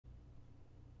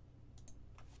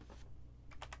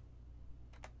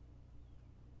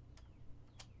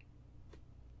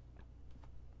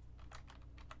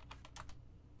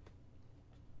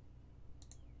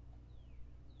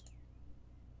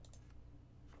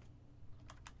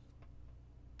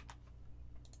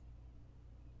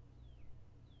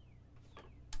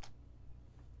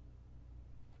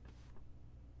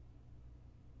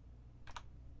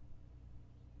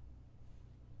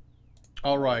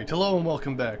Alright, hello and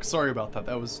welcome back. Sorry about that,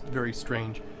 that was very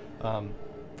strange.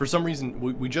 For some reason,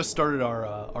 we just started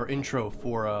our intro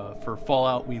for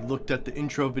Fallout. We looked at the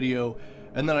intro video,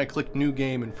 and then I clicked new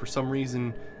game, and for some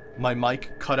reason, my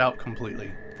mic cut out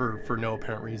completely for no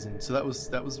apparent reason. So that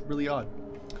was really odd.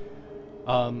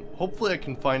 Hopefully I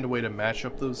can find a way to match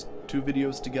up those two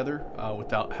videos together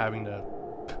without having to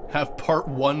have part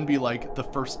one be like the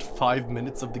first 5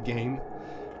 minutes of the game.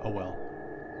 Oh well.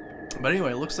 But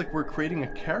anyway, it looks like we're creating a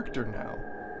character now.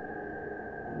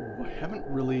 Ooh, I haven't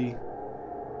really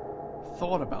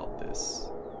thought about this.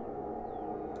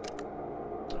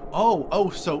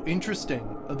 Oh, so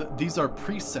interesting. These are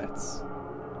presets.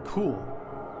 Cool.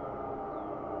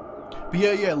 But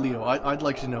yeah, Leo, I'd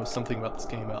like to know something about this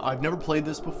game. I've never played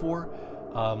this before.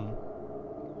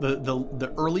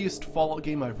 The earliest Fallout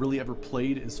game I've really ever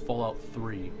played is Fallout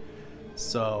 3.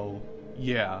 So,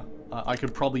 yeah, I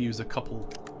could probably use a couple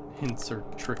hints or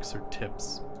tricks or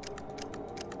tips.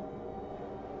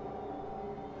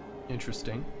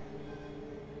 Interesting.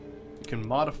 You can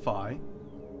modify,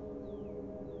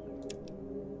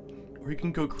 or you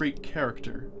can go create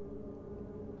character.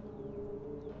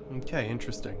 Okay,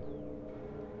 interesting.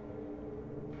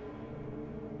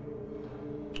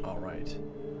 Alright.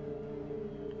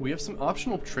 We have some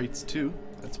optional traits too.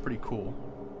 That's pretty cool.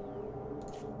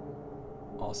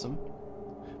 Awesome.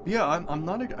 But yeah, I'm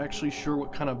not actually sure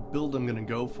what kind of build I'm gonna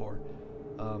go for.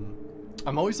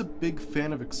 I'm always a big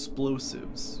fan of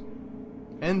explosives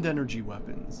and energy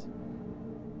weapons.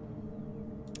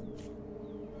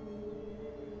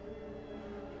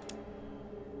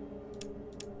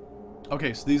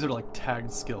 Okay, so these are like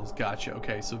tagged skills. Gotcha.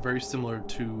 Okay, so very similar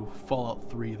to Fallout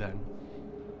 3 then.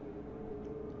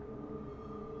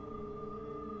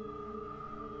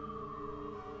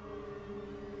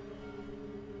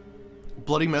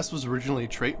 Bloody Mess was originally a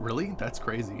trait? Really? That's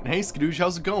crazy. And hey, Skadoosh,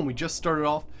 how's it going? We just started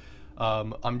off.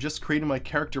 I'm just creating my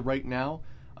character right now.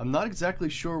 I'm not exactly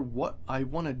sure what I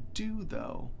want to do,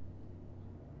 though.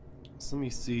 So let me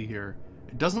see here.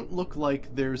 It doesn't look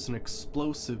like there's an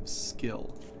explosive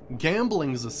skill.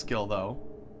 Gambling's a skill, though.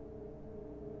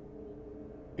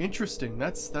 Interesting.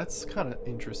 That's kind of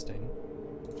interesting.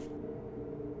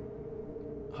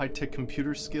 High-tech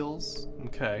computer skills.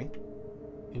 Okay.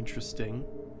 Interesting.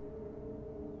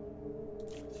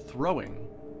 Throwing.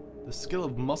 The skill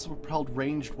of muscle-propelled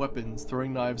ranged weapons,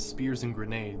 throwing knives, spears, and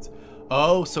grenades.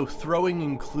 Oh, so throwing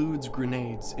includes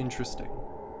grenades. Interesting.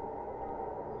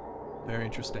 Very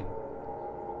interesting.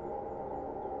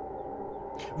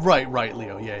 Right,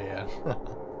 Leo. Yeah.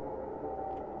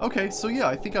 Okay, so yeah,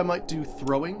 I think I might do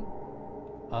throwing.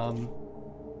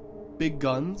 Big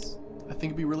guns. I think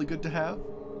it'd be really good to have.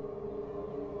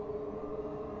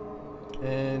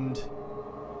 And...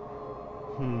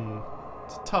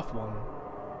 it's a tough one.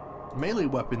 Melee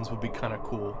weapons would be kind of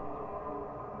cool.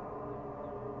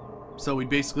 So we'd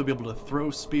basically be able to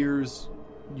throw spears,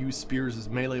 use spears as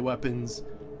melee weapons,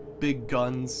 big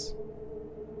guns.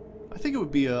 I think it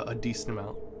would be a decent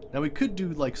amount. Now we could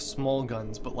do like small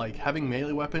guns, but like having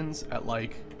melee weapons at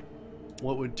like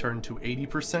what would turn to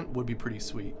 80% would be pretty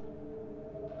sweet.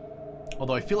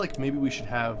 Although I feel like maybe we should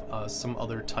have some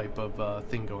other type of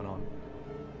thing going on.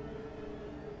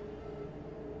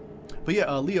 But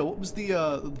yeah, Leo, what was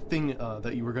the thing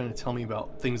that you were going to tell me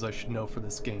about things I should know for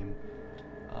this game?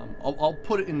 I'll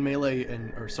put it in melee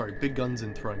and, or sorry, big guns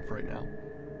and throwing for right now.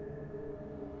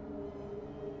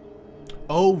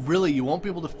 Oh, really? You won't be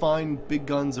able to find big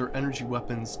guns or energy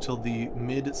weapons till the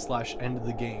mid/end of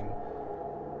the game.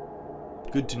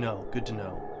 Good to know, good to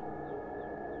know.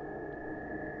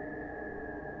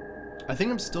 I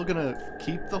think I'm still gonna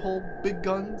keep the whole big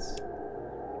guns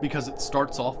because it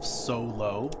starts off so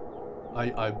low.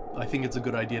 I think it's a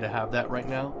good idea to have that right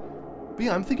now. But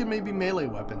yeah, I'm thinking maybe melee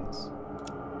weapons.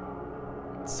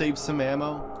 Save some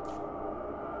ammo.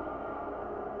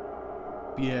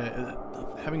 But yeah,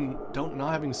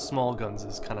 not having small guns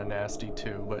is kind of nasty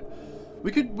too. But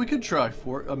we could try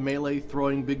for a melee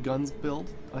throwing big guns build.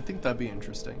 I think that'd be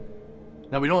interesting.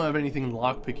 Now we don't have anything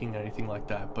lockpicking or anything like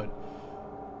that, but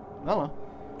I don't know.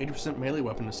 80% melee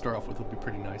weapon to start off with would be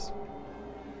pretty nice.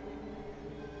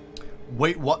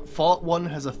 Wait, what? Fallout 1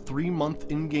 has a 3-month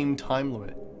in-game time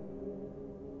limit.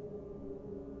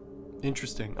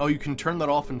 Interesting. Oh, you can turn that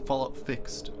off in Fallout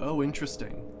Fixed. Oh,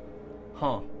 interesting.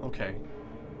 Huh, okay.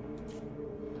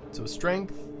 So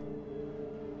strength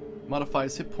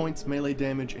modifies hit points, melee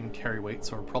damage, and carry weight,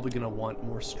 so we're probably going to want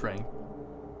more strength.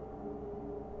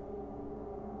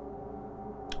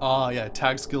 Ah, yeah,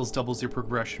 tag skills doubles your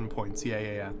progression points.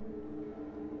 Yeah.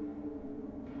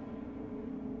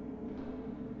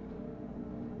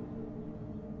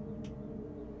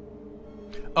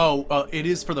 Oh, it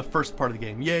is for the first part of the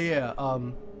game. Yeah.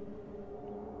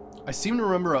 I seem to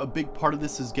remember a big part of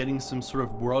this is getting some sort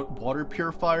of water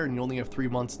purifier, and you only have 3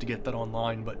 months to get that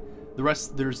online, but the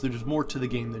rest, there's more to the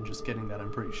game than just getting that,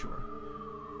 I'm pretty sure.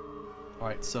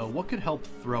 Alright, so what could help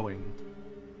throwing?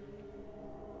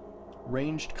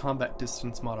 Ranged combat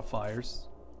distance modifiers.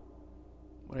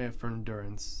 What do I have for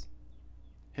endurance?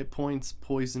 Hit points,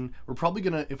 poison. We're probably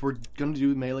gonna, if we're gonna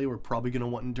do melee, we're probably gonna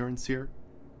want endurance here.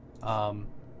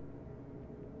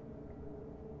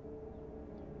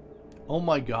 Oh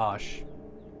my gosh.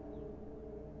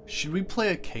 Should we play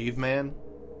a caveman?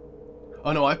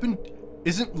 Oh no,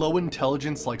 isn't low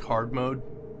intelligence like hard mode,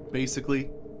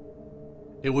 basically?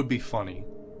 It would be funny.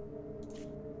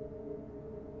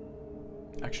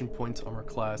 Action points, armor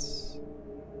class.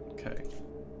 Okay.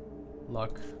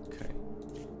 Luck, okay.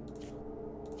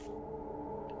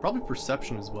 Probably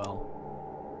perception as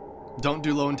well. Don't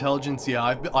do low intelligence, yeah,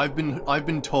 I've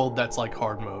been told that's like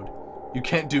hard mode. You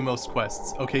can't do most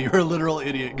quests. Okay, you're a literal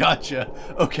idiot. Gotcha.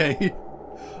 Okay.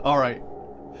 Alright.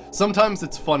 Sometimes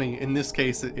it's funny. In this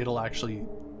case, it'll actually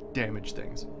damage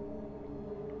things.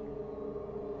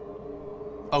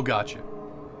 Oh, gotcha.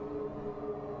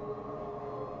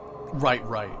 Right.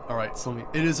 Alright, so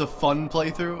it is a fun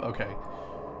playthrough? Okay.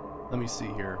 Let me see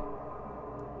here.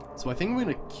 So I think I'm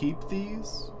going to keep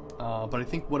these. But I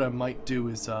think what I might do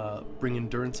is bring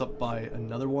endurance up by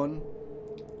another one.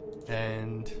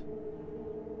 And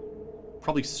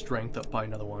probably strength up by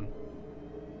another one.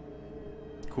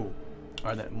 Cool.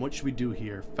 Alright then, what should we do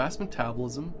here? Fast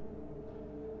metabolism.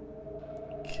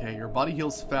 Okay, your body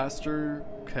heals faster.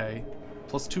 Okay.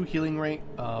 +2 healing rate,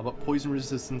 but poison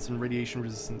resistance and radiation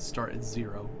resistance start at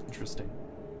 0. Interesting.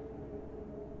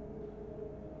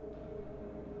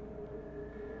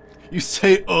 You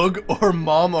say ugh or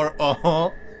mom or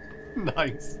uh-huh.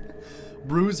 Nice.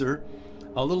 Bruiser.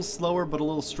 A little slower, but a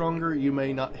little stronger. You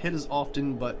may not hit as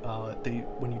often, but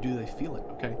when you do, they feel it.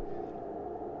 Okay.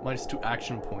 -2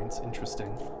 action points.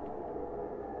 Interesting.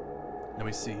 Let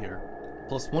me see here.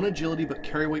 +1 agility, but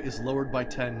carry weight is lowered by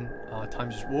 10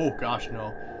 times. Whoa, gosh,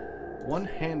 no.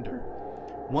 One-hander.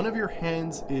 One of your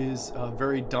hands is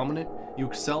very dominant. You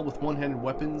excel with one-handed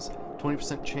weapons.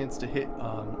 20% chance to hit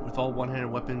with all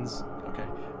one-handed weapons. Okay.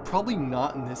 Probably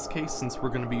not in this case, since we're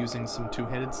going to be using some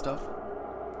two-handed stuff.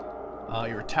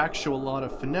 Your attacks show a lot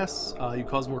of finesse. You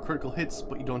cause more critical hits,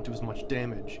 but you don't do as much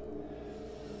damage.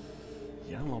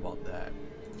 Yeah, I don't know about that.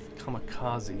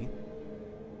 Kamikaze.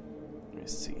 Let me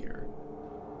see here.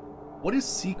 What is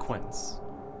sequence?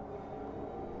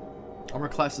 Armor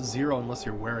class is 0 unless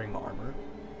you're wearing armor.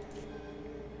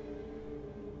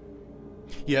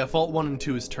 Yeah, Fault 1 and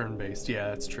 2 is turn-based. Yeah,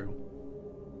 that's true.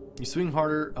 You swing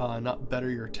harder, not better.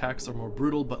 Your attacks are more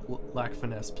brutal, but lack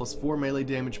finesse. +4 melee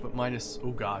damage, but minus...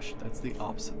 Oh gosh, that's the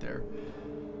opposite there.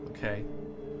 Okay.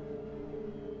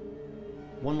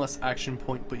 1 less action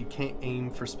point, but you can't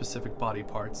aim for specific body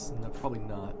parts. No, probably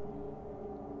not.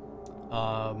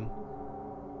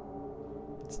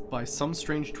 By some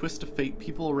strange twist of fate,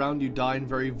 people around you die in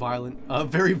very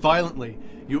violently.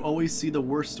 You always see the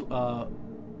worst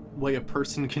way a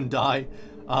person can die.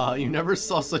 You never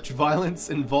saw such violence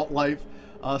in Vault life,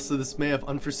 so this may have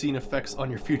unforeseen effects on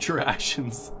your future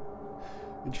actions.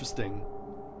 Interesting.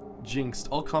 Jinxed.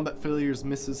 All combat failures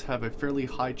misses have a fairly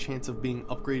high chance of being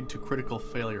upgraded to critical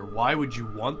failure. Why would you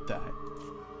want that?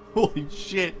 Holy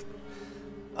shit.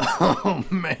 Oh,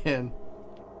 man.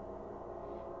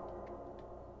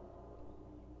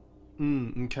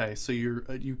 Okay, so you're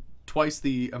you twice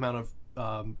the amount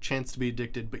of chance to be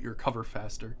addicted, but you recover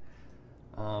faster.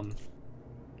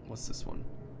 What's this one?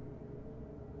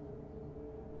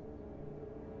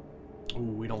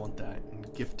 Ooh, we don't want that.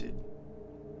 And gifted.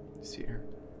 Let's see here.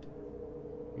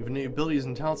 You have innate abilities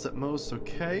and talents at most,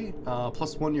 okay.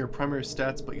 +1 to your primary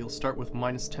stats, but you'll start with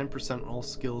 -10% on all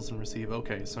skills and receive.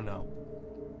 Okay, so no.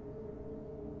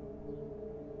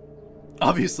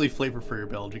 Obviously flavor for your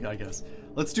build, I guess.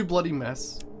 Let's do Bloody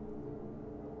Mess.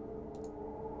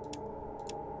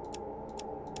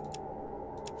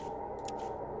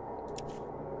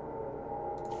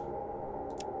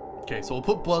 Okay, so we'll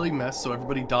put Bloody Mess so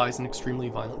everybody dies in extremely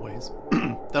violent ways.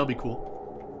 That'll be cool.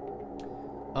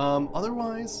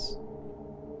 Otherwise,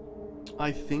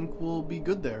 I think we'll be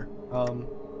good there.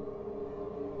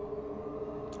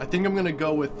 I think I'm gonna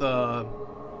go with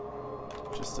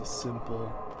just a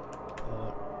simple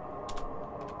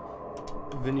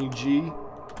Vinny G.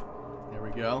 There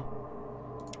we go.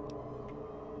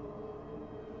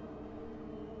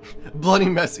 Bloody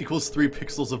Mess equals 3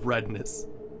 pixels of redness.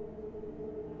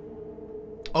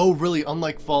 Oh, really?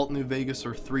 Unlike Fallout New Vegas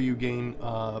or 3, you gain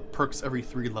perks every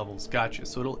 3 levels. Gotcha.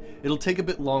 So it'll take a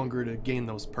bit longer to gain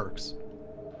those perks.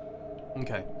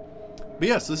 Okay. But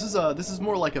yes, this is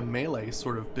more like a melee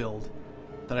sort of build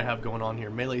that I have going on here.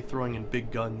 Melee throwing in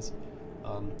big guns.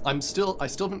 I still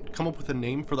haven't come up with a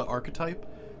name for the archetype.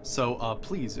 So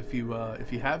please, if you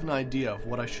have an idea of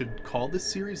what I should call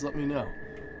this series, let me know.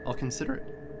 I'll consider it.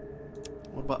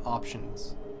 What about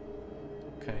options?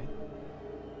 Okay.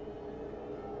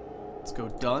 Let's go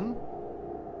done.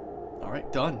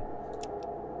 Alright, done.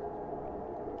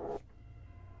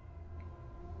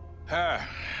 Ah,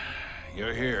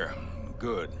 you're here.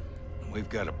 Good. We've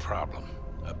got a problem.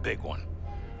 A big one.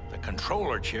 The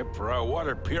controller chip for our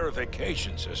water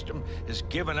purification system has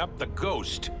given up the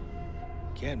ghost.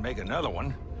 Can't make another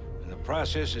one, and the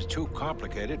process is too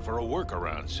complicated for a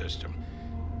workaround system.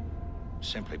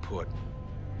 Simply put,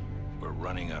 we're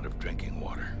running out of drinking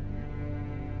water.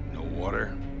 No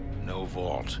water, no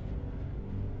vault.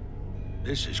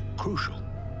 This is crucial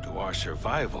to our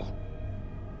survival.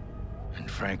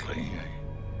 And frankly,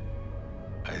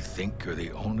 I think you're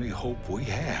the only hope we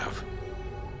have.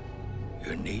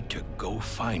 You need to go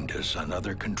find us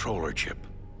another controller chip.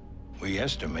 We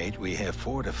estimate we have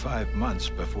 4 to 5 months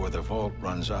before the vault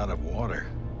runs out of water.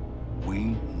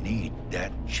 We need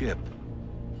that chip.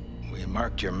 We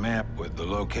marked your map with the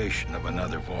location of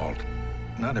another vault.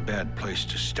 Not a bad place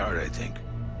to start, I think.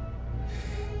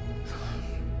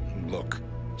 Look,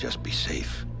 just be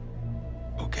safe.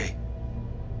 Okay?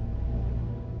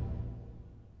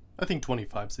 I think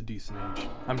 25's a decent age.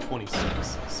 I'm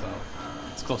 26, so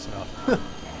it's close enough.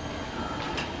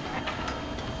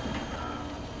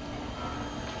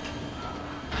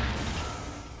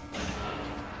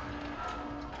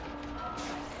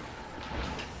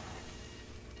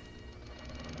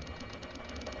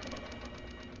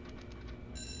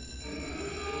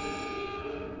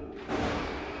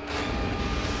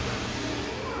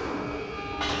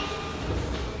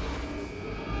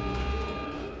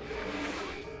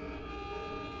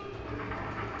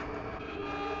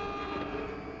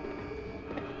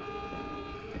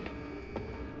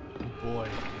 Boy.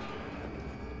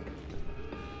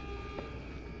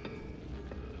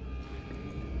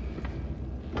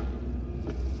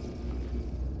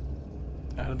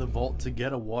 Out of the vault to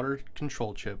get a water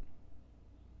control chip.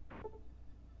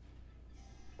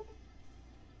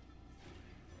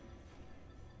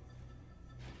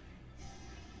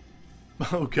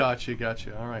 Oh, gotcha.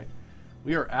 Alright.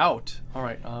 We are out.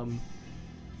 Alright,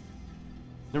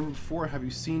 never before have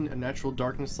you seen a natural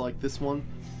darkness like this one.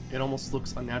 It almost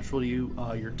looks unnatural to you.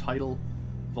 Your title,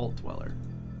 Vault Dweller.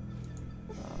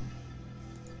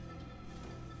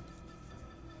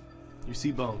 You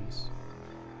see bones.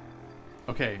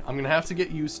 Okay, I'm gonna have to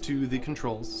get used to the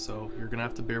controls, so you're gonna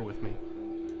have to bear with me.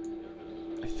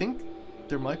 I think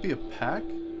there might be a pack.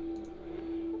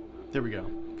 There we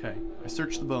go. Okay, I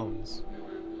searched the bones.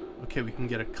 Okay, we can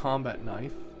get a combat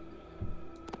knife.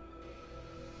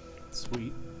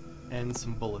 Sweet. And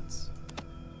some bullets.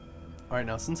 Alright,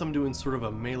 now since I'm doing sort of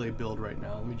a melee build right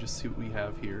now, let me just see what we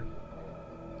have here.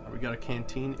 We got a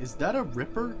canteen. Is that a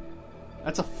ripper?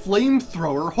 That's a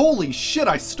flamethrower. Holy shit,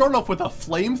 I start off with a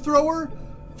flamethrower?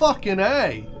 Fucking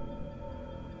A.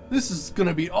 This is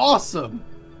gonna be awesome.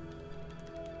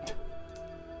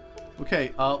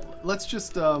 Okay, let's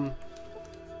just,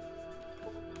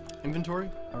 inventory?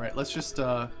 Alright, let's just,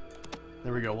 there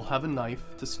we go. We'll have a knife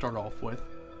to start off with.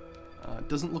 It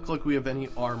doesn't look like we have any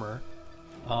armor.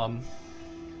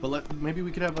 But maybe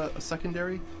we could have a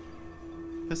secondary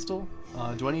pistol.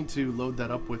 Do I need to load that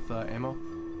up with ammo?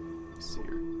 Let's see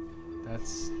here.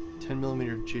 That's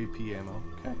 10mm JP ammo.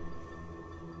 Okay.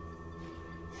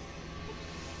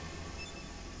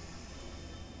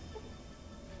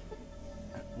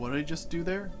 What did I just do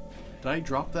there? Did I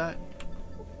drop that?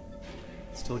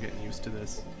 Still getting used to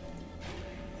this.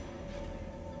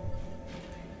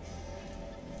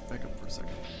 Back up for a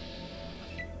second.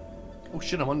 Oh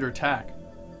shit, I'm under attack.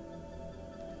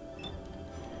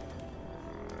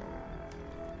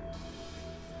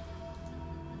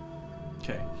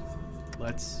 Okay,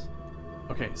 let's...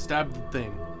 Okay, stab the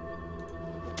thing.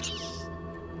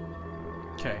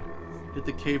 Okay, hit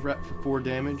the cave rat for 4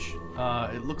 damage.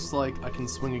 It looks like I can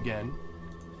swing again.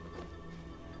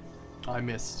 I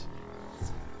missed.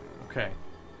 Okay.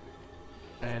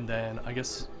 And then, I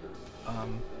guess, I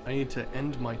need to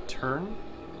end my turn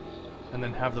and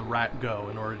then have the rat go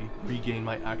in order to regain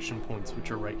my action points, which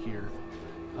are right here.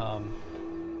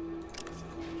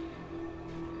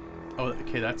 Oh,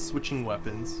 okay, that's switching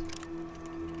weapons.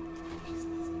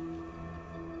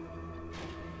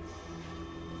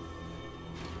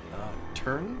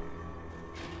 Turn?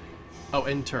 Oh,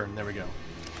 end turn. There we go.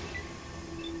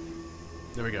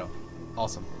 There we go.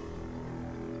 Awesome.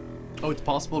 Oh, it's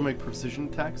possible to make precision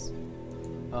attacks?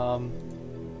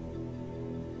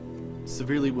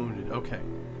 Severely wounded. Okay.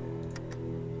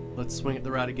 Let's swing at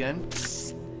the rat again.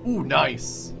 Ooh,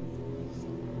 nice!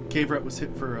 Cave rat was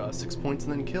hit for 6 points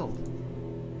and then killed.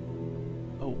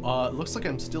 Oh, it looks like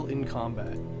I'm still in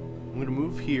combat. I'm gonna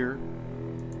move here.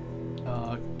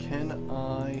 Can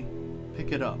I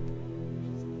pick it up?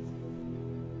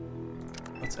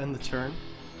 Let's end the turn.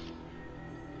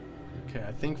 Okay,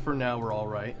 I think for now we're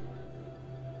alright.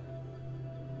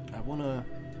 I wanna...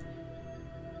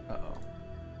 Uh-oh.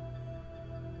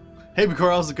 Hey,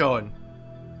 Bakura, how's it going?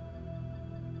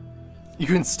 You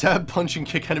can stab, punch, and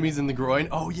kick enemies in the groin?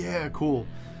 Oh, yeah, cool.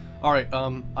 Alright,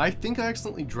 I think I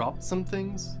accidentally dropped some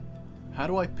things. How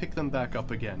do I pick them back up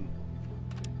again?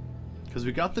 Because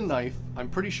we got the knife. I'm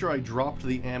pretty sure I dropped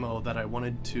the ammo that I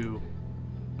wanted to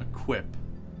equip.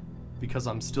 Because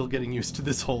I'm still getting used to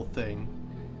this whole thing.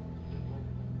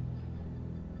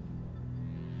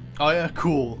 Oh yeah,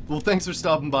 cool. Well, thanks for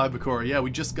stopping by, Bakura. Yeah, we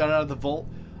just got out of the vault.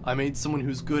 I made someone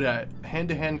who's good at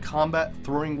hand-to-hand combat,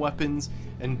 throwing weapons,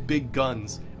 and big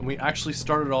guns. And we actually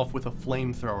started off with a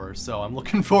flamethrower, so I'm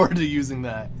looking forward to using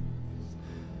that.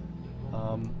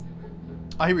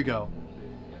 Here we go.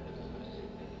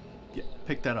 Yeah,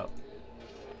 pick that up.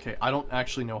 Okay, I don't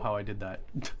actually know how I did that.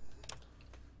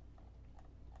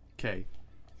 Okay,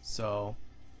 so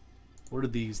what are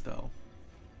these though?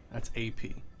 That's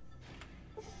AP.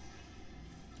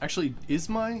 Actually, is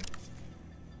my...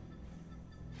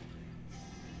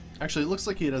 Actually, it looks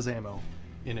like it has ammo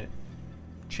in it.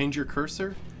 Change your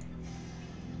cursor?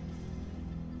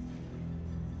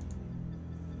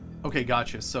 Okay,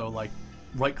 gotcha. So, like,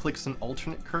 right-clicks an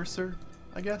alternate cursor,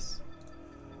 I guess?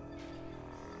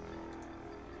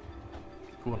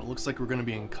 Cool, and it looks like we're going to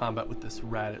be in combat with this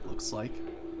rat, it looks like.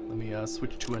 Let me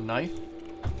switch to a knife.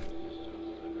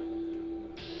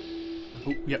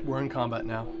 Oh, yep, we're in combat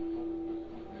now.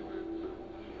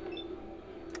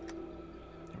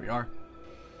 Here we are.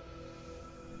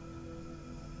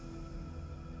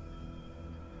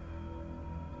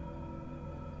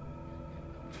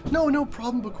 No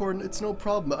problem, Bakura. It's no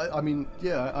problem. I mean,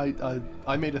 yeah,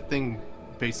 I made a thing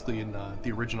basically in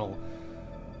the original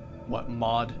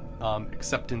mod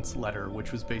acceptance letter,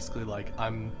 which was basically like,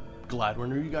 I'm glad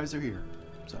whenever you guys are here.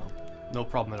 So, no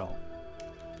problem at all.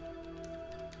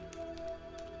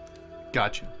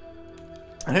 Gotcha.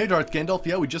 And hey, Darth Gandalf,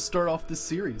 yeah, we just started off this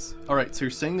series. Alright, so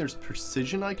you're saying there's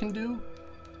precision I can do?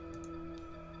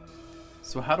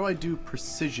 So how do I do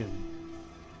precision?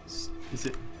 Is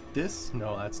it this?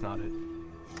 No, that's not it.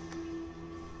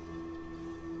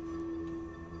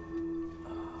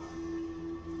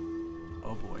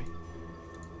 Oh boy.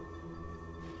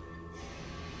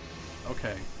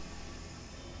 Okay.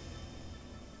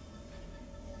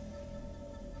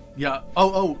 Yeah,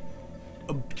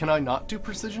 can I not do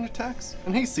precision attacks?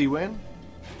 And hey, Seawan.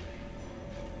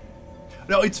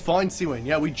 No, it's fine, Seawan.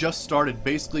 Yeah, we just started.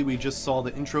 Basically, we just saw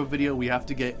the intro video. We have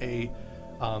to get a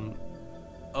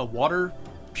water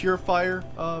purifier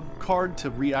card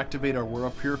to reactivate our water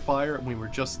purifier, and we were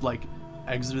just like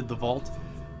exited the vault.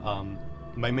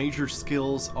 My major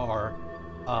skills are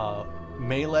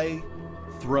melee,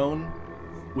 thrown,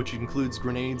 which includes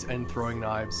grenades and throwing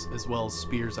knives, as well as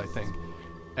spears, I think,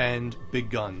 and big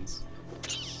guns.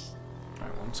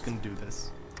 Alright, well, I'm just gonna do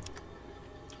this.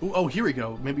 Ooh, oh, here we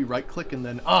go. Maybe right click and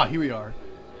then, here we are.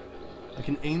 I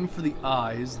can aim for the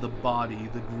eyes, the body,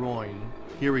 the groin.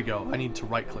 Here we go. I need to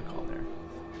right click on there.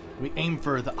 We aim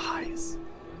for the eyes.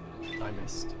 I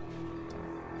missed.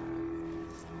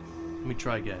 Let me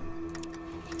try again.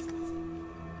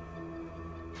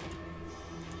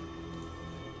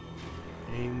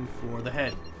 Aim for the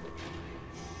head.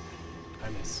 I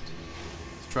missed.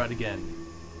 Let's try it again.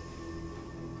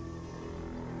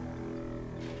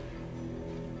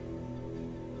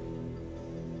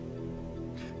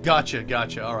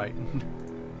 Gotcha, alright.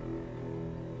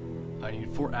 I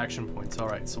need 4 action points,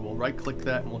 alright, so we'll right click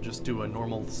that and we'll just do a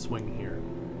normal swing here.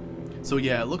 So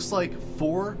yeah, it looks like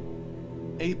 4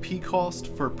 AP cost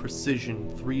for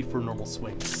precision, 3 for normal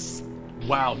swing.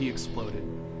 Wow, he exploded.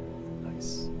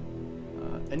 Nice.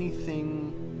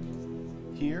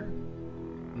 Anything here?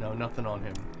 No, nothing on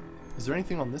him. Is there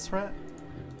anything on this rat?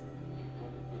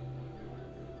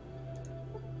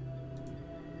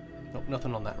 Nope,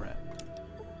 nothing on that rat.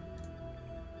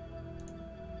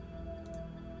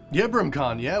 Yeah,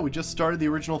 Brimcon, yeah, we just started the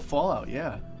original Fallout,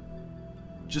 yeah.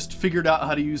 Just figured out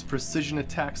how to use precision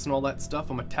attacks and all that stuff.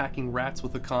 I'm attacking rats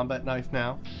with a combat knife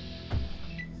now.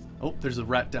 Oh, there's a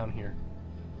rat down here.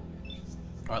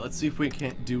 Alright, let's see if we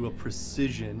can't do a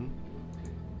precision.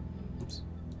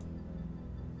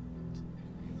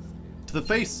 To the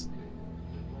face!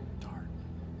 Darn.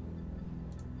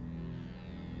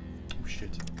 Oh shit.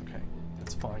 Okay,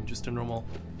 that's fine. Just a normal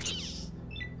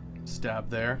stab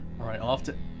there. Alright, I'll have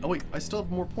to... Oh wait, I still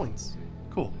have more points.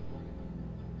 Cool.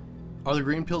 Are the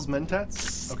green pills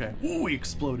mentats? Okay. Ooh, he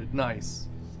exploded. Nice.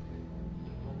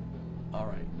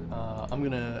 Alright. I'm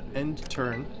gonna end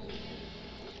turn.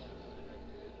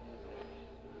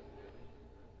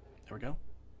 There we go.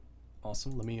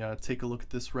 Awesome. Let me take a look at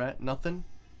this rat. Nothing.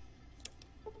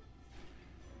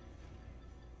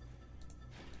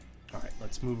 Alright,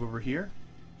 let's move over here.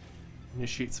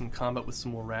 Initiate some combat with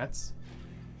some more rats.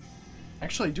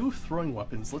 Actually, I do have throwing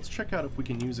weapons. Let's check out if we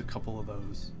can use a couple of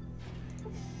those.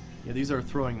 Yeah, these are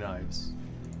throwing knives.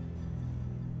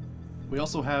 We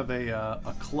also have a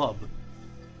club.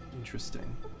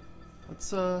 Interesting.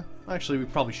 Let's, actually, we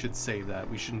probably should save that.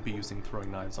 We shouldn't be using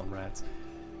throwing knives on rats.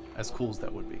 As cool as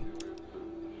that would be.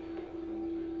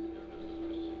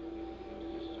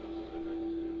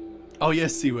 Oh,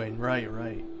 yes, Seawain. Right.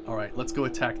 Alright, let's go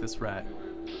attack this rat.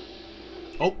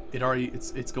 Oh,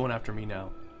 it's going after me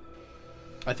now.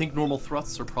 I think normal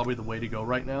thrusts are probably the way to go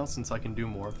right now, since I can do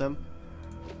more of them.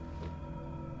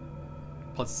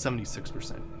 Plus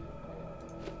 76%.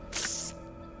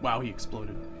 Wow, he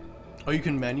exploded. Oh, you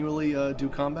can manually do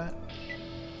combat?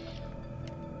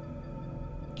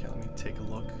 Okay, let me take a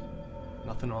look.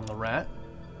 Nothing on the rat.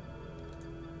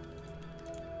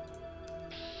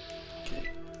 Okay.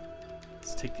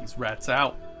 Let's take these rats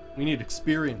out. We need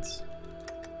experience.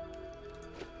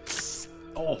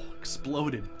 Oh,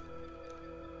 exploded.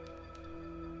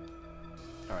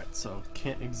 Alright, so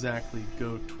can't exactly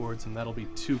go towards him. That'll be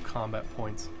 2 combat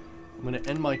points. I'm gonna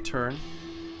end my turn.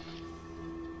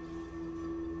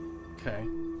 Okay.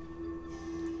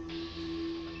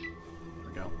 There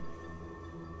we go.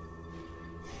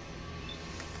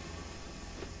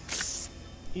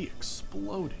 He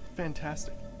exploded.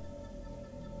 Fantastic.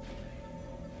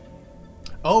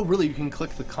 Oh, really? You can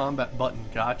click the combat button.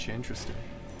 Gotcha. Interesting.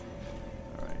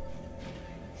 Alright.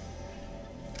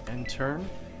 End turn.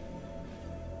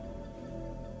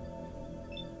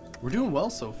 We're doing well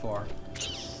so far.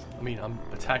 I mean, I'm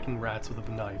attacking rats with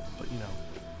a knife, but you know.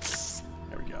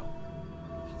 There we go.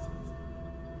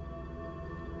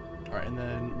 Alright, and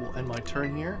then we'll end my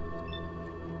turn here.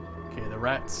 Okay, the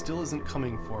rat still isn't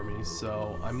coming for me,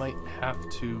 so I might have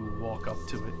to walk up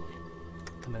to it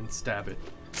and then stab it.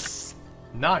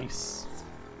 Nice!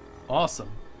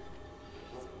 Awesome.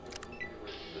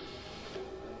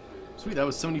 Sweet, that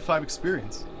was 75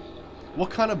 experience. What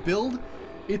kind of build?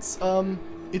 It's kind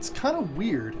of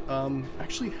weird.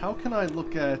 Actually, how can I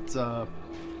look at, let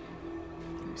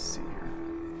me see here.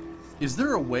 Is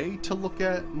there a way to look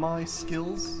at my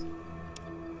skills?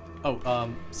 Oh,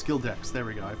 skill decks. There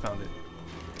we go. I found it.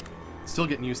 Still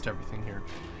getting used to everything here.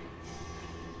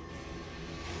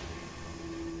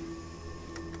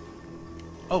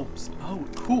 Oh,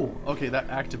 cool. Okay, that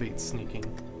activates sneaking.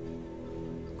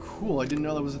 Cool, I didn't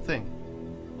know that was a thing.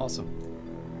 Awesome.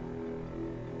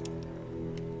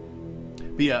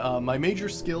 But yeah, my major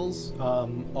skills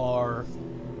are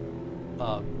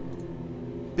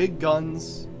big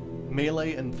guns,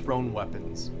 melee, and thrown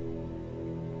weapons.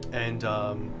 And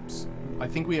I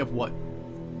think we have, what,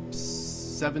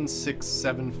 7, 6,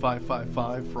 7, 5, 5,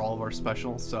 5 for all of our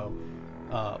specials, so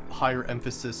higher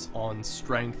emphasis on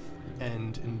strength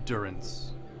and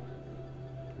endurance,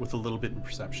 with a little bit in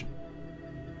perception.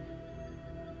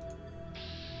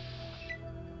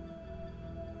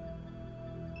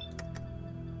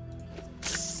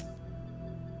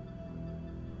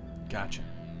 Gotcha.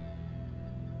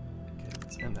 Okay,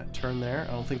 let's end that turn there.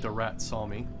 I don't think the rat saw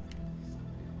me.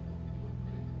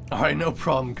 Alright, no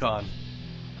problem, Khan.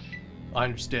 I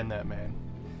understand that, man.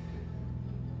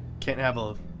 Can't have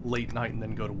a late night and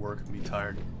then go to work and be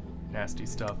tired. Nasty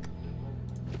stuff.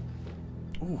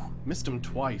 Ooh, missed him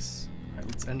twice. Alright,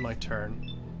 let's end my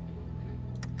turn.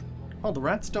 Oh, the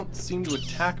rats don't seem to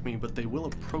attack me, but they will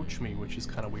approach me, which is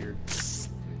kind of weird.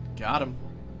 Got him.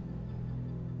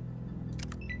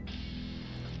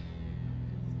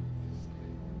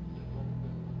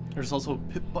 There's also a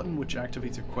pip button which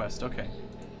activates your quest. Okay.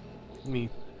 Let me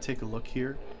take a look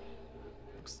here.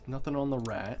 Looks nothing on the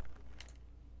rat.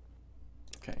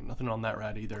 Okay, nothing on that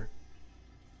rat either.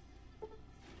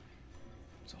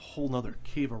 There's a whole nother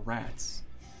cave of rats.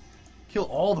 Kill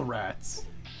all the rats.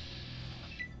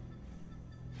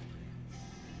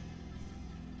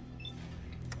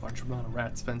 Large amount of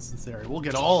rats fenced this area. We'll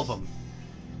get all of them.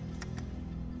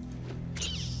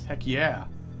 Heck yeah.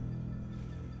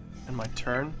 And my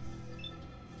turn.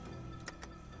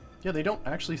 Yeah, they don't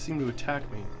actually seem to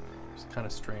attack me. It's kind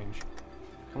of strange.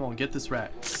 Come on, get this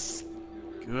rat.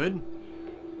 Good.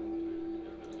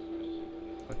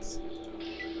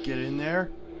 Get in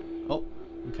there. Oh,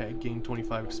 okay. Gain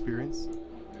 25 experience.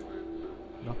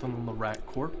 Nothing on the rat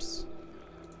corpse.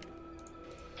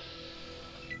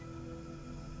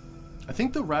 I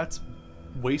think the rats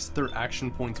waste their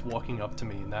action points walking up to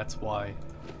me, and that's why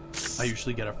I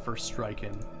usually get a first strike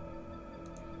in.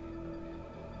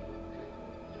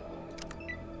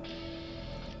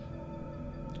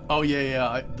 Oh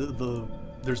yeah,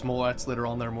 there's more rats later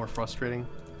on that are more frustrating.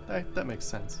 That makes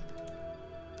sense.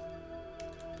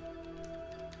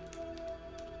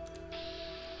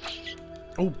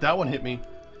 Oh, that one hit me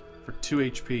for 2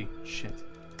 HP. Shit.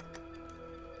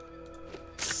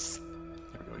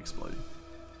 There we go, exploded.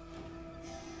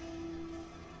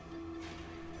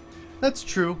 That's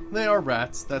true. They are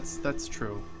rats. That's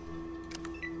true.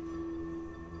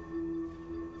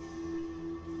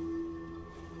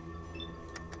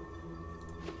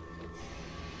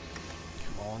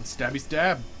 Come on, stabby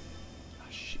stab. Ah,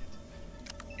 shit.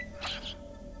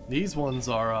 These ones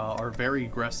are very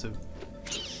aggressive.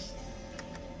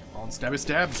 Come on, stabby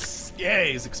stab.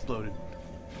 Yay, he's exploded.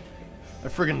 I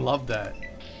friggin' love that.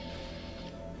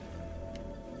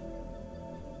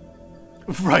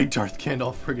 Right, Darth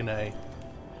Gandalf, friggin' A.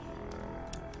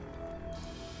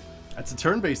 That's a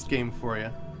turn-based game for you.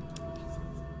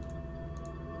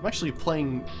 I'm actually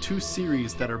playing 2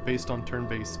 series that are based on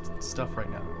turn-based stuff right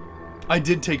now. I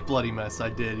did take Bloody Mess, I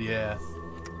did, yeah.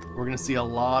 We're gonna see a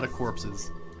lot of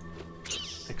corpses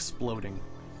exploding.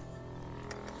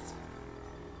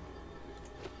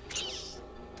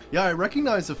 Yeah, I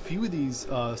recognize a few of these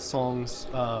songs,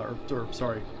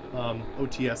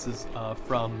 OTSs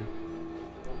from...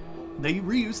 They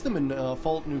reused them in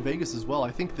Fallout New Vegas as well.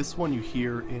 I think this one you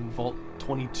hear in Vault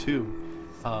 22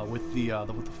 with the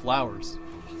flowers.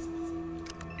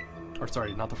 Or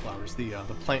sorry, not the flowers, the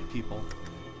plant people.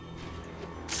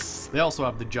 They also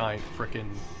have the giant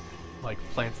frickin' like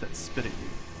plants that spit at you.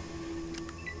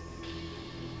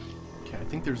 Okay, I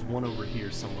think there's one over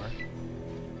here somewhere.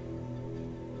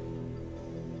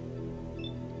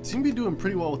 Seem to be doing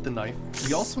pretty well with the knife.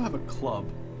 We also have a club.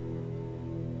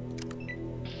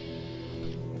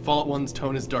 Fallout 1's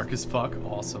tone is dark as fuck.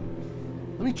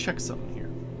 Awesome. Let me check something here.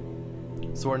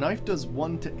 So our knife does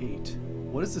 1 to 8.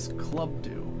 What does this club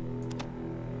do?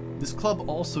 This club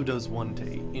also does 1 to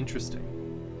 8. Interesting.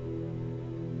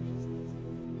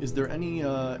 Is there any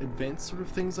advanced sort of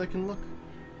things I can look?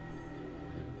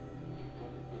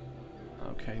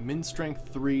 Okay, min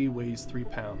strength 3 weighs 3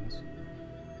 pounds.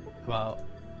 Wow.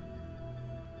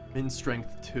 Min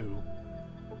strength 2.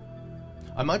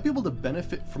 I might be able to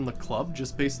benefit from the club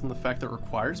just based on the fact that it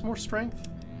requires more strength.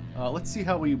 Let's see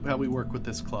how we work with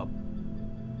this club.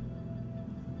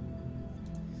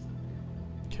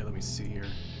 Okay, let me see here.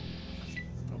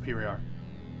 Oh, here we are.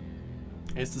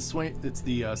 It's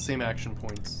the same action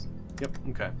points. Yep.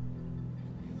 Okay.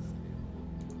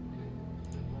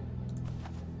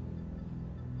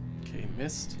 Okay,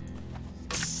 missed.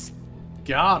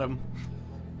 Got him.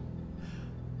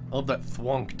 I love that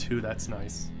thwunk too. That's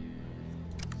nice.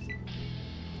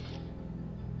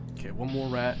 Okay, one more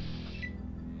rat.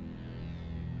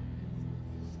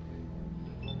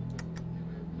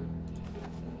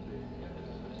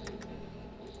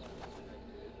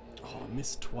 Oh, I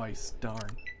missed twice. Darn.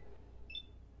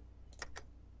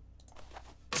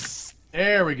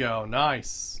 There we go.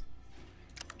 Nice.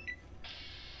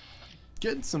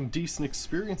 Getting some decent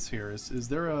experience here. Is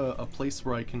there a place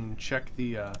where I can check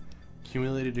the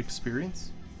accumulated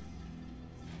experience?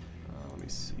 Let me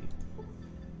see.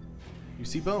 You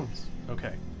see bones.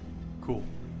 Okay. Cool.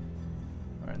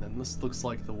 Alright, then this looks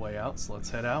like the way out, so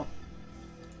let's head out.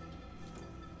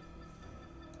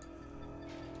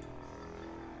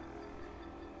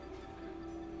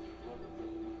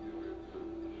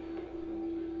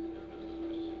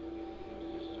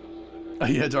 Oh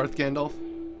yeah, Darth Gandalf.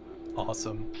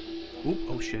 Awesome. Oop,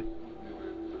 oh shit.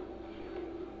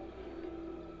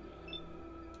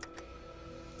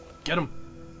 Get him!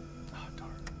 Oh,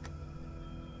 darn.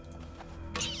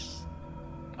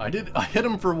 I hit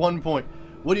him for 1 point.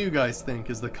 What do you guys think?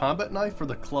 Is the combat knife or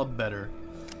the club better?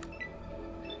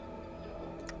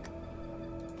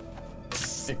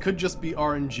 It could just be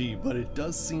RNG, but it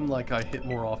does seem like I hit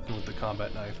more often with the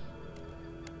combat knife.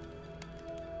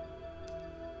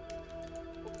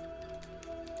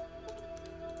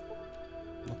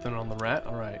 Nothing on the rat?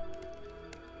 Alright.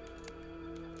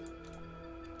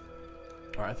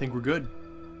 Alright, I think we're good.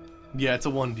 Yeah, it's a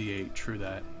 1d8, true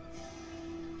that.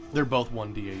 They're both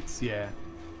 1d8s, yeah.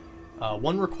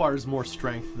 One requires more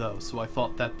strength, though, so I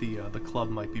thought that the club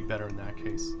might be better in that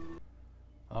case.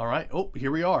 Alright, oh,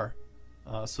 here we are.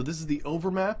 So this is the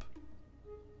overmap.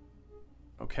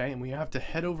 Okay, and we have to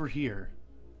head over here.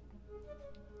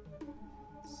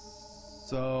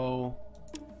 So...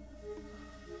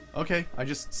 Okay, I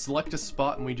just select a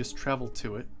spot and we just travel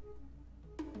to it.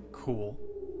 Cool.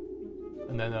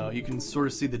 And then you can sort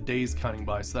of see the days counting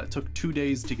by, so that took 2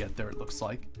 days to get there, it looks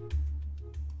like.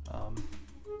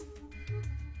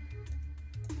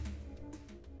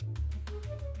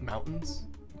 Mountains?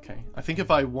 Okay. I think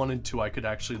if I wanted to, I could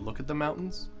actually look at the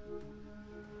mountains.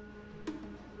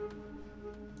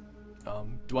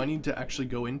 Do I need to actually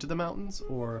go into the mountains,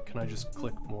 or can I just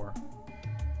click more?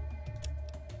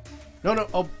 No, no,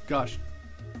 oh gosh.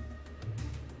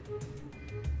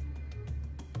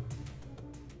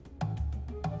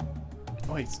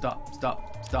 Oh wait, stop,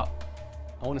 stop, stop.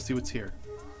 I want to see what's here.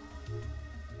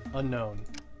 Unknown.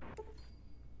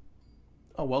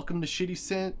 Oh, welcome to Shitty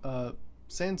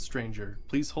Sand Stranger.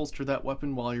 Please holster that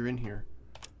weapon while you're in here.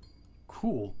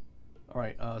 Cool.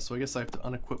 Alright, so I guess I have to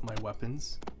unequip my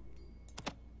weapons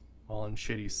while in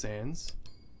Shady Sands.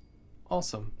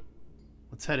 Awesome.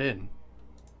 Let's head in.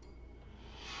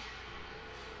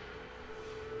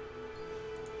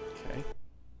 Okay. Here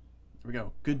we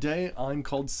go. Good day, I'm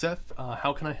called Seth.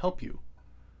 How can I help you?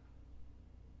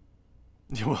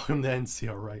 You're welcome to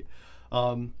NCR, right?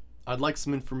 I'd like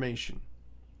some information.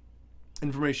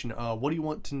 What do you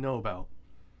want to know about?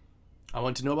 I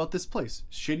want to know about this place.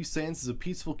 Shady Sands is a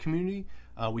peaceful community.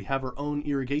 We have our own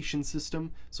irrigation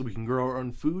system, so we can grow our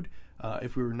own food.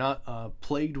 If we were not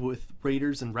plagued with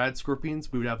raiders and rad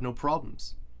scorpions, we would have no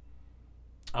problems.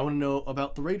 I want to know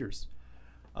about the raiders.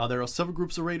 There are several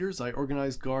groups of raiders. I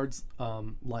organize guards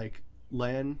like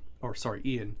Ian,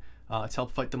 to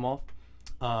help fight them off.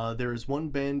 There is one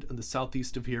band in the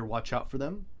southeast of here. Watch out for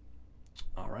them.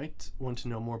 Alright, want to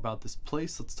know more about this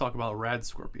place? Let's talk about rad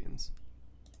scorpions.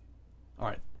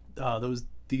 Alright, those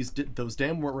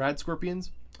damn rad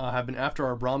scorpions have been after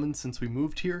our Brahmins since we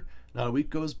moved here. Not a week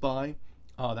goes by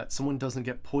that someone doesn't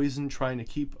get poisoned trying to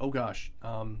keep... Oh gosh.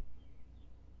 Can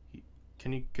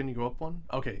you go up one?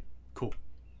 Okay, cool.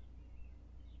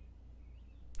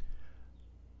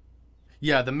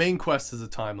 Yeah, the main quest is a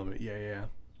time limit. Yeah.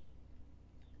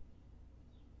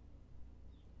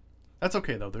 That's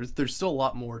okay though. There's still a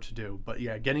lot more to do, but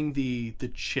yeah, getting the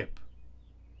chip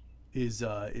is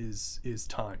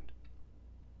timed.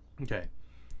 Okay,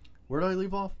 where did I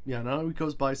leave off? Yeah, not a week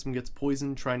goes by, someone gets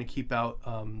poisoned trying to keep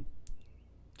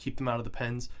them out of the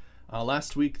pens.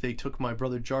 Last week they took my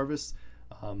brother Jarvis.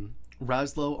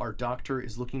 Raslo, our doctor,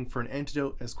 is looking for an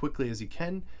antidote as quickly as he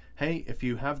can. Hey, if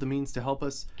you have the means to help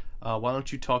us, why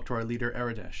don't you talk to our leader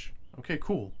Aradesh? Okay,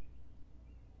 cool.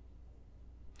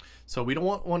 So we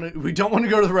don't want to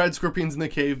go to the rad scorpions in the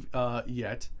cave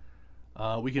yet.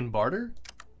 We can barter.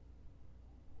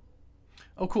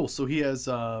 Oh, cool. So he has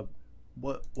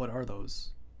what are those?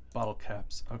 Bottle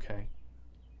caps. Okay.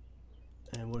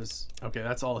 And what is... Okay,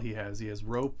 that's all he has. He has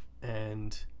rope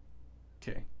and...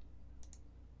 Okay.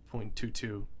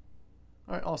 0.22.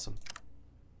 Alright, awesome.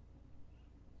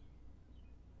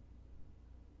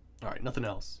 Alright, nothing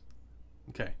else.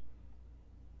 Okay.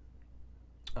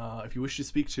 If you wish to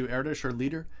speak to Aradesh, our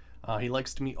leader, he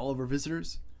likes to meet all of our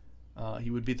visitors. He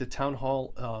would be at the town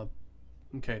hall,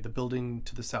 okay, the building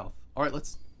to the south. Alright,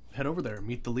 let's head over there and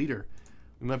meet the leader.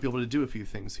 We might be able to do a few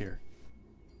things here.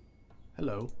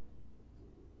 Hello.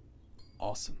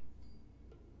 Awesome.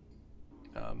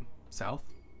 South?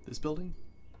 This building?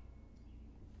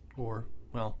 Or,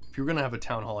 well, if you're gonna have a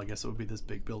town hall, I guess it would be this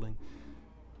big building.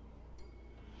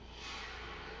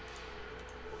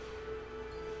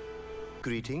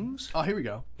 Greetings. Ah, here we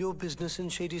go. Your business in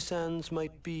Shady Sands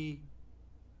might be...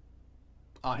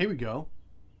 Ah, here we go.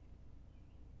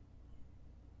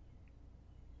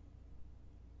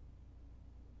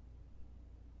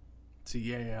 So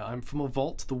yeah, I'm from a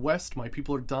vault to the west. My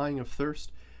people are dying of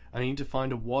thirst. I need to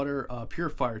find a water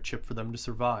purifier chip for them to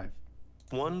survive.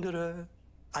 Wanderer,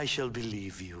 I shall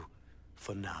believe you,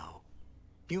 for now.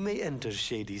 You may enter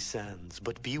Shady Sands,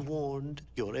 but be warned,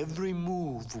 your every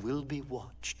move will be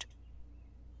watched.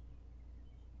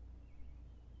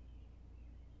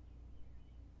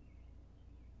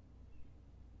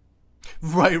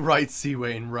 Right,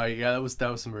 Seawain, right. Yeah, that was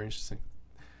some very interesting.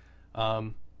 I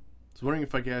was wondering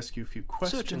if I could ask you a few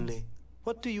questions. Certainly.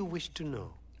 What do you wish to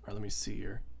know? Alright, let me see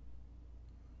here.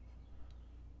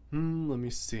 Let me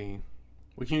see.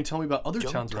 What can you tell me about other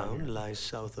towns around here? Jumptown lies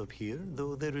south of here,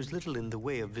 though there is little in the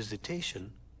way of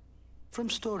visitation. From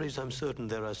stories, I'm certain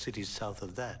there are cities south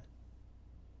of that.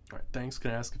 Alright, thanks.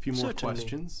 Can I ask a few more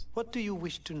questions? What do you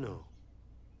wish to know?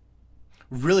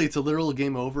 Really, it's a literal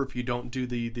game over if you don't do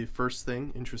the first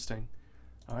thing. Interesting.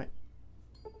 Alright.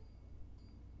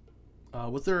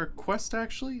 Was there a quest,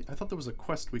 actually? I thought there was a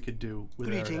quest we could do with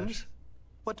Greetings. Aradesh.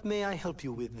 What may I help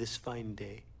you with this fine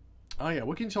day? Oh yeah,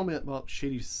 what can you tell me about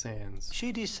Shady Sands?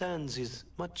 Shady Sands is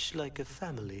much like a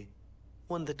family,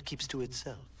 one that keeps to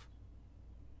itself.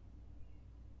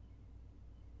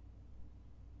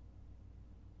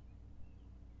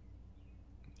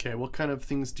 Okay, what kind of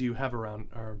things do you have around,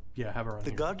 have around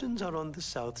The here? gardens are on the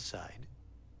south side.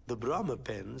 The Brahma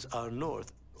pens are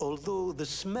north, although the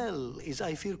smell is,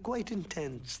 I fear, quite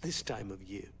intense this time of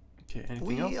year. Okay,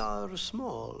 anything else? We are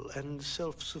small and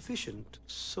self-sufficient,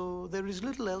 so there is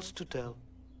little else to tell.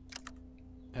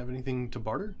 Have anything to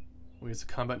barter? Ways a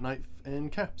combat knife and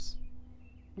caps.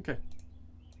 Okay.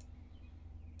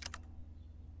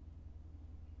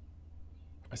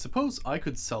 I suppose I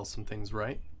could sell some things,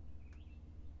 right?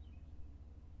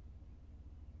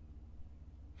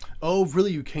 Oh,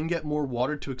 really? You can get more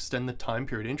water to extend the time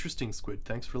period. Interesting, Squid.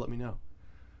 Thanks for letting me know.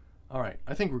 Alright,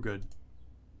 I think we're good.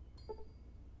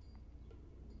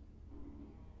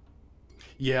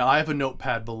 Yeah, I have a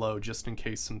notepad below just in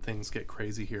case some things get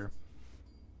crazy here.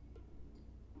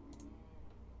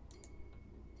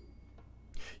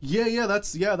 Yeah,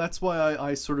 that's why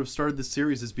I sort of started this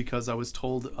series, is because I was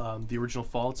told the original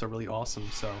Fallouts are really awesome.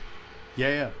 So,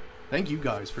 yeah. Thank you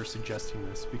guys for suggesting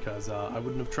this, because I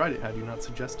wouldn't have tried it had you not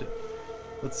suggested it.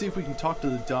 Let's see if we can talk to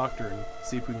the doctor and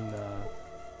see if we can,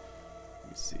 let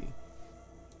me see. Here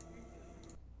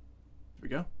we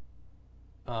go.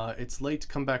 It's late,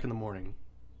 come back in the morning.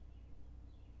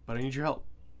 But I need your help.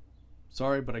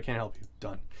 Sorry, but I can't help you.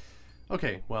 Done.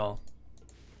 Okay, well.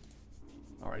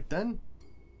 Alright then.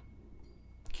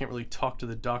 Can't really talk to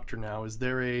the doctor now. Is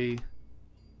there a...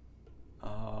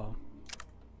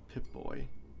 Pip-Boy.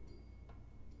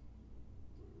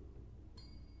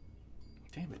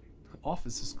 Damn it. The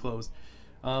office is closed.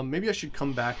 Maybe I should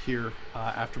come back here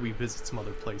after we visit some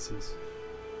other places.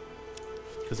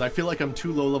 Because I feel like I'm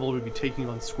too low level to be taking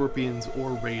on scorpions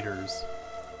or raiders.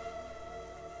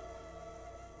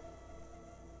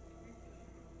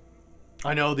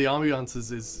 I know, the ambiance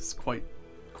is quite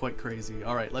crazy.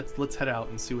 Alright, let's head out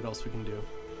and see what else we can do.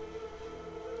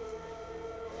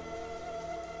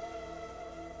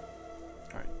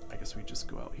 Alright, I guess we just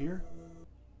go out here.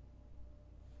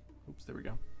 Oops, there we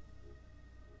go.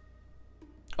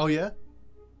 Oh yeah?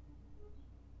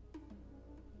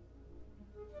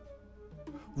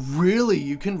 Really?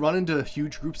 You can run into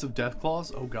huge groups of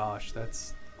Deathclaws? Oh gosh,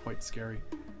 that's quite scary.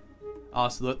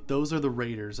 So those are the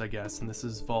raiders, I guess, and this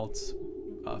is Vault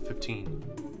 15.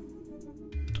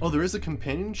 Oh, there is a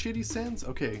companion in Shady Sands?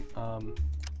 Okay,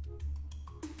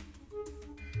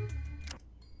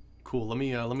 cool, let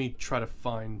me try to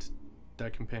find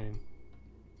that companion.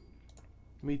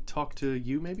 Let me talk to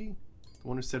you, maybe? The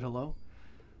one who said hello?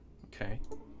 Okay.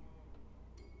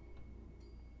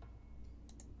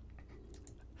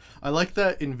 I like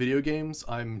that in video games,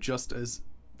 I'm just as,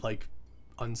 like,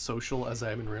 unsocial as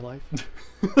I am in real life.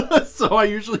 So I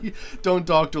usually don't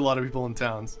talk to a lot of people in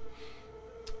towns.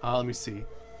 Let me see.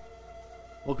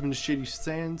 Welcome to Shady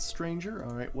Sands, stranger.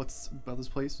 Alright, what's about this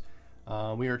place?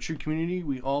 We are a true community.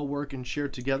 We all work and share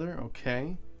together.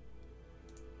 Okay.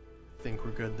 Think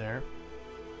we're good there.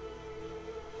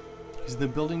 He's in the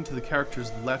building to the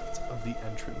character's left of the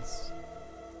entrance.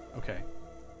 Okay.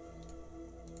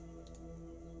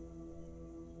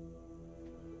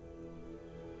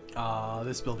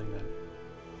 This building then.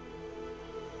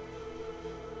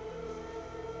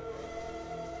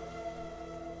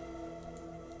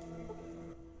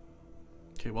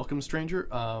 Okay, welcome, stranger.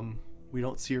 We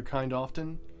don't see your kind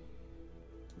often.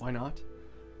 Why not?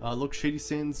 Look, Shady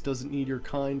Sands doesn't need your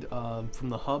kind from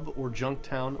the hub or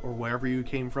Junktown or wherever you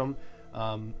came from.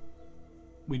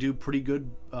 We do pretty good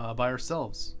by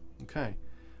ourselves. Okay.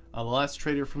 The last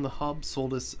trader from the hub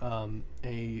sold us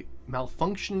a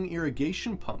malfunctioning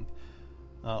irrigation pump.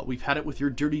 We've had it with your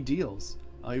dirty deals.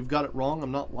 You've got it wrong.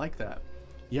 I'm not like that.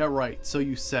 Yeah, right. So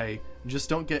you say. Just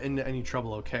don't get into any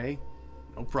trouble, okay?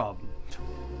 No problem.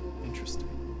 Interesting.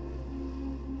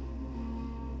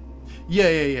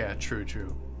 Yeah.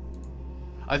 True.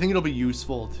 I think it'll be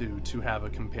useful to have a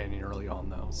companion early on,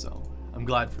 though. So I'm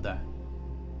glad for that.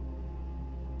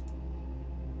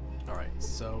 All right.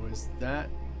 So is that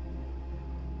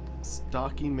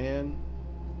Stocky Man,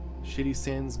 Shady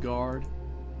Sands guard?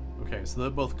 Okay, so they're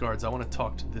both guards. I want to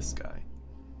talk to this guy.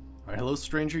 All right, hello,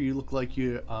 stranger. You look like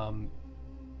you're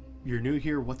new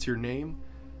here. What's your name?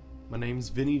 My name's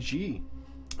Vinny G.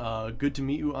 Good to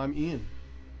meet you. I'm Ian.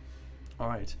 All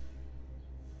right.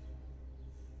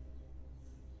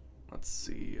 Let's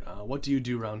see. What do you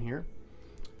do around here?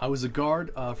 I was a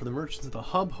guard for the merchants at the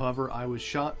hub. However, I was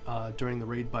shot during the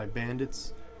raid by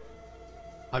bandits.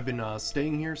 I've been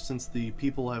staying here since the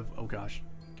people have... Oh gosh,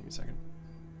 give me a second.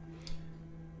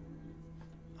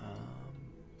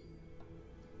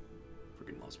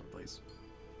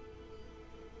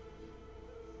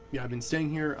 Yeah, I've been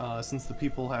staying here since the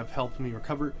people have helped me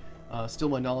recover. Still,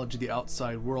 my knowledge of the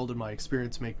outside world and my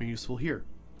experience make me useful here.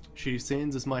 Shady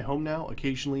Sands is my home now.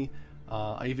 Occasionally,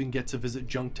 I even get to visit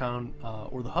Junktown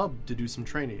or the Hub to do some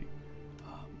training,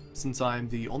 since I'm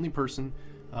the only person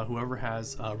who ever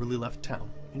has really left town.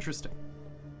 Interesting.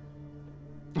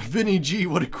 Vinny G,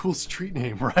 what a cool street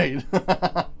name, right?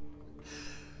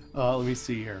 Let me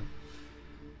see here.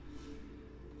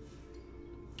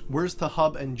 Where's the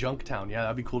Hub and Junktown? Yeah,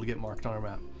 that'd be cool to get marked on our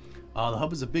map. The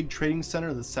Hub is a big trading center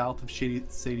in the south of Shady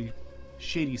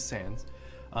Sands.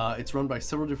 It's run by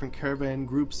several different caravan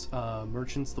groups,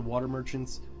 merchants, the water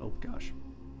merchants, oh gosh.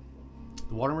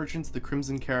 The water merchants, the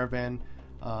Crimson Caravan,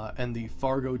 and the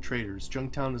Fargo traders.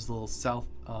 Junktown is a little south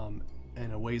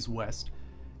and a ways west.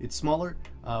 It's smaller,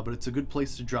 but it's a good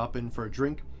place to drop in for a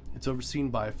drink. It's overseen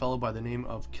by a fellow by the name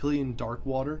of Killian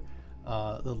Darkwater,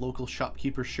 the local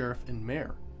shopkeeper, sheriff, and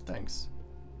mayor. Thanks.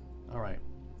 Alright.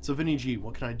 So Vinny G,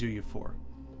 what can I do you for?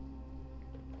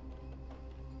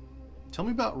 Tell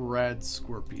me about rad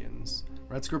scorpions.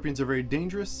 Rad scorpions are very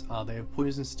dangerous. They have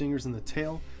poison stingers in the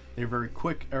tail. They're very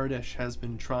quick. Aradesh has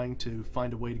been trying to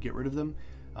find a way to get rid of them.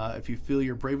 If you feel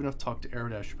you're brave enough, talk to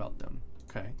Aradesh about them.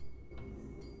 Okay.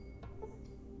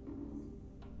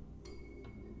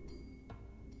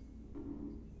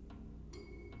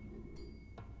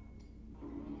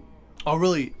 Oh,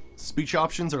 really? Speech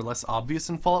options are less obvious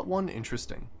in Fallout 1?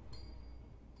 Interesting.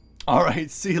 Alright,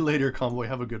 see you later, Convoy.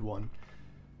 Have a good one.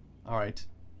 Alright.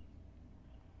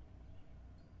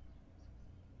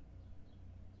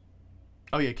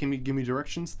 Oh yeah, can you give me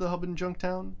directions to the Hub in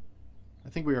Junktown? I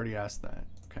think we already asked that.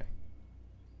 Okay.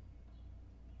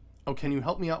 Oh, can you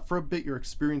help me out for a bit? Your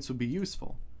experience would be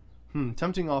useful.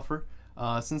 Tempting offer.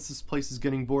 Since this place is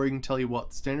getting boring, tell you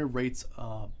what, standard rates,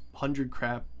 100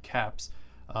 caps.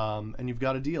 And you've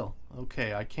got a deal.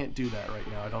 Okay, I can't do that right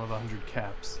now. I don't have 100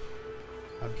 caps.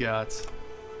 I've got...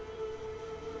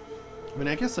 I mean,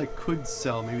 I guess I could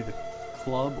sell maybe the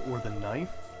club or the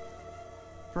knife,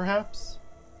 perhaps?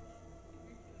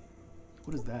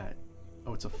 What is that?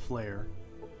 Oh, it's a flare.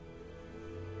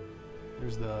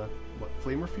 There's the... what,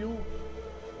 flamer fuel?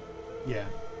 Yeah.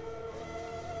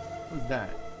 What is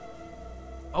that?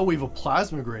 Oh, we have a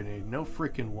plasma grenade. No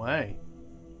freaking way.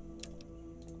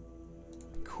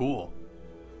 Cool.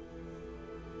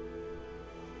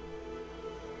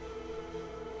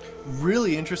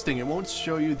 Really interesting. It won't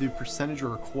show you the percentage or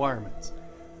requirements.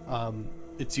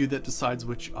 It's you that decides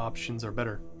which options are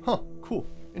better. Huh, cool.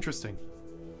 Interesting.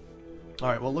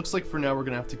 Alright, well, it looks like for now we're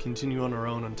going to have to continue on our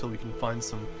own until we can find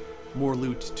some more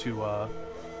loot to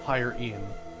hire Ian.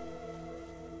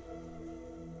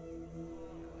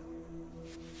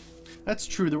 That's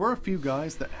true. There were a few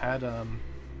guys that had...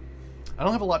 I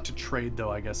don't have a lot to trade,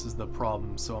 though, I guess, is the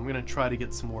problem, so I'm going to try to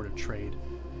get some more to trade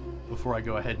before I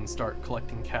go ahead and start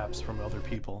collecting caps from other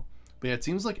people. But yeah, it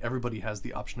seems like everybody has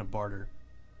the option of barter.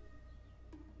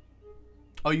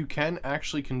 Oh, you can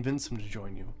actually convince him to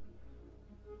join you.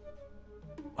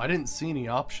 I didn't see any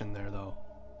option there, though.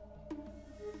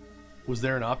 Was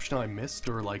there an option I missed,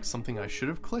 or like something I should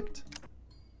have clicked?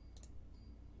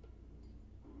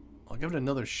 I'll give it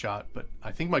another shot, but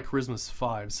I think my charisma's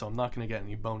 5, so I'm not going to get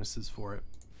any bonuses for it.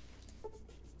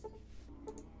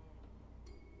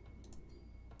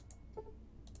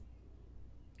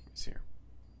 Let's see here.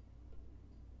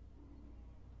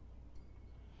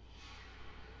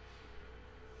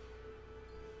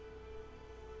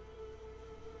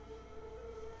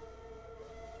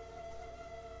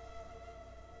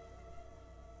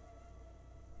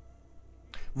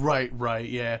 Right,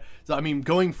 yeah. So, I mean,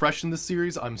 going fresh in the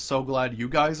series, I'm so glad you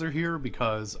guys are here,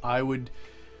 because I would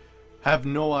have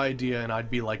no idea, and I'd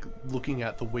be, like, looking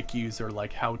at the wikis or,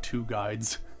 like, how-to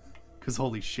guides. Because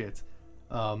holy shit.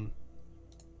 I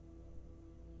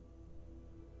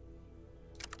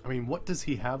mean, what does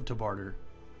he have to barter?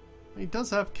 He does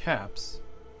have caps.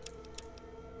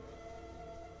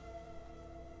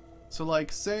 So,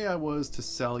 like, say I was to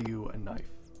sell you a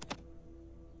knife.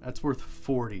 That's worth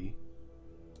 40.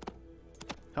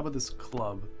 How about this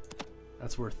club?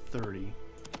 That's worth 30.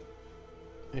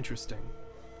 Interesting.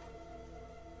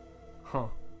 Huh.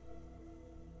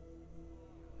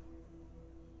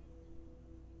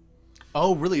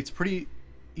 Oh, really? It's pretty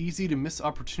easy to miss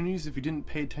opportunities if you didn't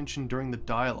pay attention during the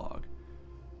dialogue.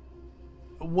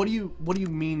 What do you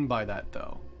mean by that,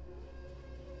 though?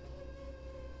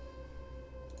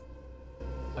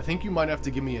 I think you might have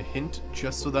to give me a hint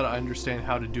just so that I understand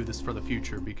how to do this for the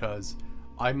future, because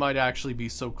I might actually be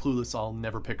so clueless I'll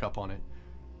never pick up on it.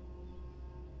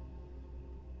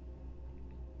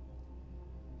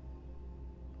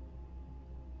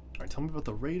 Alright, tell me about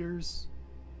the raiders.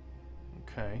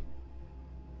 Okay.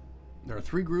 There are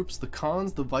 3 groups: the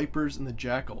Cons, the Vipers, and the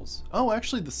Jackals. Oh,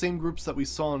 actually the same groups that we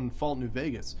saw in Fallout New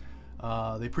Vegas.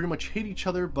 They pretty much hate each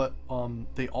other, but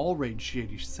they all raid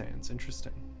Shady Sands.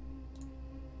 Interesting.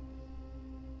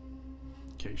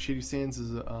 Okay, Shady Sands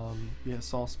is, yeah,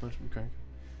 Saul Smith, okay.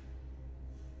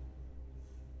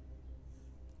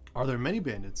 Are there many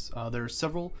bandits? There are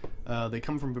several. They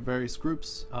come from various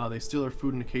groups. They steal our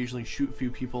food and occasionally shoot a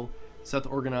few people. Set to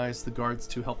organize the guards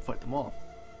to help fight them off.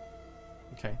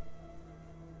 Okay.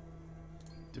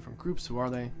 Different groups, who are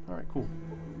they? Alright, cool.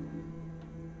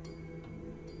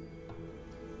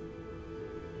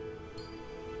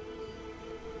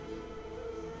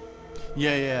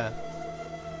 Yeah.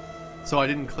 So I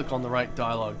didn't click on the right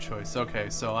dialogue choice. Okay,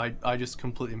 so I just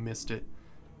completely missed it.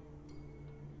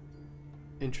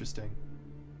 Interesting.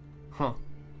 Huh.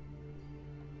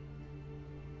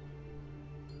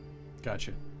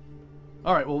 Gotcha.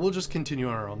 Alright, well, we'll just continue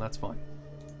on our own. That's fine.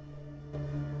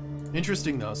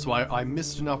 Interesting, though. So I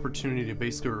missed an opportunity to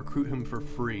basically recruit him for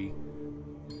free.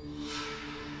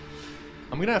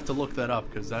 I'm gonna have to look that up,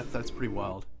 because that's pretty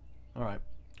wild. Alright.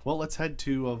 Well, let's head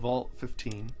to Vault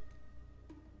 15.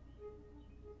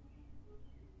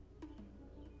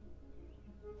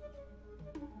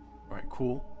 Alright,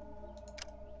 cool.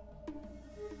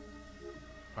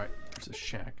 Alright, there's a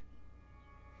shack.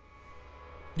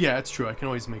 Yeah, it's true. I can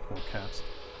always make more caps.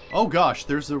 Oh gosh,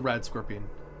 there's a rad scorpion.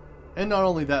 And not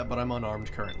only that, but I'm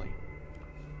unarmed currently.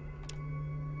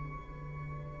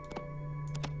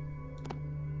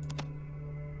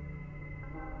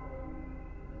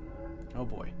 Oh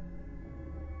boy.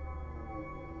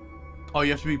 Oh,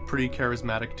 you have to be pretty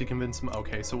charismatic to convince him?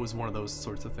 Okay, so it was one of those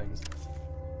sorts of things.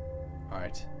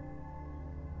 Alright.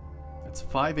 That's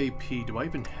 5 AP. Do I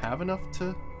even have enough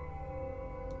to...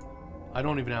 I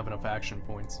don't even have enough action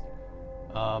points.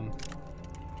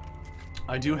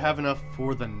 I do have enough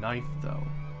for the knife, though.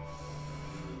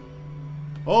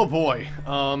 Oh boy.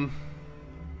 Can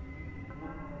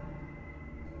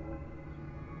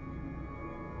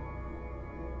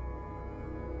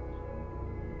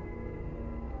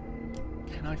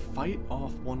I fight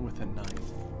off one with a knife?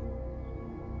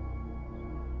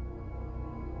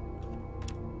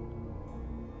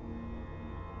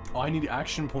 Oh, I need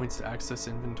action points to access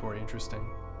inventory. Interesting.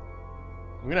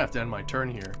 I'm gonna have to end my turn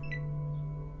here.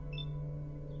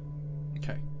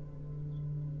 Okay.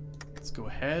 Let's go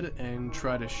ahead and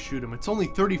try to shoot him. It's only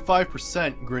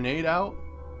 35%. Grenade out.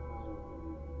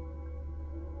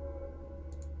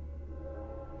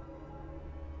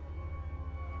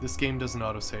 This game doesn't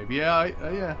autosave. Yeah,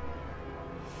 yeah.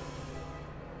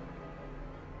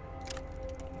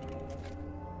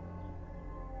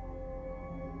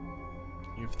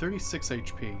 You have 36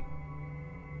 HP.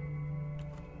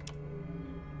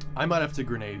 I might have to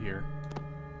grenade here.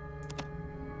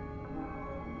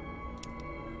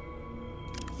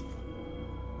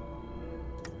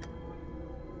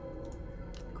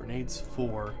 Grenades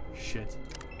 4. Shit.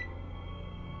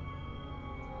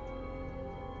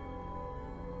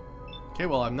 Okay,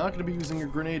 well, I'm not going to be using a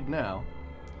grenade now.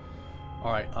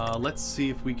 Alright, let's see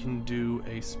if we can do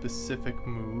a specific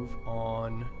move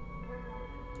on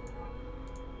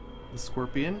the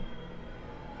scorpion.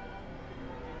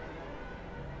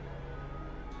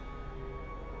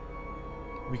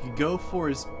 We could go for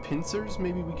his pincers.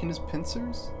 Maybe we can use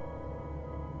pincers?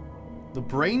 The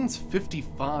brain's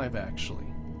 55, actually.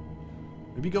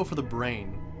 Maybe go for the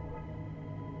brain.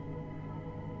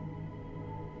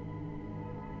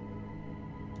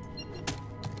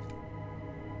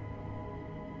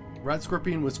 Rad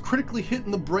Scorpion was critically hit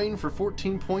in the brain for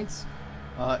 14 points.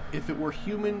 If it were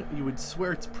human, you would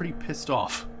swear it's pretty pissed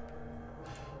off.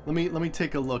 Let me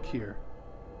take a look here.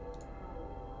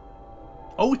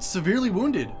 Oh, it's severely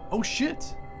wounded. Oh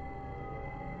shit.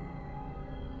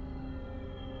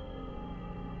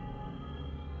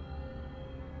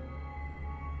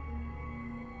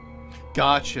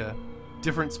 Gotcha.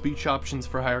 Different speech options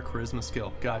for higher charisma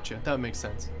skill. Gotcha. That makes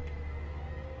sense.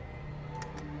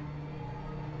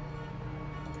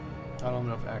 I don't have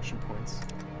enough action points.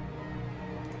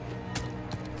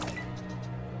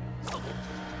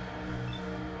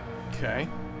 Okay.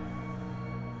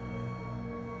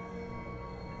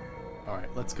 Alright,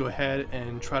 let's go ahead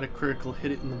and try to critical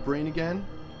hit it in the brain again.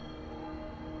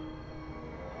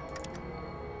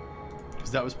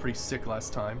 Because that was pretty sick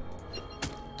last time.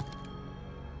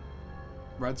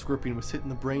 Rad Scorpion was hit in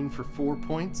the brain for 4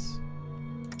 points.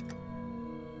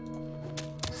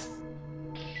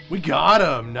 We got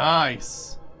him!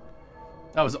 Nice!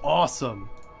 That was awesome.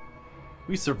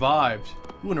 We survived.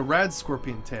 Ooh, and a Rad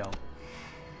Scorpion tail.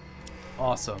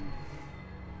 Awesome.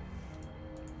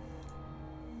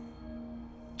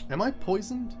 Am I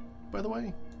poisoned, by the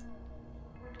way?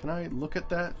 Can I look at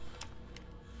that?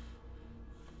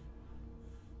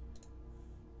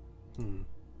 I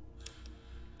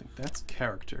think that's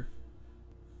character.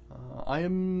 I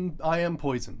am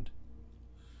poisoned.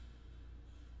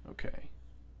 Okay.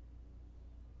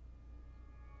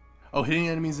 Oh, hitting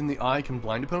enemies in the eye can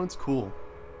blind opponents? Cool.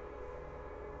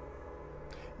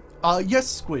 Yes,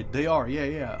 Squid, they are.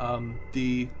 Yeah.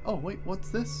 Oh, wait,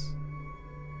 what's this?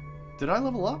 Did I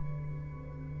level up?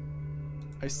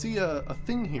 I see a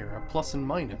thing here, a plus and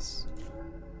minus.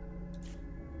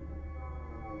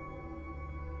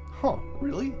 Huh,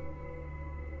 really?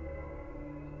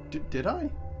 Did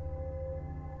I?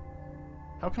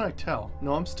 How can I tell?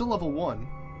 No, I'm still level 1.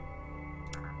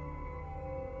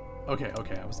 Okay,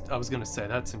 I was gonna say,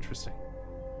 that's interesting.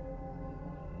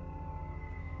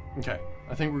 Okay,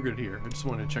 I think we're good here. I just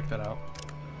wanted to check that out.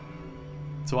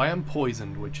 So I am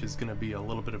poisoned, which is gonna be a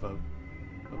little bit of a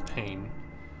pain.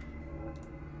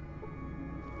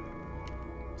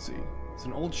 Let's see. It's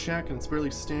an old shack and it's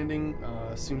barely standing.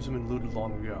 Seems to have been looted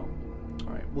long ago.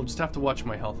 Alright, we'll just have to watch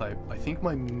my health. I think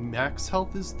my max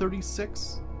health is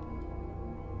 36.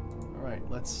 Alright,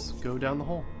 let's go down the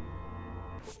hole.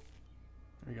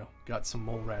 There we go. Got some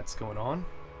mole rats going on.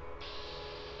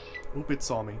 Oop, it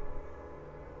saw me.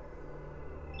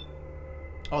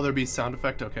 Oh, there'd be a sound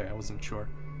effect? Okay, I wasn't sure.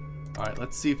 Alright,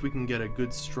 let's see if we can get a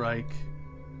good strike.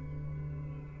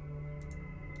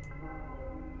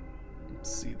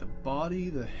 Let's see, the body,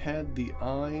 the head, the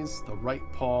eyes, the right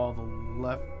paw, the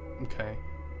left... Okay.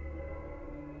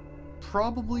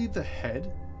 Probably the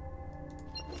head.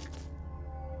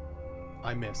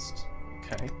 I missed.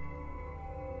 Okay.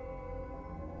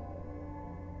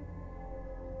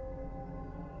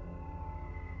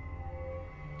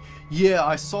 Yeah,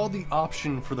 I saw the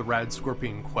option for the Rad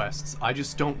Scorpion quests. I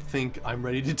just don't think I'm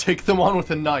ready to take them on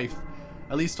with a knife.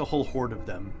 At least a whole horde of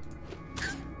them.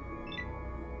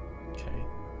 Okay.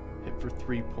 Hit for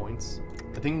 3 points.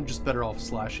 I think I'm just better off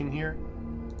slashing here.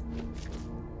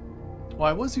 Well,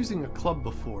 I was using a club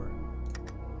before.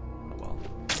 Oh well.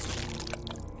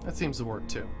 That seems to work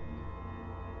too.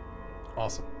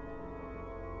 Awesome.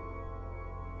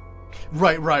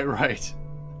 Right.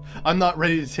 I'm not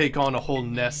ready to take on a whole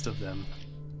nest of them.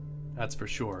 That's for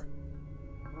sure.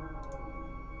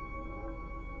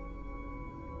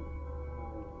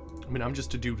 I mean, I'm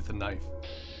just a dude with a knife.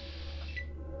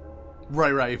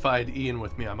 Right. If I had Ian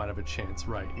with me, I might have a chance.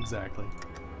 Right, exactly.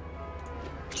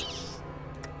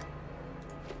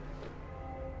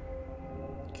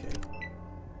 Okay.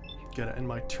 Gotta end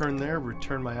my turn there.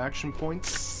 Return my action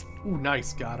points. Ooh,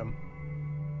 nice. Got him.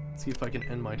 Let's see if I can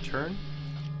end my turn.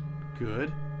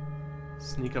 Good.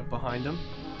 Sneak up behind him.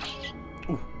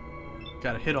 Ooh,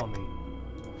 got a hit on me.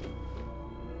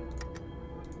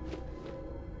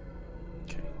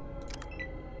 Okay.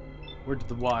 Word to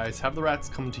the wise, have the rats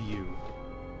come to you.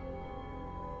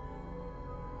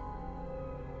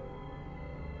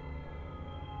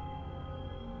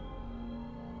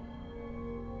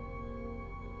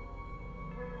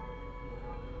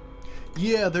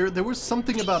 Yeah, there was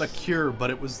something about a cure, but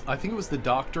I think it was the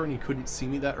doctor and he couldn't see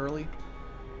me that early.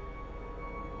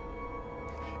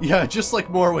 Yeah, just like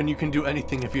more when you can do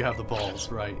anything if you have the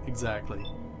balls. Right, exactly.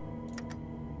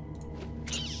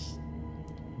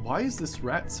 Why is this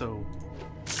rat so...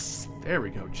 There we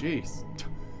go, jeez.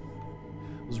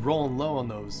 I was rolling low on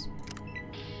those.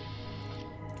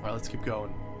 Alright, let's keep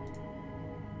going.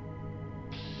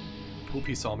 Oop,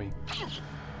 he saw me.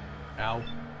 Ow.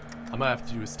 I might have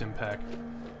to do a stim pack.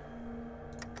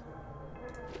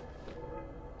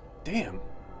 Damn.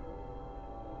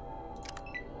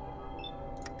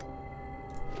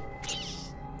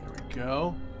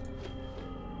 Go.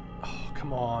 Oh,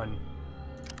 come on.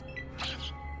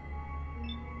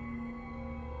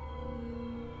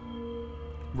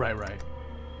 Right.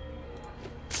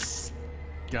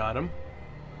 Got him.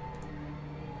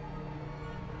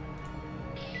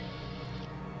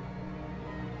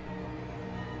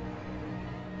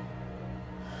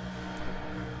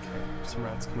 Okay, some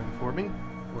rats coming for me.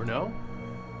 Or no?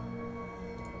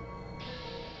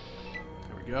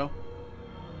 There we go.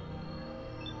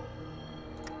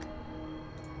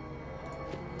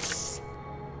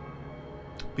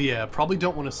 But yeah, probably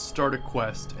don't want to start a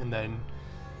quest and then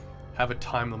have a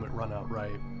time limit run out,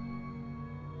 right?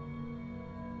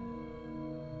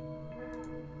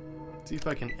 See if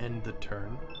I can end the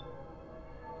turn.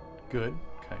 Good.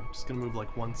 Okay, just gonna move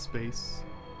like 1 space.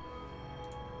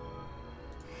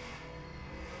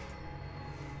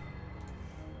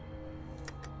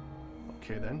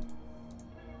 Okay then.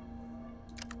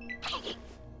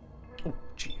 Oh,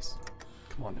 jeez.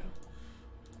 Come on now.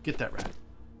 Get that rat.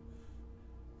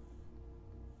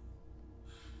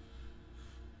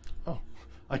 Oh,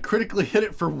 I critically hit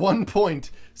it for 1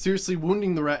 point. Seriously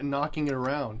wounding the rat and knocking it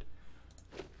around.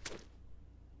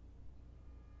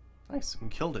 Nice, we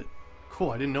killed it.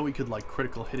 Cool, I didn't know we could like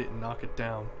critical hit it and knock it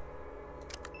down.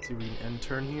 Let's see if we can end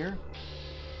turn here.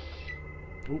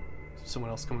 Oh,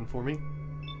 someone else coming for me.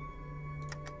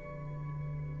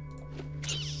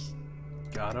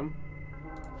 Got him.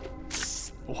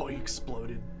 Oh, he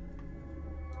exploded.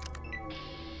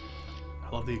 I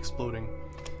love the exploding.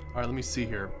 Alright, let me see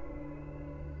here.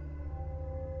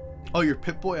 Oh, your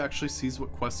Pip-Boy actually sees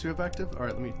what quests you have active?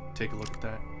 Alright, let me take a look at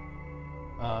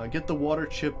that. Get the water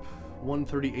chip,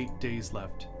 138 days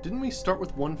left. Didn't we start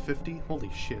with 150?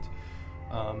 Holy shit.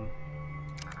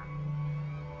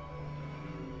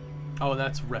 Oh,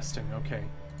 that's resting. Okay.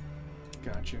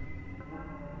 Gotcha.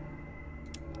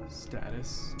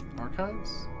 Status.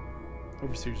 Archives?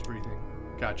 Overseer's breathing.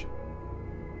 Gotcha.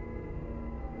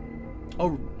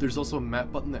 Oh, there's also a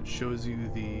map button that shows you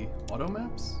the auto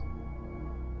maps?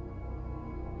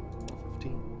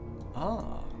 15.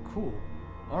 Ah, cool.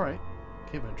 Alright.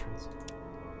 Cave entrance.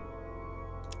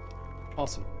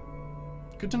 Awesome.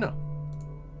 Good to know.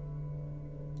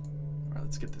 Alright,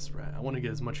 let's get this rat. I want to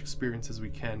get as much experience as we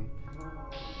can.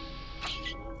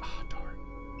 Ah, darn.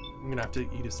 I'm gonna have to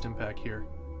eat a stim pack here.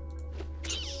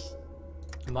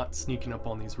 I'm not sneaking up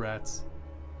on these rats.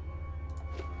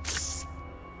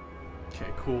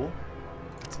 Okay, cool.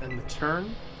 Let's end the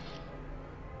turn.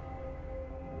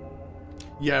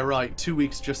 Yeah, right. 2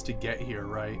 weeks just to get here,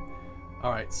 right?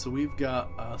 Alright, so we've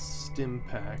got a stim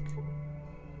pack.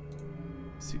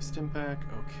 Let's see, stim pack.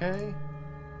 Okay.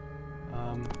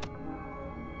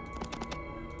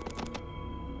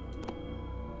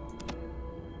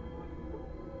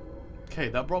 Okay,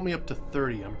 that brought me up to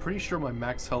 30. I'm pretty sure my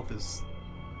max health is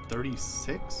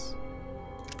 36?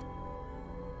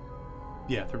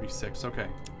 Yeah, 36. Okay.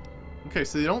 Okay,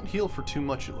 so they don't heal for too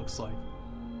much, it looks like.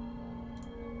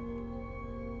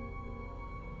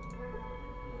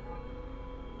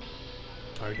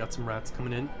 Alright, got some rats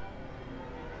coming in.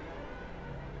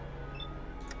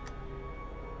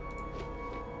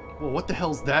 Whoa, what the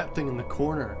hell's that thing in the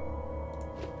corner?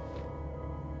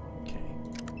 Okay.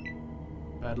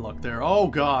 Bad luck there. Oh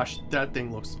gosh, that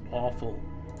thing looks awful.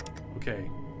 Okay.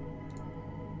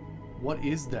 What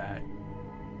is that?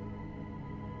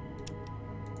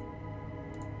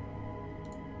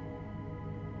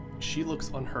 She looks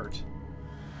unhurt.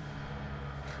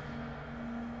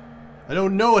 I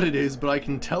don't know what it is, but I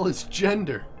can tell its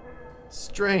gender.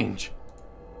 Strange.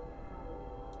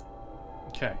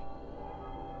 Okay.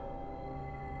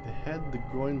 The head, the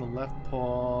groin, the left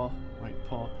paw, right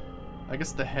paw. I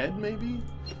guess the head, maybe?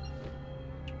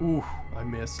 Ooh, I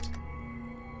missed.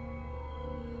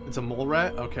 It's a mole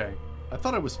rat? Okay. I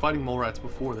thought I was fighting mole rats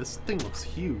before. This thing looks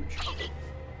huge.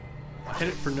 I hit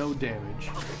it for no damage.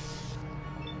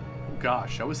 Oh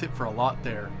gosh, I was hit for a lot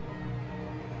there.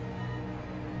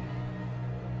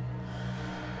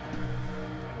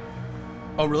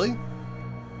 Oh, really?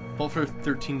 Bulfer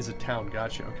 13 is a town.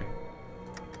 Gotcha, okay.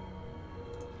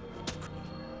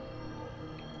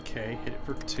 Okay, hit it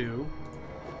for 2.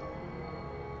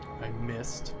 I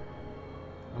missed.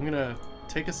 I'm gonna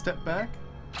take a step back.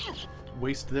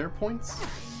 Waste their points.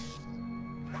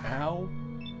 Ow.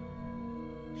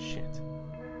 Shit.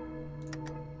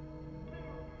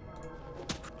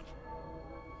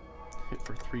 Hit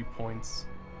for 3 points.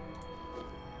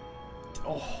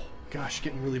 Oh, gosh,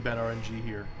 getting really bad RNG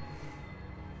here.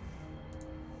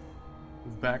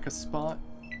 Move back a spot.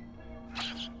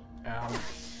 Ow.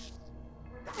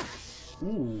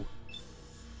 Ooh.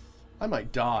 I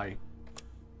might die.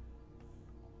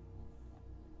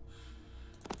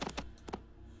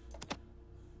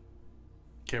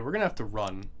 Okay, we're gonna have to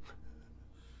run.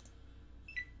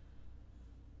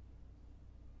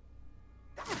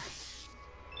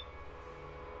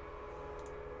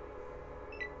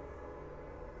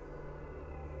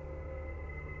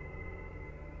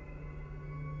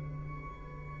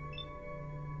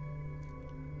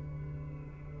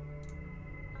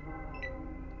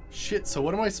 Shit, so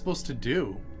what am I supposed to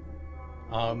do?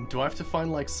 Do I have to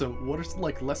find like some, what are some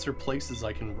like lesser places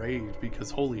I can raid?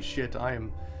 Because holy shit, I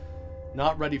am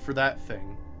not ready for that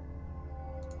thing.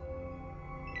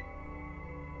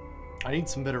 I need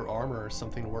some better armor or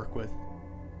something to work with.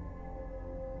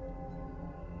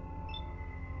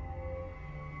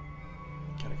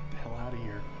 Gotta get the hell out of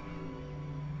here.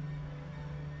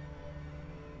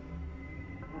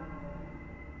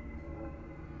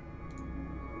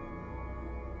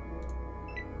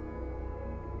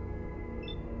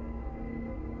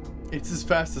 It's as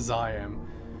fast as I am.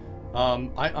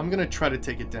 I'm gonna try to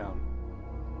take it down.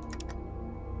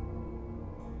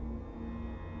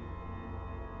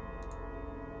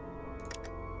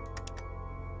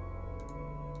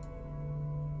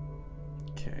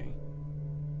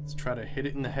 try to hit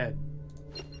it in the head.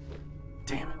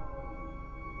 Damn it.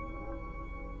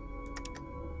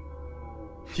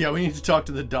 Yeah, we need to talk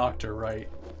to the doctor, right?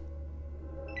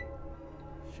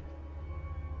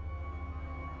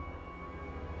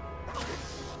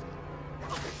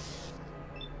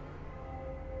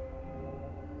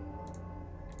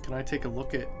 Can I take a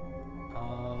look at...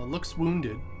 looks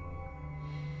wounded.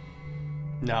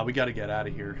 Nah, we gotta get out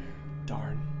of here.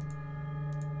 Darn.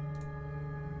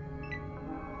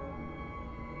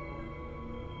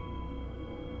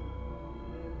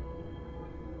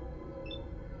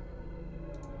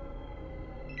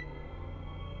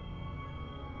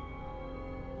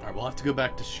 Alright, we'll have to go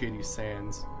back to Shady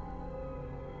Sands.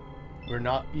 We're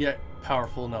not yet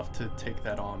powerful enough to take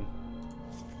that on.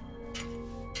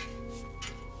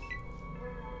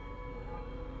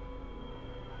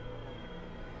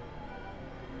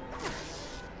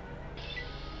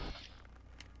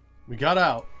 We got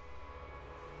out.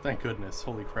 Thank goodness.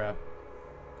 Holy crap.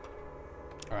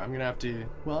 Alright, I'm gonna have to...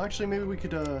 Well, actually, maybe we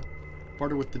could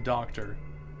barter with the doctor.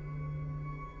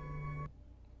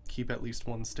 Keep at least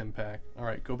one stim pack.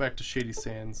 Alright, go back to Shady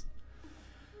Sands.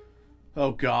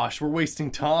 Oh gosh, we're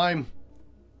wasting time.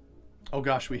 Oh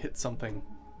gosh, we hit something.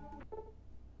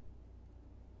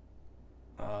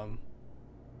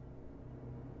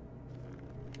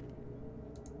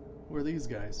 Who are these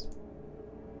guys?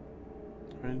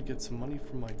 Ready to get some money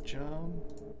from my job.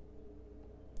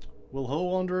 Well, hello,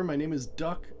 Wanderer. My name is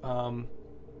Duck. I'm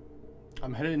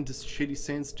headed into Shady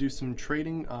Sands to do some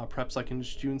trading. Perhaps I can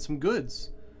interest you in some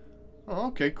goods. Oh,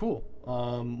 okay, cool.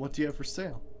 What do you have for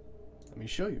sale? Let me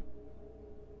show you.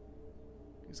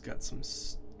 He's got some...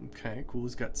 Okay, cool.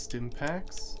 He's got stim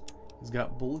packs. He's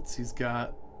got bullets. He's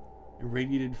got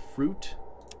irradiated fruit.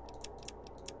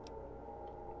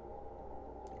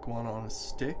 Iguana on a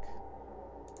stick.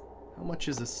 How much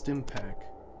is a stim pack?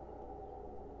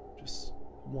 Just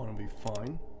one will be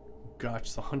fine. Gosh,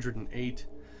 it's 108.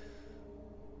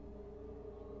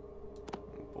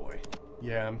 Oh boy.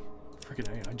 Yeah,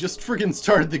 I just friggin'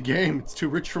 started the game. It's too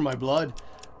rich for my blood.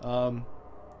 How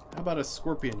about a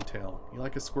scorpion tail? You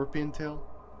like a scorpion tail?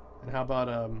 And how about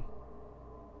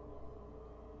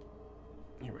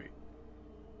here, wait.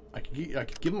 I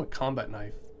could give him a combat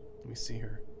knife. Let me see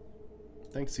here.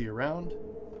 Thanks, see you around.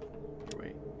 Here,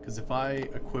 wait. Because if I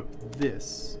equip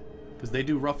this, because they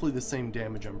do roughly the same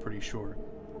damage, I'm pretty sure.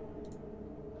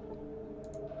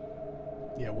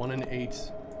 Yeah, 1 and 8.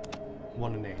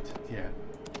 1 and 8, yeah.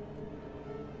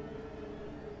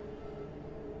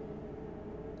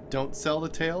 Don't sell the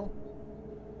tail?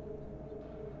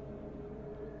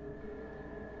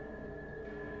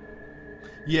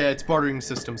 Yeah, it's bartering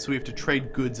system, so we have to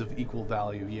trade goods of equal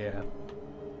value, yeah.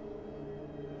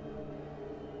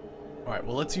 Alright,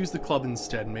 well, let's use the club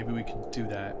instead, and maybe we can do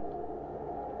that.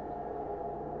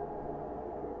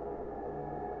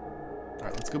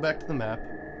 Alright, let's go back to the map.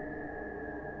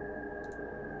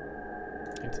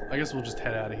 I guess we'll just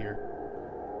head out of here.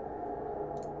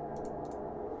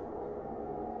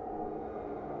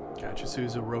 Gotcha, so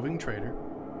he's a roving trader.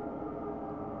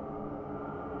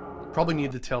 Probably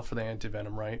need the tail for the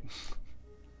antivenom, right?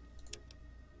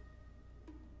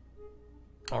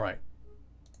 Alright.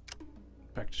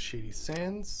 Back to Shady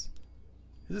Sands.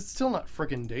 Is it still not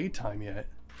frickin' daytime yet?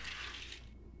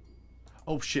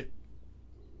 Oh shit.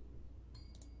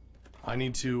 I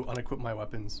need to unequip my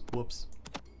weapons. Whoops.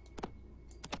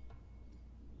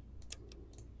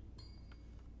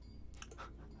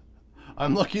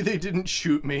 I'm lucky they didn't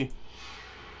shoot me.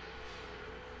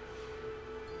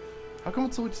 How come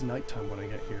it's always nighttime when I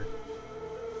get here?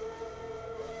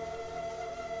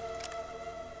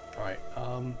 Alright,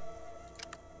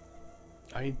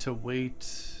 I need to wait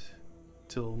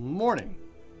till morning.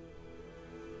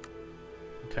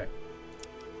 Okay.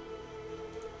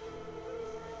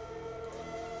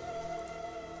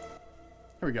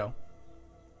 Here we go.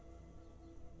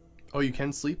 Oh, you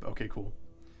can sleep? Okay, cool.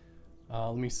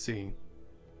 Let me see.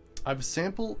 I have a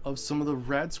sample of some of the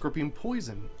rad scorpion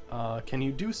poison. Can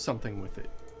you do something with it?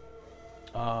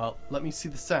 Let me see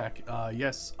the sack.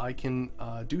 Yes, I can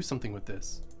do something with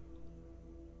this.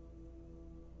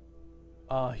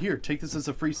 Here, take this as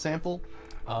a free sample.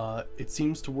 It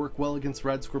seems to work well against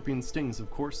rad scorpion stings,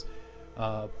 of course,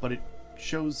 but it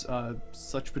shows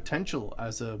such potential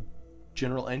as a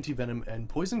general anti-venom and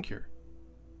poison cure.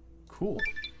 Cool.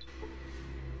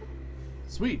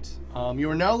 Sweet. You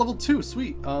are now level 2.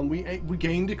 Sweet. We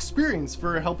gained experience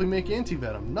for helping make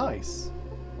anti-venom. Nice.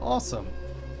 Awesome.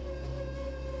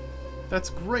 That's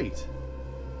great.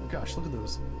 Oh gosh, look at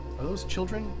those. Are those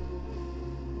children?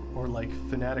 Or like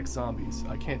fanatic zombies?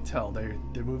 I can't tell. They're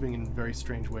moving in very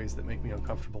strange ways that make me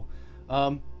uncomfortable.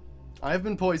 I have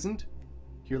been poisoned.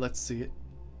 Here, let's see it.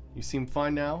 You seem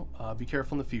fine now. Be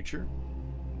careful in the future.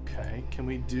 Okay, can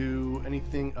we do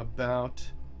anything about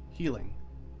healing?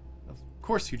 Of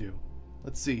course you do.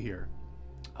 Let's see here.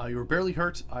 You were barely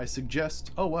hurt. I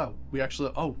suggest... Oh, wow. We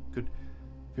actually... Oh, good.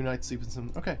 A few nights sleep and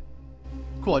some... Okay.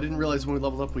 Cool, I didn't realize when we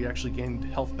leveled up we actually gained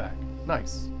health back.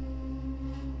 Nice.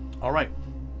 Alright.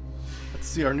 Let's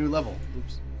see our new level.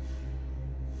 Oops.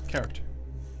 Character.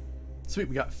 Sweet,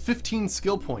 we got 15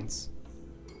 skill points.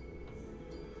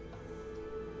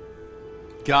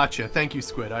 Gotcha. Thank you,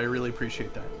 Squid. I really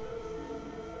appreciate that.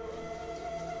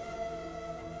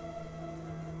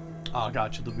 Ah,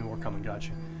 gotcha. There'll be more coming.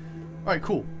 Gotcha. Alright,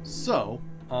 cool. So,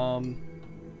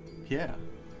 yeah.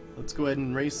 Let's go ahead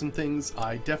and raise some things.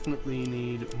 I definitely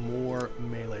need more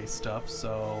melee stuff,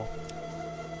 so...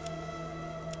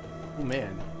 Oh,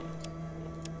 man.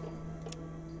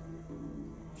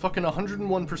 Fucking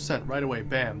 101% right away.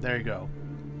 Bam. There you go.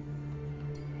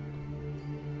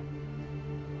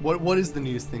 What is the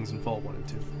neatest things in Fallout 1 and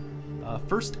 2?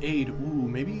 First aid. Ooh,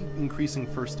 maybe increasing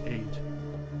first aid.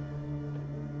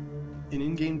 In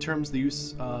in-game terms, the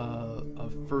use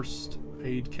of first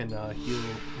aid can heal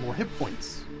more hit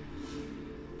points.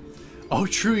 Oh,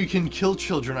 true, you can kill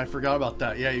children. I forgot about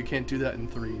that. Yeah, you can't do that in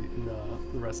 3, in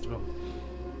the rest of them.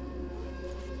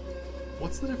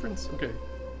 What's the difference? Okay.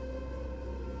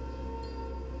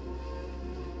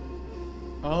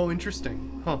 Oh,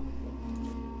 interesting. Huh.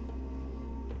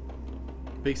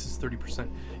 Base is 30%.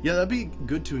 Yeah, that'd be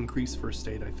good to increase first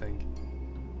aid, I think.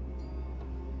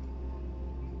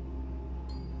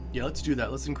 Yeah, let's do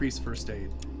that. Let's increase first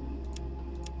aid.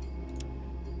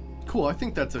 Cool, I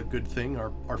think that's a good thing. Our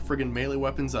friggin' melee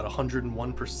weapons at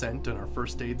 101% and our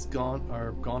first aid's gone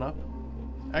up.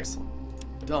 Excellent.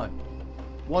 Done.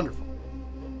 Wonderful.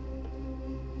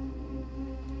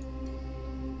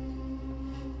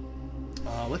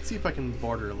 Let's see if I can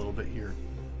barter a little bit here.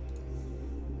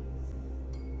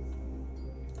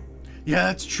 Yeah,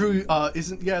 that's true.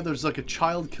 There's like a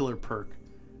child killer perk.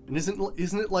 And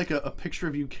isn't it like a picture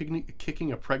of you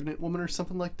kicking a pregnant woman or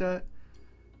something like that?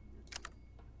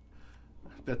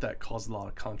 I bet that caused a lot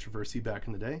of controversy back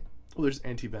in the day. Oh, there's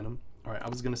anti-venom. Alright, I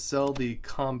was going to sell the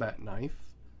combat knife.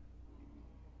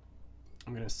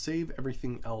 I'm going to save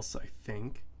everything else, I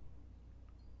think.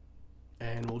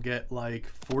 And we'll get like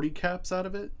 40 caps out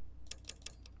of it.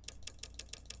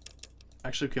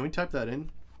 Actually, can we type that in?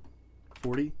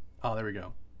 40? Oh, there we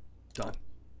go. Done.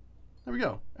 There we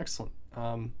go. Excellent.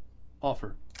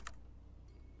 Offer.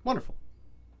 Wonderful.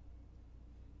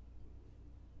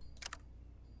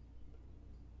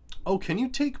 Oh, can you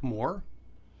take more?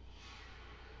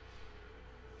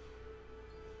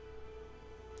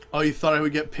 Oh, you thought I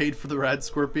would get paid for the rad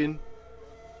scorpion?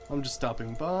 I'm just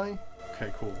stopping by.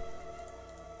 Okay, cool.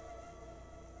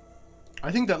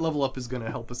 I think that level up is going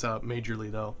to help us out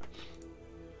majorly, though.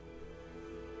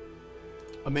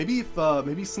 Maybe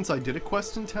since I did a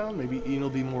quest in town, maybe Ian will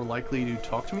be more likely to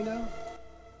talk to me now?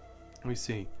 Let me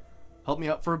see. Help me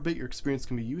out for a bit, your experience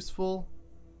can be useful.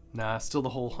 Nah, still the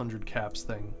whole 100 caps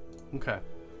thing. Okay.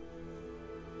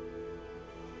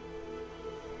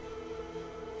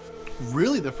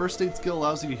 Really? The first aid skill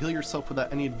allows you to heal yourself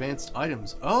without any advanced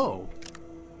items. Oh!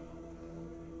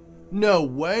 No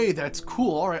way! That's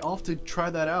cool. Alright, I'll have to try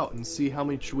that out and see how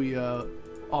much we,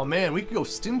 Oh man, we could go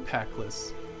stim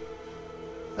packless.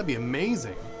 That'd be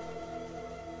amazing.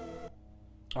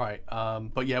 Alright,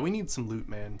 but yeah, we need some loot,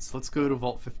 man. So let's go to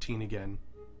Vault 15 again.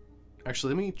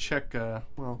 Actually, let me check,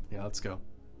 well, yeah, let's go.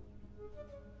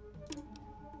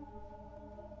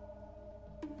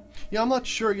 Yeah, I'm not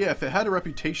sure, yeah, if it had a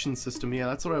reputation system, yeah,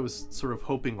 that's what I was sort of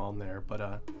hoping on there,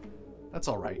 but, that's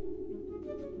alright.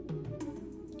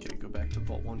 Okay, go back to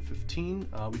Vault 115.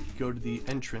 We could go to the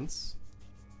entrance.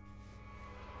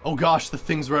 Oh gosh, the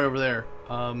thing's right over there.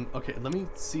 Okay, let me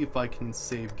see if I can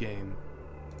save game.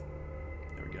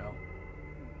 There we go.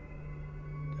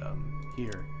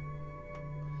 Here.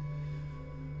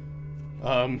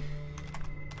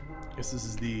 Guess this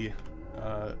is the,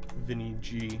 Vinny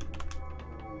G.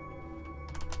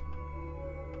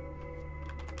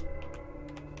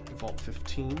 Vault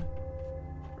 15. There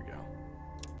we go.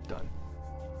 Done.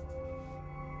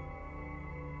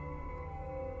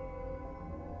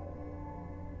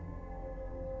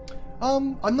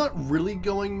 I'm not really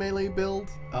going melee build,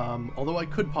 although I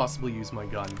could possibly use my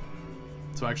gun.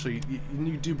 So actually,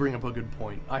 you do bring up a good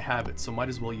point. I have it, so might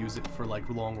as well use it for, like,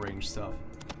 long-range stuff.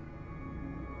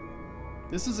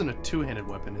 This isn't a two-handed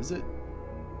weapon, is it?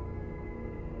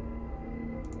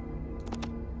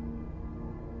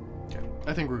 Okay,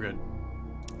 I think we're good.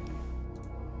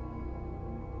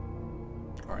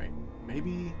 Alright,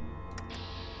 maybe...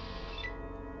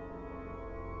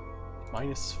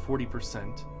 Minus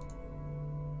 40%.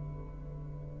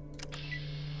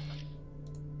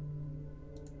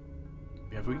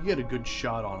 Yeah, if we could get a good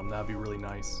shot on him, that'd be really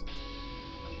nice.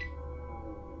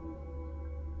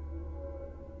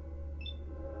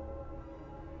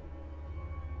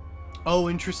 Oh,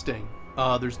 interesting.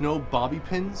 There's no bobby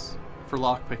pins for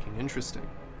lockpicking. Interesting.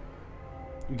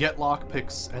 You get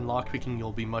lockpicks, and lockpicking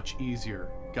you'll be much easier.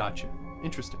 Gotcha.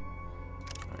 Interesting.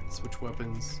 Alright, switch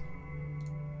weapons.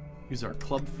 Use our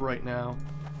club for right now.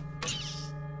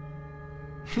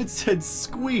 It said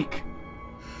squeak!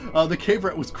 The cave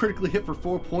rat was critically hit for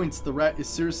 4 points. The rat is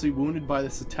seriously wounded by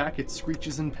this attack. It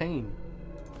screeches in pain.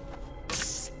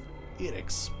 It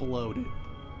exploded.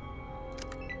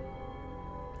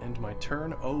 End my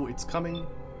turn. Oh, it's coming.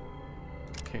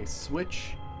 Okay,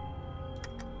 switch.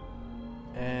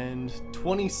 And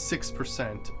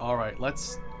 26%. Alright,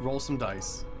 let's roll some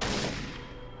dice.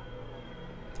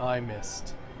 I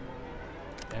missed.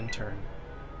 End turn.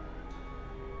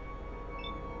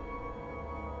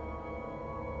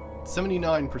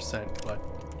 79%, but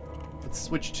let's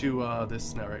switch to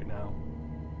this now right now.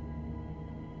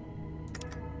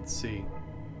 Let's see.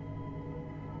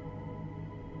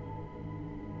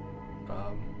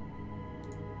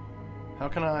 How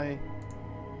can I...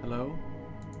 Hello?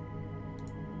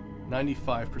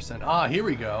 95%. Ah, here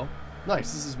we go.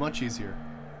 Nice, this is much easier.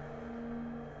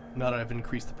 Now that I've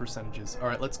increased the percentages.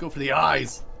 Alright, let's go for the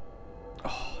eyes!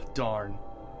 Oh, darn.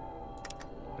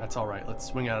 That's alright, let's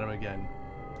swing at him again.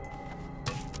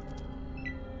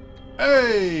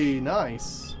 Hey,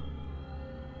 nice.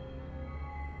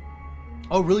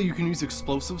 Oh, really? You can use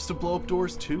explosives to blow up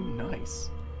doors too? Nice.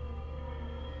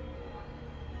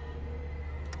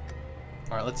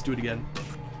 Alright, let's do it again.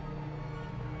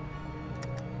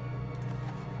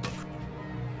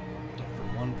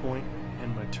 For 1 point,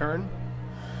 end my turn.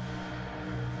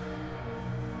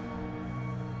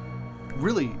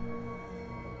 Really?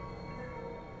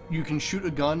 You can shoot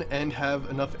a gun and have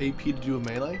enough AP to do a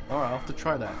melee? Alright, I'll have to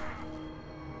try that.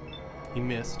 He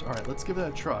missed. Alright, let's give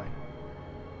that a try.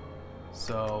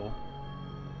 So,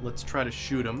 let's try to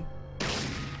shoot him.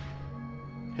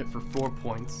 Hit for 4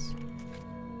 points.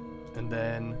 And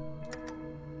then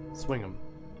swing him.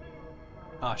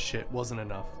 Ah, shit, wasn't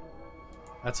enough.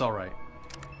 That's alright.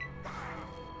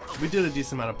 We did a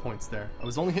decent amount of points there. I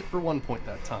was only hit for 1 point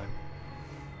that time.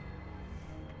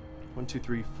 1, 2,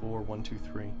 3, 4, 1, 2,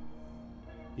 3.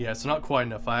 Yeah, so not quite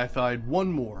enough. If I had one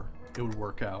more, it would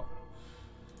work out.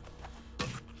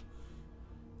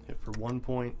 Hit for 1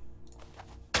 point.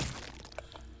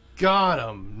 Got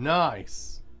him!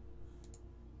 Nice!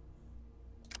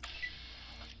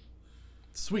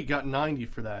 Sweet, got 90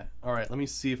 for that. Alright, let me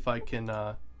see if I can,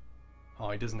 Oh,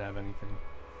 he doesn't have anything.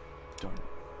 Darn it.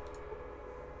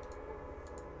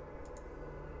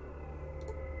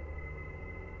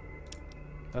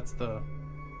 That's the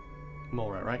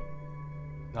mole rat, right?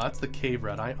 No, that's the cave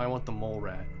rat. I want the mole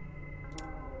rat.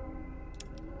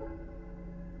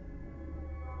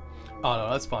 Oh, no,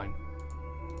 that's fine.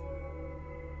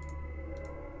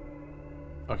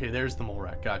 Okay, there's the mole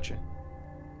rat. Gotcha.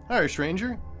 Alright,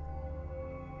 stranger.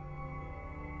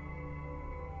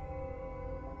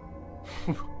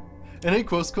 And hey,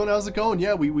 Quoscone, how's it going?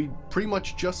 Yeah, we pretty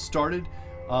much just started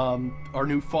our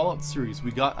new Fallout series. We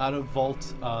got out of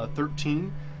Vault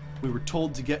 13. We were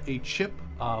told to get a chip.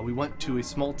 We went to a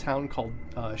small town called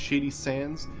Shady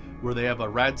Sands, where they have a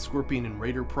rad scorpion and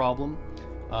raider problem.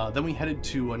 Then we headed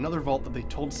to another vault that they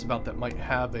told us about that might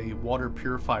have a water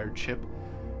purifier chip.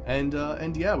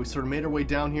 And yeah, we sort of made our way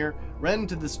down here, ran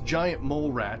into this giant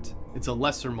mole rat. It's a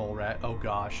lesser mole rat. Oh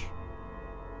gosh.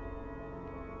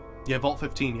 Yeah, Vault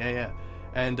 15, yeah.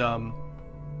 And,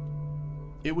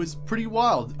 it was pretty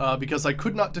wild, because I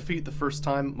could not defeat the first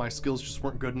time. My skills just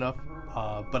weren't good enough.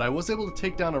 But I was able to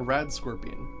take down a rad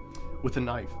scorpion with a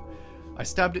knife. I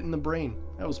stabbed it in the brain.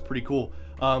 That was pretty cool.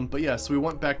 But yeah, so we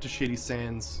went back to Shady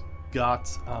Sands, got,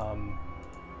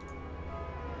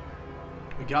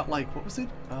 we got, like, what was it?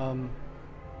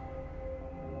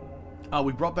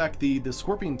 We brought back the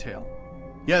scorpion tail.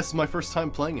 Yeah, this is my first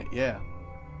time playing it, yeah.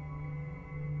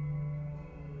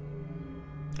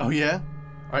 Oh yeah?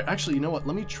 Alright, actually, you know what?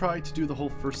 Let me try to do the whole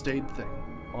first aid thing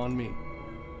on me.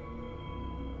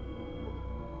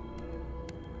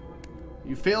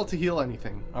 You fail to heal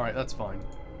anything. Alright, that's fine.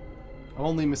 I'm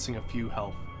only missing a few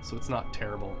health, so it's not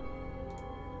terrible.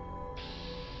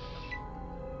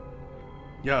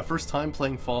 Yeah, first time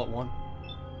playing Fallout 1.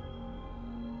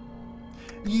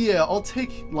 Yeah, I'll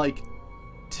take, like,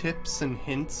 tips and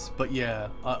hints, but yeah,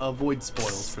 avoid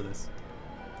spoils for this.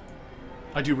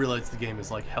 I do realize the game is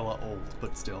like hella old,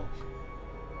 but still.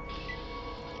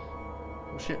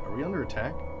 Oh shit, are we under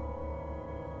attack?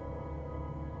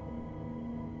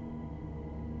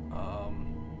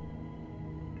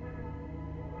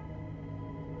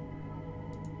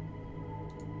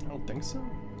 don't think so.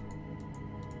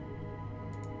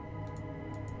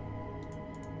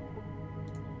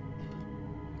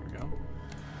 There we go.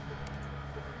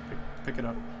 Pick it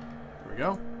up. There we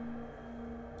go.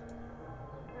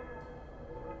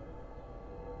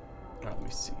 Alright, let me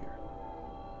see here.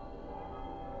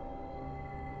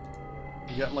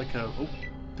 You got like a... Oh,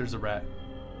 there's a rat.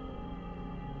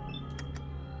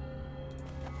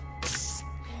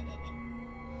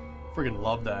 Friggin'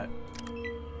 love that.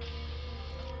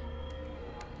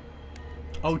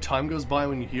 Oh, time goes by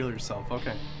when you heal yourself.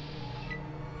 Okay.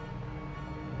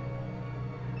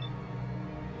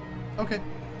 Okay,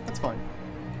 that's fine.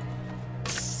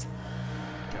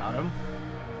 Got him.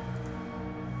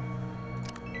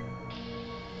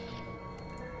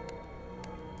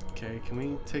 Okay, can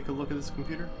we take a look at this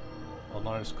computer? Well,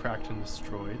 mine is cracked and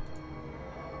destroyed.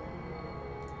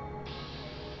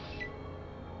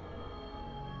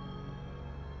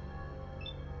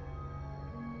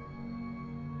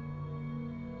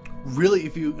 Really,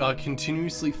 if you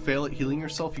continuously fail at healing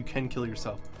yourself, you can kill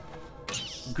yourself.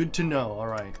 Good to know,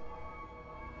 alright.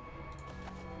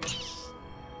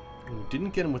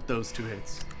 Didn't get him with those 2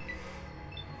 hits.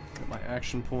 Let my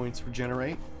action points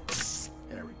regenerate.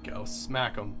 There we go,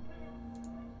 smack him.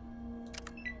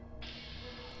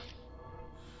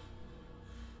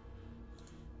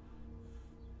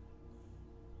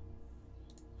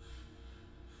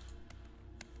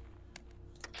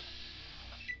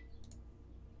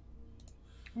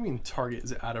 I mean, target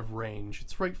is out of range.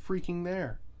 It's right freaking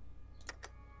there.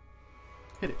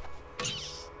 Hit it.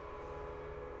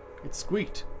 It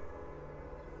squeaked.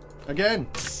 Again.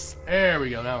 There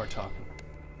we go. Now we're talking.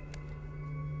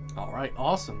 Alright,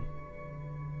 awesome.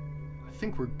 I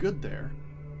think we're good there.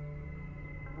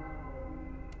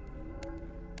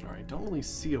 Alright, don't really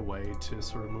see a way to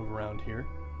sort of move around here.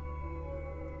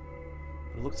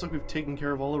 It looks like we've taken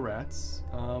care of all the rats.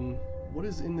 What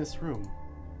is in this room?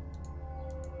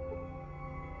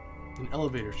 An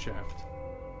elevator shaft.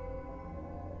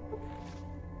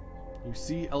 You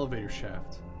see elevator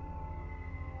shaft.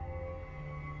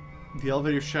 The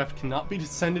elevator shaft cannot be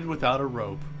descended without a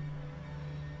rope.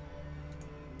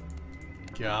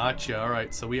 Gotcha,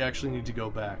 alright, so we actually need to go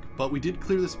back. But we did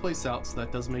clear this place out, so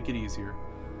that does make it easier.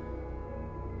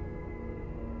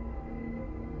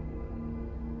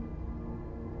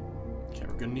 Okay,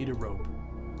 we're gonna need a rope.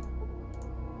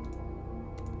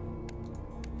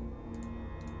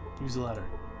 Use the ladder.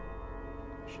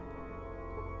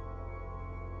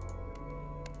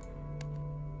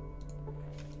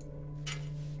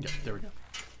 Yep, there we go.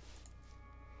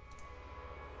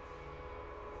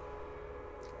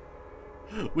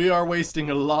 We are wasting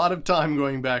a lot of time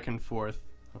going back and forth.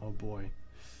 Oh boy.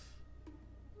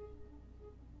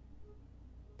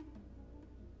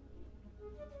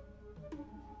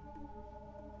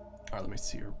 Alright, let me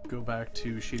see here. Go back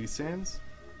to Shady Sands.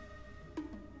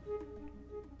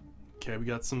 Okay, we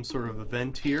got some sort of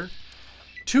event here.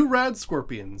 2 rad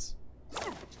scorpions.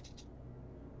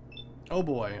 Oh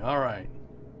boy, alright.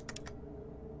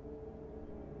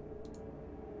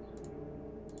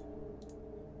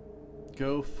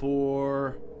 Go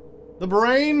for the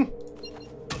brain.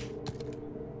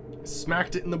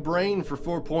 Smacked it in the brain for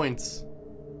 4 points.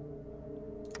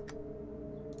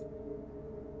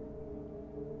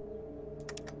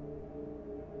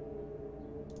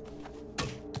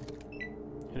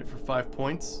 Hit it for 5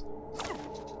 points.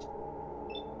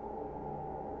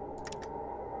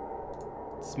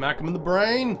 Smack him in the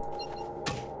brain.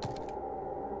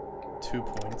 2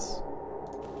 points.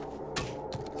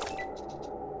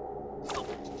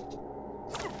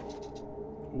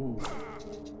 Ooh.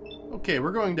 Okay,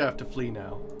 we're going to have to flee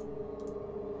now.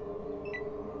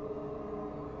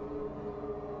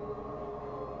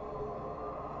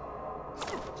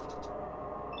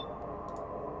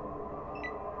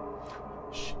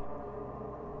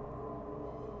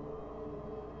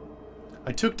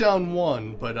 I took down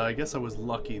 1, but I guess I was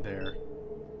lucky there.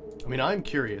 I mean, I'm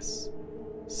curious.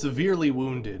 Severely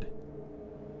wounded.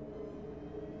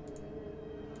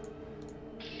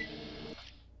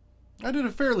 I did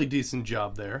a fairly decent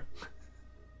job there.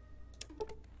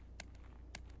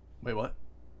 Wait, what?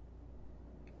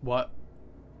 What?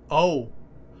 Oh!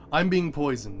 I'm being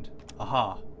poisoned.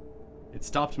 Aha. It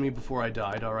stopped me before I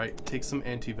died. Alright, take some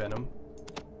anti-venom.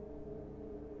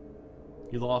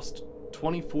 You lost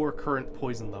 24 current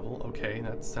poison level. Okay,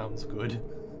 that sounds good.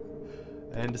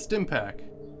 And a stim pack.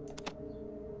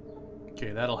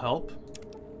 Okay, that'll help.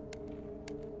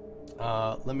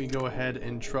 Let me go ahead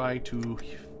and try to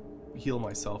heal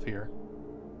myself here.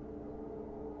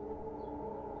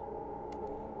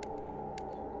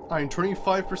 I am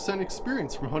 25%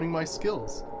 experience from honing my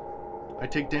skills. I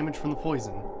take damage from the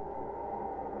poison.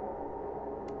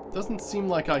 Doesn't seem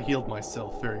like I healed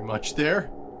myself very much there.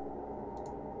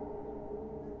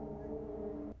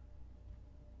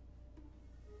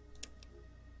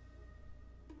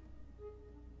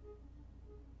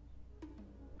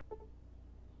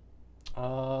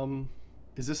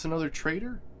 Is this another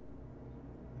trader?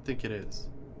 I think it is.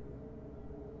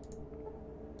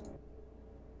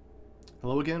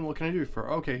 Hello again, what can I do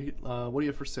for... Okay, what do you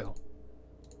have for sale?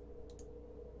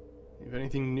 You have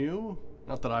anything new?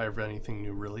 Not that I have anything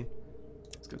new, really.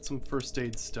 Let's get some first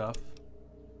aid stuff.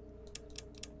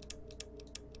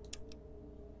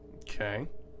 Okay.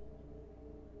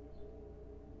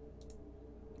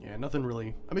 Yeah, nothing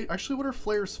really... I mean, actually, what are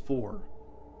flares for?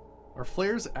 Are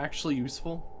flares actually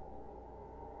useful?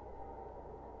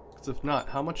 Because if not,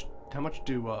 how much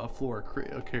do a floor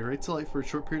create? Okay, rates of light for a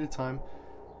short period of time.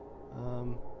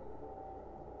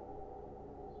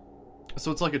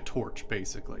 So it's like a torch,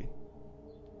 basically.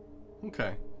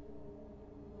 Okay.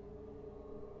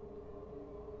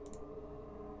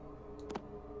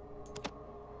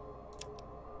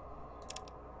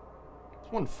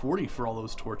 140 for all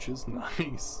those torches.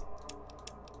 Nice.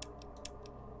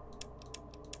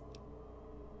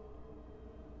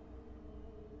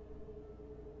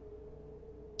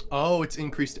 Oh, it's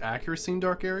increased accuracy in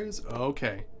dark areas?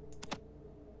 Okay.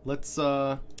 Let's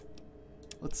sell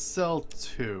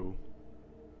 2.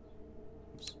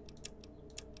 Oops.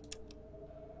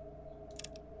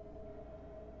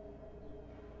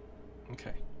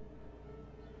 Okay.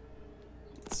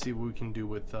 Let's see what we can do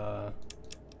with I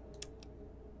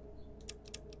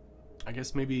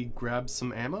guess maybe grab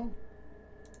some ammo?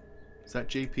 Is that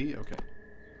JP? Okay.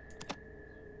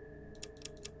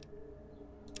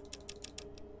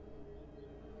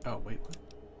 Oh, wait, what?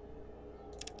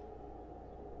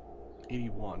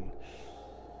 81.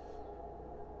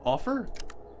 Offer?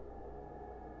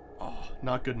 Oh,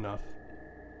 not good enough.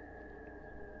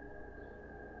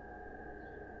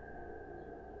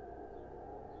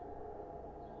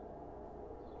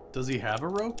 Does he have a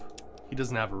rope? He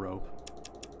doesn't have a rope.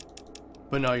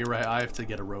 But no, you're right, I have to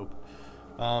get a rope.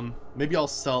 Maybe I'll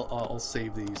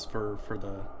save these for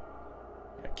the...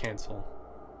 Yeah, cancel.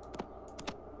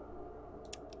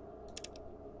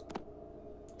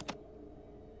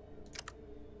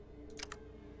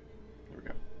 There we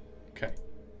go. Okay.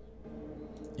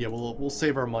 Yeah, we'll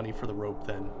save our money for the rope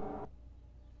then.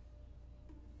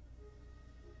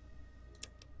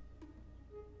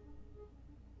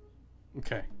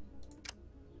 Okay.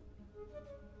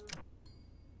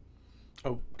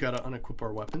 Oh, gotta unequip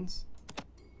our weapons.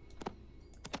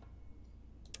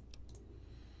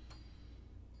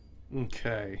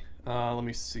 Okay, let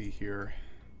me see here.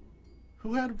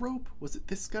 Who had rope? Was it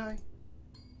this guy?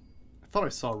 I thought I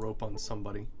saw rope on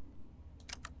somebody.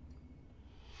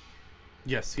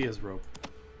 Yes, he has rope.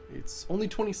 It's only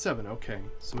 27, okay.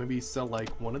 So maybe sell like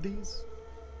one of these?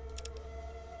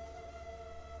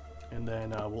 And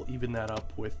then we'll even that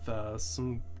up with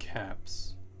some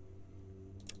caps.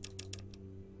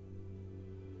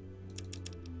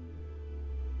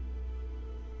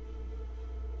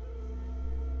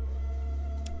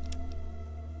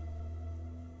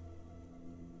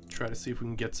 Try to see if we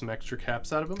can get some extra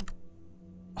caps out of him.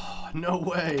 Oh, no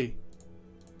way!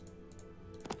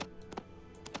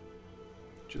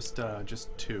 Just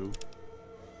 2.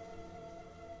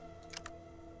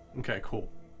 Okay, cool.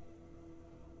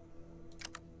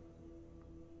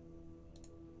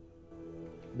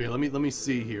 Yeah, let me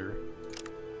see here.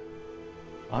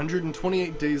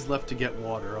 128 days left to get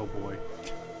water. Oh boy.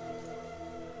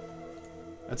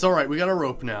 That's all right. We got a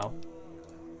rope now.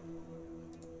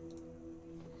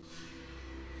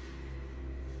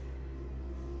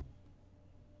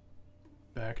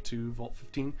 Back to Vault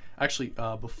 15. Actually,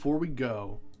 before we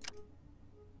go,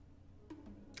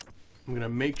 I'm gonna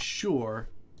make sure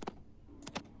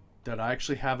that I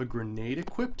actually have a grenade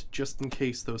equipped just in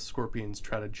case those scorpions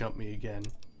try to jump me again.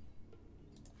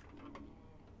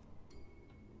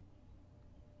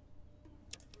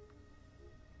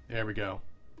 There we go.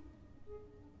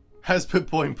 Has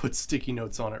Pip-Boy put sticky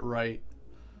notes on it, right?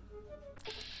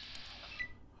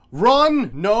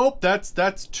 Run! Nope,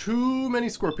 that's too many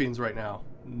scorpions right now.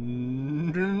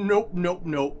 Nope, nope,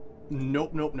 nope.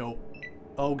 Nope, nope, nope.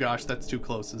 Oh gosh, that's too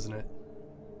close, isn't it?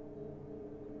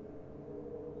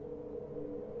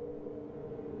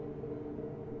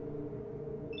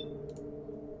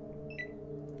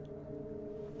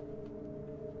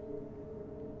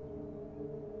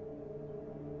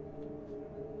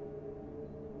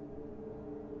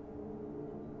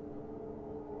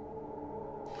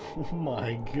 Oh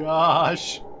my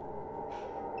gosh.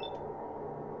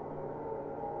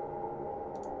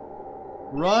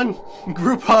 Run!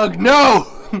 Group hug! No!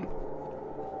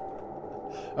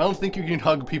 I don't think you can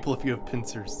hug people if you have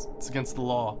pincers. It's against the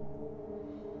law.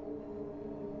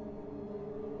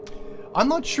 I'm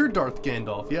not sure, Darth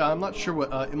Gandalf. Yeah, I'm not sure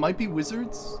what... it might be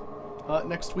Wizards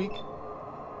next week.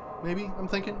 Maybe, I'm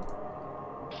thinking.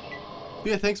 But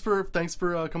yeah, thanks for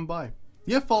coming by.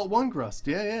 Yeah, Fault 1, Grust.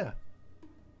 Yeah, yeah.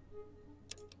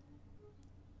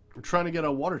 We're trying to get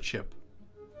a water chip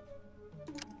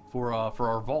for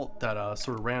our vault that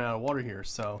sort of ran out of water here.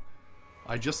 So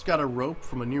I just got a rope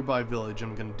from a nearby village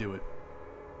and I'm gonna do it.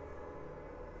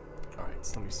 All right,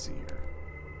 so let me see here.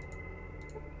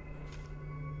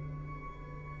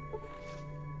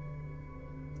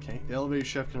 Okay, the elevator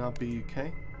shaft cannot be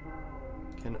okay.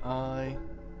 Can I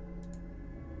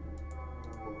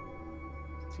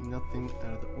see nothing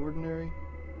out of the ordinary?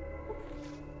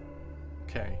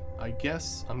 Okay, I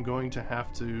guess I'm going to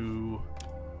have to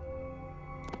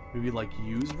maybe like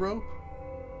use rope.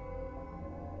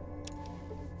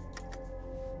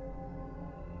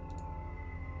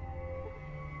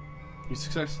 You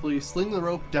successfully sling the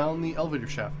rope down the elevator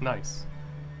shaft. Nice.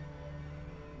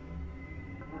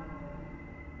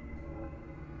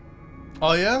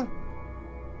 Oh yeah?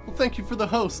 Well, thank you for the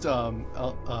host,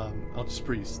 Alchis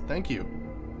Priest. Thank you.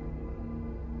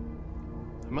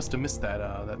 I must have missed that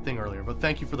that thing earlier, but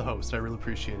thank you for the host. I really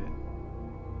appreciate it.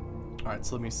 All right,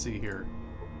 so let me see here.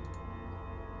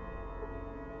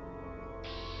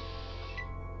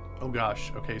 Oh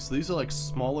gosh. Okay, so these are like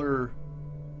smaller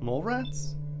mole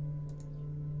rats.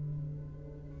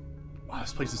 Wow,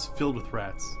 this place is filled with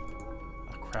rats.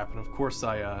 Oh crap! And of course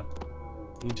I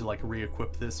need to like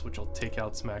re-equip this, which will take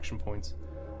out some action points.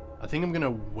 I think I'm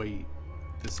gonna wait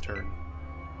this turn.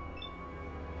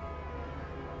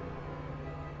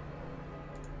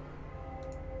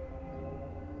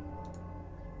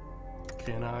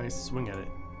 Can I swing at it?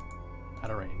 Out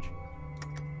of range.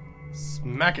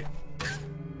 Smack it!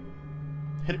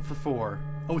 Hit it for 4.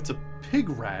 Oh, it's a pig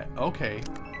rat. Okay.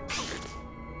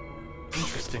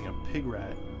 Interesting, a pig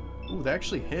rat. Ooh, that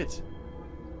actually hit.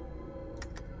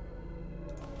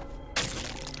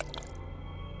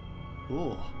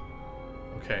 Ooh.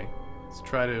 Okay. Let's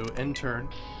try to end turn.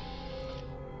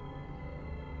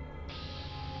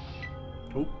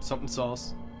 Oh, something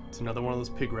sauce. It's another one of those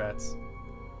pig rats.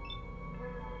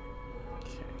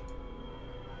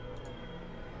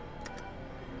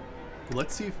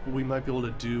 Let's see if we might be able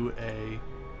to do a...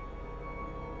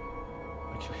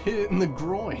 I can hit it in the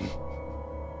groin.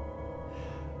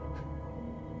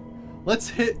 Let's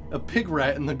hit a pig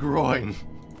rat in the groin.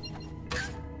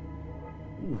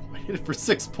 Ooh, I hit it for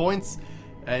 6 points,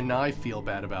 and now I feel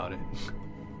bad about it.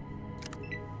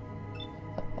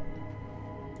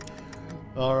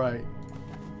 Alright.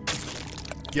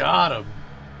 Got him.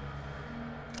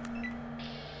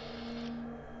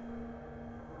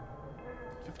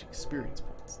 50 experience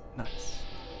points. Nice.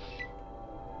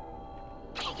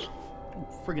 Ooh,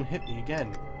 friggin' hit me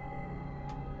again.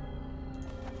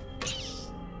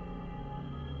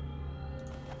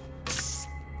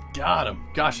 Got him.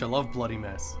 Gosh, I love Bloody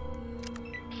Mess.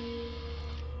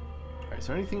 Alright, is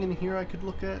there anything in here I could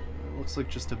look at? It looks like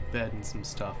just a bed and some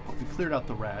stuff, but we cleared out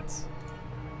the rats.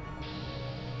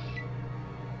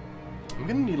 I'm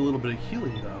gonna need a little bit of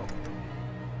healing, though.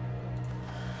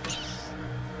 For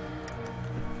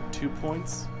 2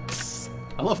 points.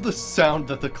 I love the sound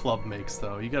that the club makes,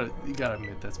 though. You gotta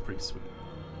admit that's pretty sweet.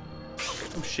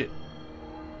 Oh shit.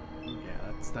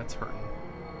 Yeah, that's hurting.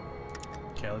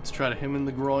 Okay, let's try to hit him in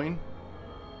the groin.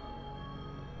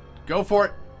 Go for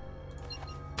it!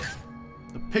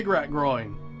 The pig rat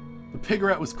groin. The pig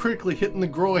rat was critically hit in the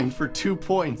groin for 2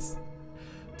 points.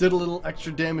 Did a little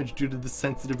extra damage due to the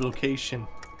sensitive location.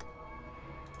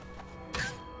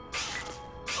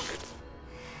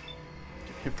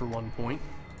 Hit for 1 point.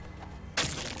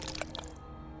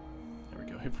 There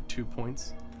we go, hit for 2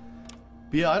 points.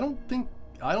 But yeah, I don't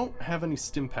have any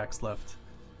stim packs left.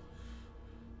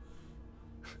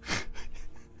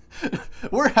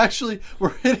 We're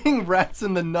hitting rats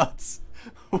in the nuts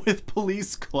with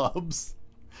police clubs,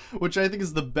 which I think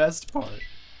is the best part.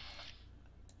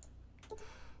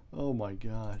 Oh my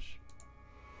gosh.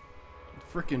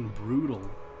 Frickin' brutal.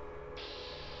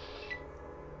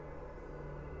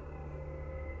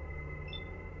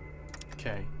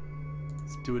 Okay.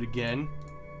 Let's do it again.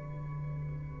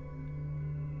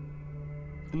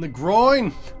 In the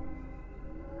groin!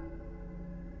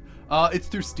 It's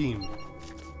through Steam.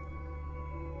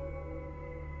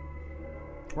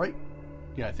 Right?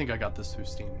 Yeah, I think I got this through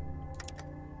Steam.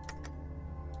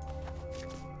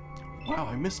 Wow,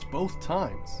 I missed both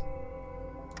times.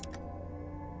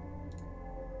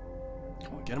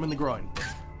 Come on, get him in the groin.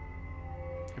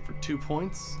 Hit for 2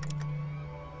 points.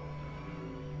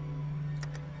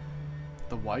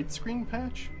 The widescreen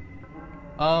patch?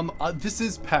 This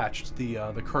is patched.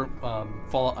 The current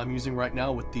Fallout I'm using right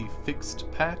now with the fixed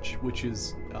patch, which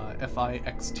is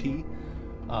FIXT.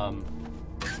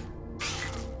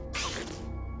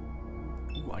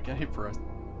 Ooh, I got hit for a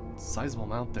sizable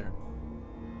amount there.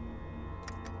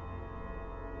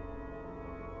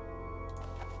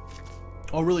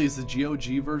 Oh, really? Is the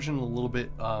GOG version a little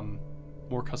bit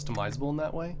more customizable in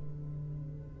that way?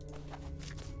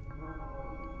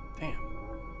 Damn.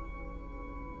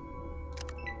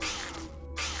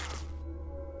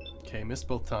 Okay, missed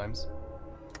both times.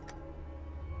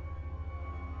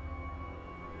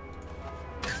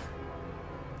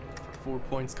 For 4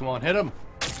 points, come on, hit him!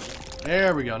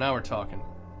 There we go, now we're talking.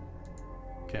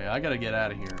 Okay, I gotta get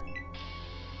out of here.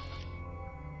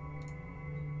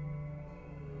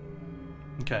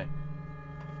 Okay.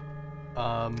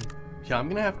 Yeah, I'm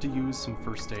gonna have to use some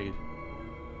first aid.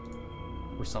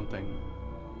 Or something.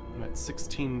 I'm at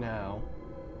 16 now.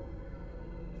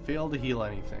 Fail to heal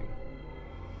anything.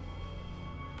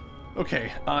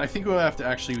 Okay, I think we'll have to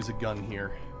actually use a gun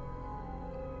here.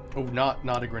 Oh,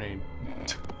 not a grenade.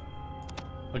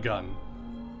 A gun.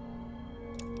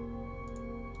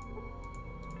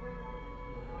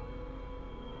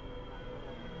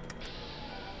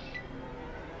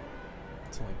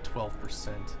 It's only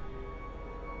 12%.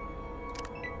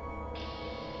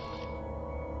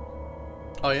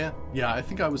 Oh yeah? Yeah, I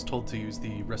think I was told to use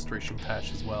the restoration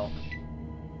patch as well.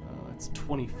 It's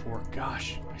 24.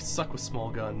 Gosh, I suck with small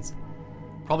guns.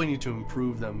 Probably need to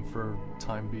improve them for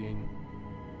time being.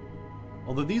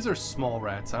 Although these are small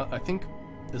rats, I think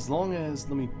as long as...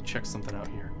 Let me check something out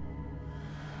here.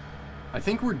 I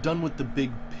think we're done with the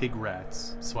big pig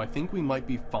rats, so I think we might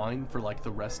be fine for like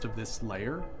the rest of this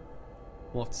layer.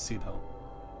 We'll have to see though.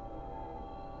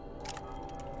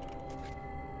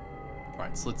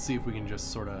 Alright, so let's see if we can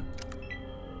just sort of...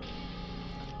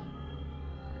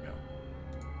 There we go.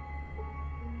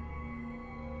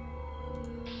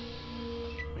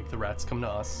 Make the rats come to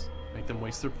us. Make them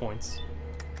waste their points.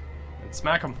 And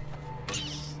smack them.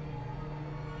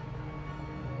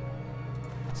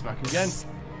 Smack them again.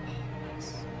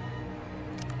 Nice.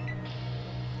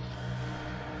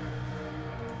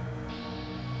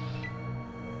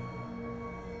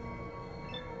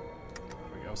 There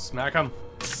we go. Smack them.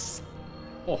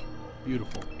 Oh,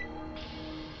 beautiful.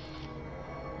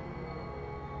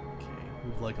 Okay,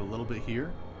 move like a little bit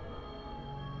here.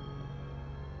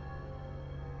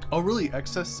 Oh, really?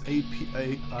 Excess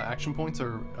action points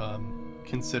are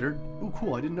considered? Ooh,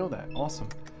 cool. I didn't know that. Awesome.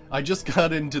 I just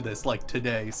got into this like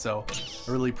today, so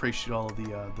I really appreciate all of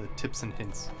the tips and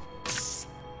hints.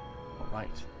 All right.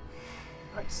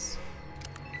 Nice.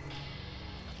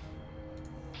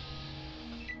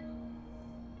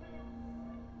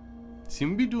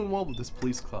 Seem to be doing well with this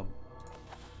police club.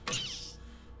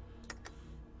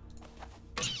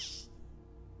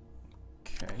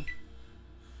 Okay.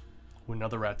 Ooh,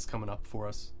 another rat's coming up for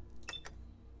us.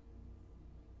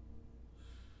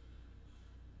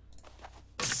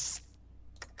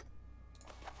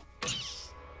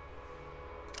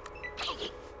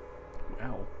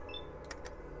 Wow.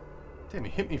 Damn,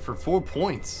 he hit me for 4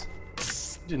 points.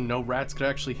 Didn't know rats could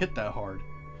actually hit that hard.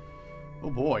 Oh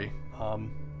boy.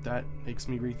 That makes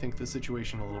me rethink the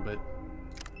situation a little bit.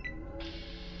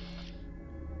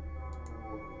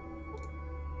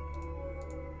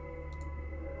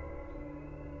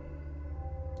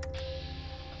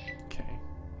 Okay.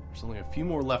 There's only a few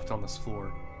more left on this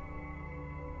floor.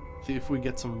 See if we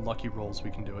get some lucky rolls, we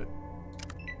can do it.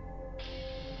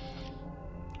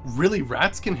 Really?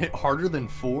 Rats can hit harder than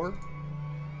 4?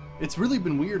 It's really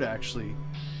been weird, actually.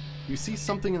 You see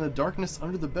something in the darkness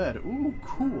under the bed. Ooh,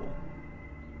 cool.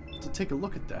 To take a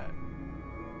look at that.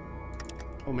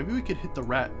 Oh, maybe we could hit the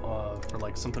rat for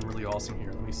like something really awesome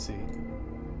here. Let me see.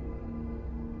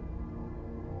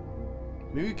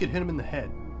 Maybe we could hit him in the head.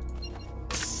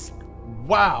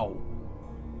 Wow!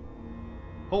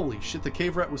 Holy shit, the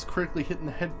cave rat was critically hit in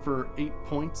the head for 8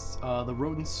 points. The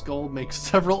rodent's skull makes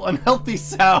several unhealthy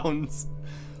sounds.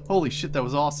 Holy shit, that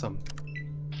was awesome.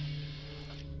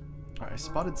 Alright, I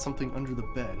spotted something under the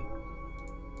bed.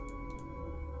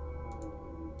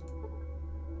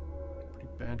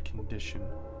 Bad condition.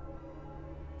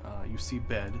 You see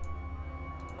bed.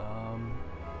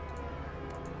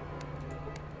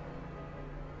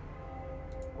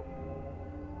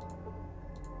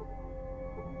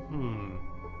 You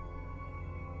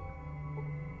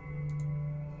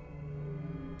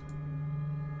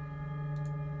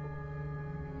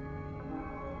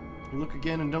look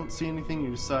again and don't see anything, you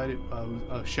decide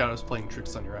Shadow's playing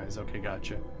tricks on your eyes. Okay,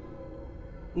 gotcha.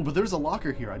 Ooh, but there's a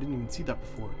locker here. I didn't even see that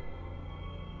before.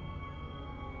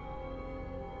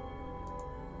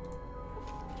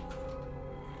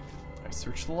 I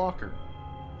search the locker.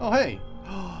 Oh, hey.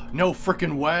 No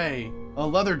frickin' way. A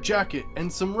leather jacket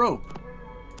and some rope.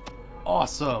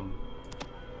 Awesome.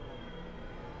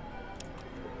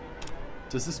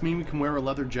 Does this mean we can wear a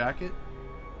leather jacket?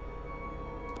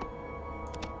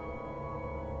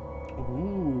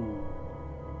 Ooh.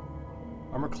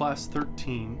 Armor class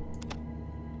 13.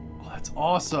 Oh, that's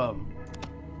awesome.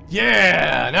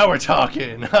 Yeah, now we're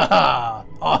talking. Haha,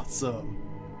 awesome.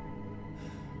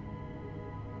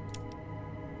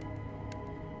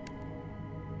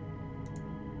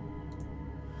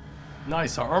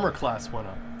 Nice, our armor class went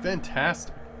up.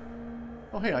 Fantastic.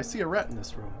 Oh, hey, I see a rat in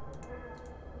this room.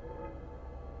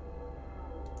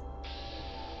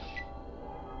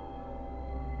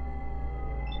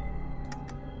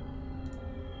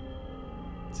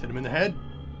 Let's hit him in the head.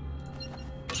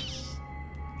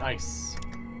 Nice.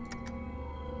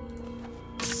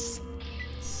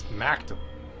 Smacked him.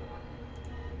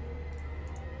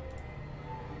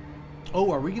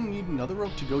 Oh, are we gonna need another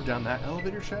rope to go down that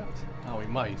elevator shaft? Oh, we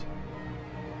might.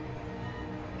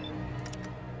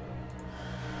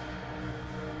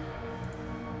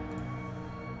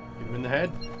 Hit him in the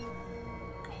head.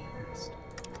 Oh, missed.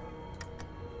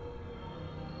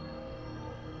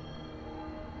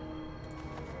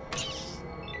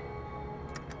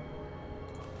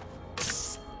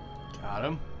 Got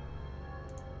him.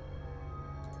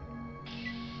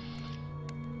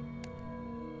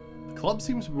 The club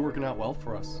seems to be working out well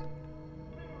for us.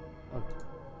 Oh,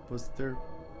 was there...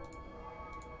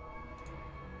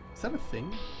 Is that a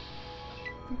thing?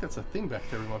 I think that's a thing back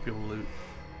there we might be able to loot.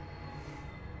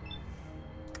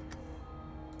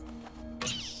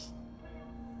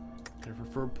 Get it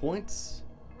for points.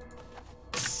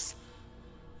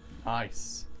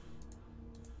 Nice.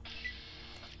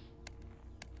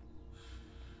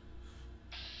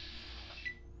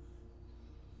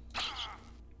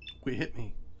 Wait, hit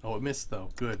me. Oh, it missed though.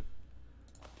 Good.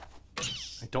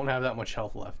 I don't have that much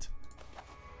health left.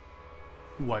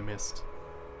 Ooh, I missed.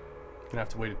 Gonna have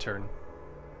to wait a turn.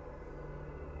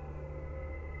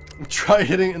 Try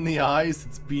hitting it in the eyes.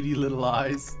 Its beady little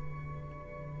eyes.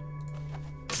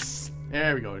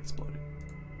 There we go. It exploded.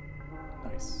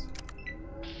 Nice.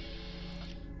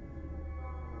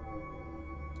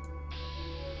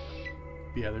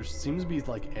 Yeah, there seems to be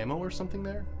like ammo or something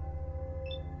there.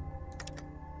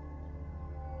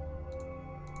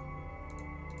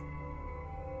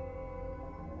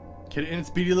 Get it in its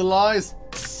beady little eyes.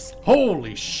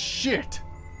 Holy shit!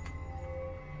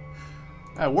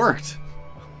 That worked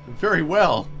very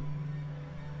well.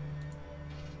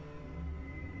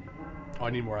 Oh, I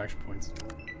need more action points.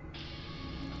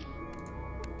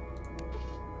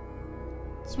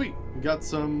 Sweet, we got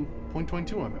some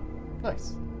 .22 ammo.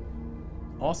 Nice.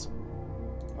 Awesome.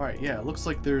 Alright, yeah, it looks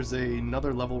like there's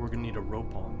another level we're gonna need a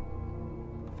rope on.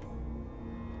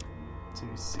 So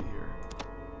let me see here.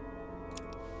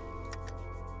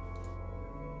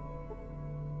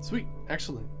 Sweet,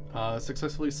 excellent.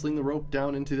 Successfully sling the rope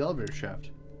down into the elevator shaft.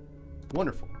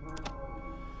 Wonderful.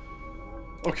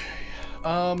 Okay,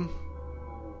 I'm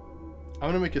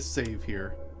gonna make a save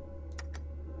here.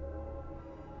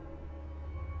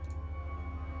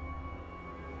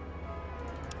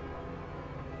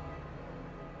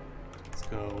 Let's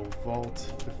go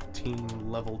Vault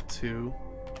 15, Level 2.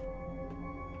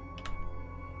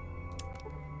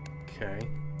 Okay.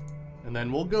 And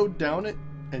then we'll go down it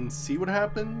and see what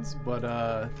happens, but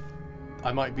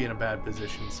I might be in a bad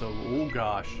position, so oh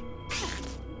gosh.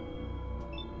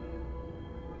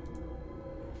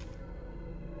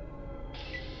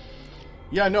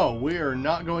 Yeah, no, we are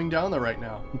not going down there right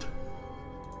now.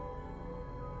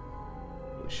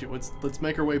 Holy shit, let's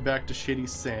make our way back to Shady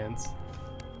Sands.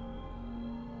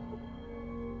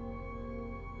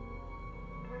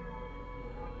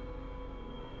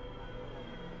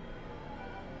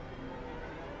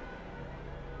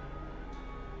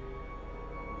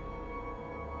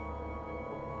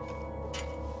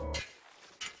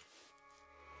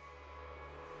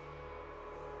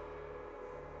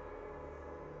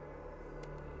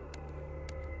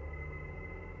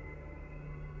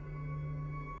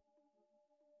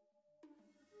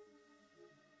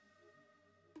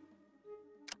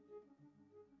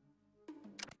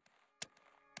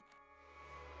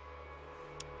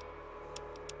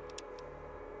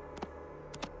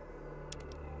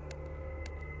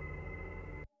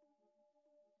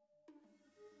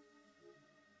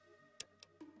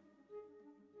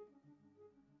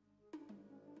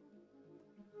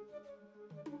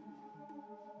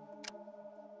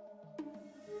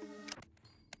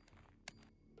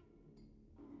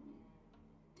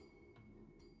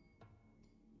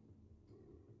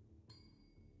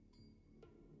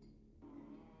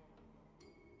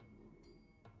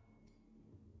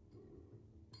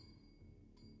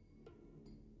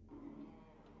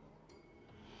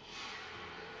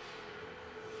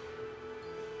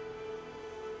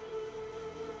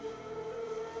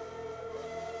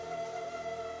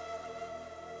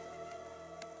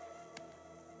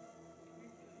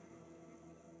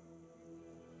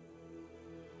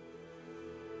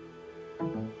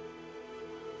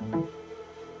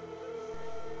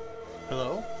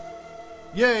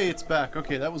 Yay, it's back.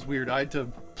 Okay, that was weird. I had to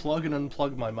plug and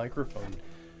unplug my microphone.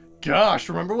 Gosh,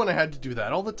 remember when I had to do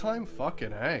that all the time? Fucking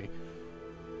hey.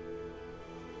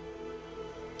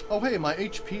 Oh, hey, my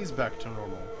HP's back to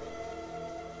normal.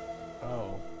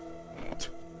 Oh.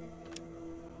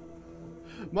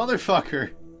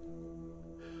 Motherfucker.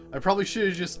 I probably should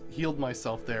have just healed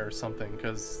myself there or something,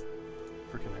 because...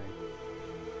 Freaking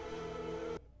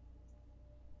hey.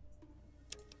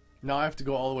 Now I have to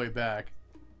go all the way back.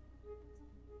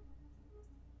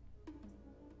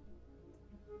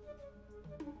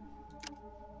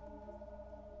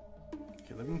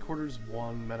 Okay, living quarters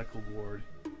 1, medical ward,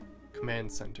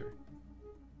 command center.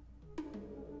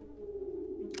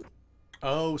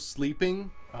 Oh,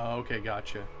 sleeping? Oh, okay,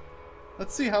 gotcha.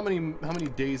 Let's see how many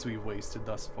days we've wasted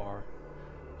thus far.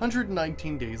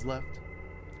 119 days left.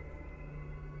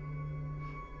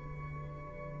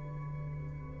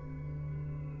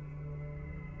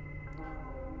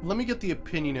 Let me get the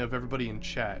opinion of everybody in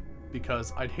chat,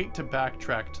 because I'd hate to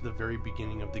backtrack to the very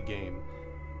beginning of the game.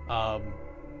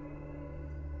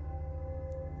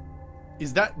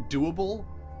 Is that doable?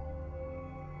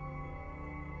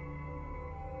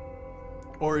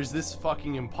 Or is this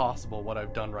fucking impossible, what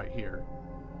I've done right here?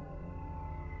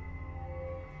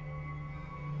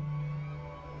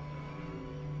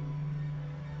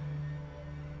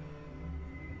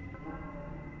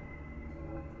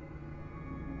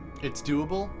 It's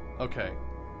doable? Okay.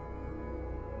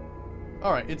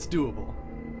 Alright, it's doable.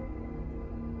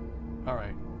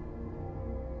 Alright.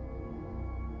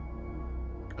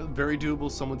 Very doable,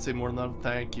 some would say more than that.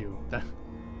 Thank you. That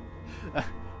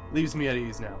leaves me at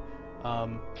ease now.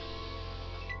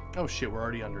 Oh shit, we're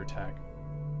already under attack.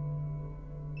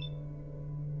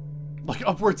 Like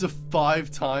upwards of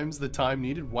 5 times the time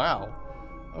needed? Wow.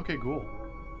 Okay, cool.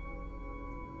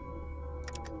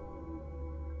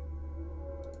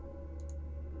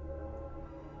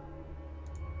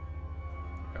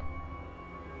 Okay.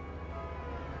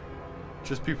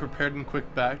 Just be prepared and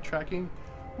quick backtracking?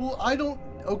 Well, I don't...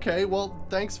 Okay, well,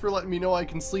 thanks for letting me know I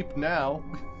can sleep now.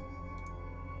 Let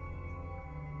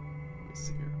me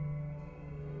see here.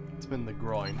 It's been the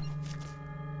groin.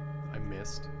 I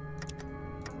missed.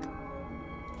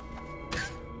 Hit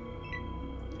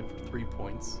for 3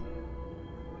 points.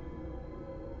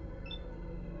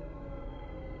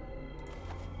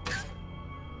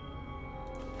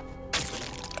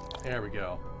 There we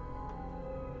go.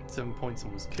 7 points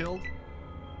and was killed.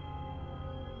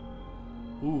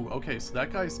 Ooh, okay, so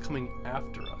that guy's coming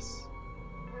after us.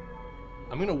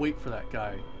 I'm gonna wait for that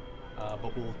guy,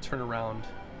 but we'll turn around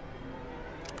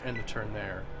and end the turn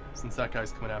there. Since that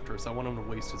guy's coming after us, I want him to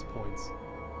waste his points.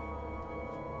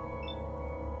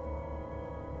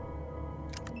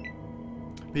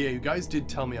 But yeah, you guys did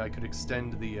tell me I could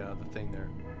extend the thing there.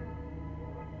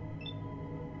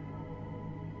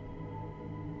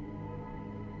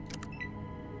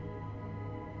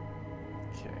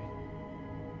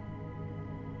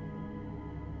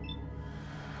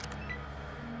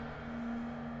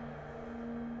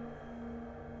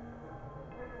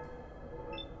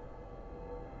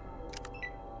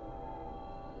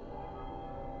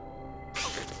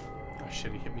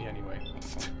 Shit, he hit me anyway.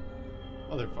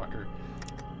 Motherfucker.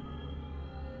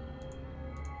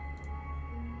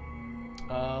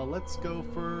 Let's go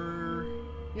for...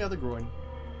 yeah, the groin.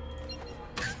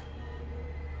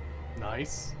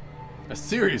 Nice. A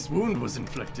serious wound was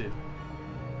inflicted.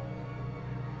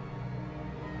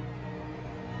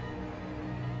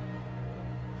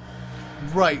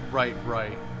 Right.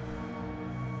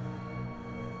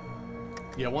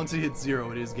 Yeah, once it hits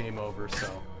 0, it is game over, so...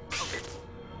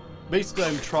 Basically,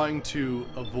 I'm trying to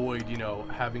avoid, you know,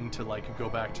 having to, like, go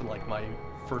back to, like, my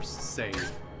first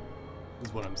save,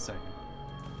 is what I'm saying.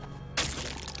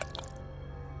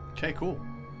 Okay, cool.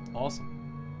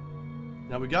 Awesome.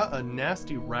 Now, we got a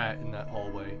nasty rat in that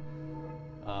hallway.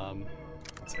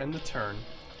 Let's end the turn.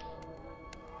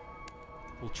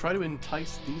 We'll try to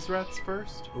entice these rats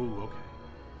first. Ooh, okay.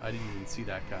 I didn't even see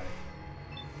that guy.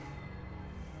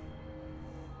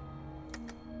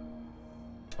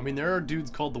 I mean, there are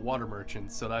dudes called the water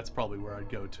merchants, so that's probably where I'd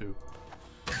go to.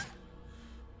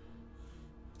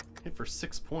 Hit for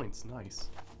 6 points. Nice.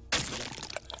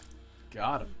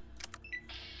 Got him.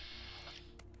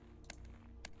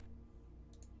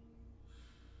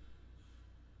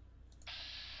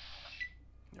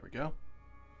 There we go.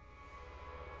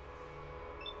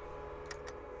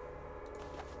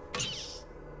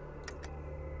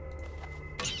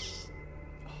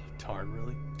 Oh, darn,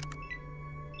 really?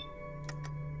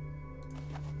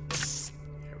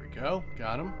 Go.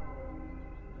 Got him.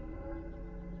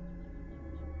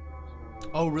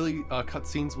 Oh, really?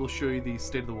 Cutscenes will show you the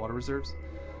state of the water reserves?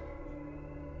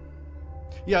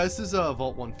 Yeah, this is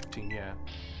Vault 115, yeah.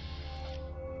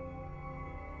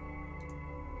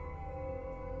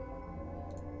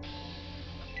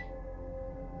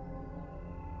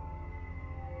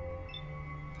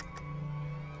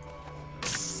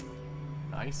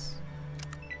 Nice.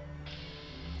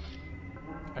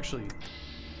 Actually,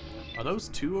 are those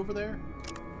two over there?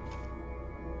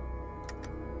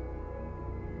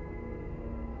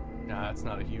 Nah, that's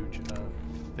not a huge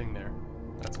thing there.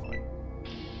 That's fine.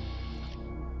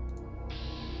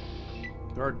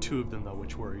 There are two of them though,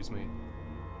 which worries me.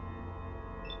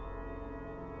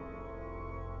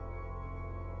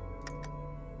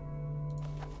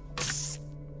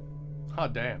 Ah,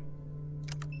 damn.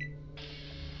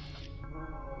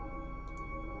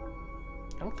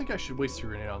 I don't think I should waste a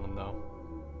grenade on them, though.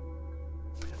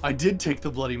 I did take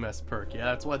the Bloody Mess perk. Yeah,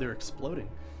 that's why they're exploding.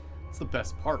 It's the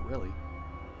best part, really.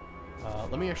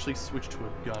 Let me actually switch to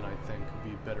a gun, I think. Would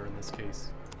be better in this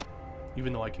case.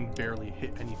 Even though I can barely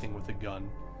hit anything with a gun.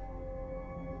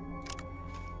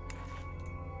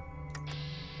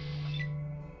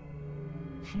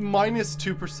 Minus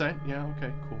 2%. Yeah,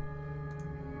 okay, cool.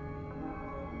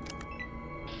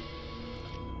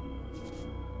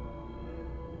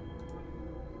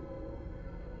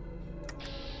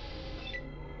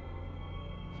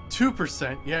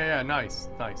 %. Yeah, nice,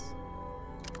 nice.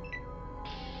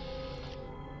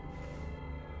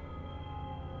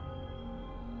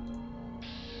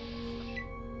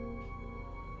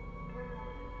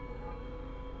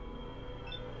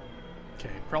 Okay,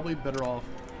 probably better off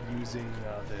using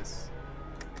this.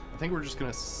 I think we're just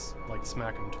gonna like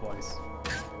smack him twice.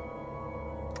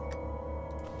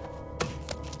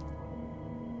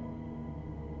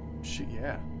 Shit,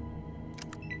 yeah.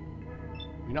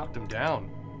 We knocked him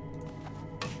down.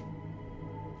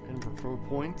 Hit him for 4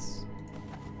 points.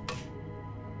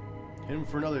 Hit him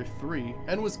for another 3.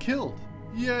 And was killed!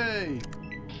 Yay!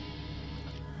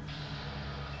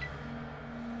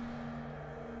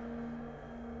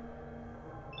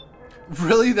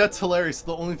 Really? That's hilarious.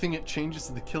 The only thing it changes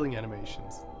is the killing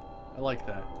animations. I like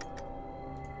that.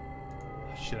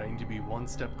 Shit, I need to be one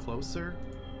step closer.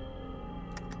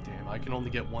 Damn, I can only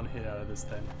get one hit out of this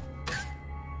then.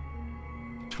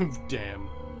 Damn.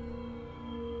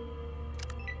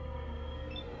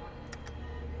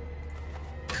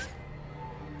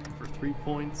 For 3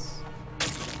 points.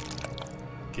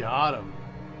 Got him.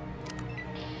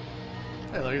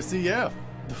 Hey, like I see, yeah.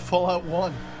 The Fallout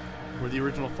 1. Or the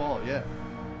original Fallout, yeah.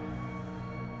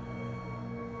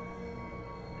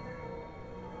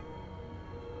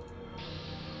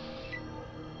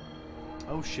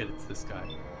 Oh shit, it's this guy.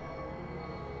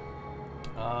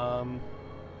 I'm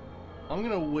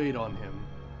gonna wait on him.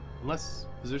 Unless,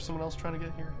 is there someone else trying to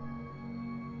get here?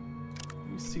 Let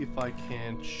me see if I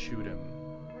can't shoot him.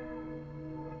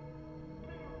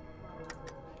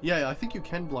 Yeah, I think you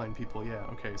can blind people, yeah.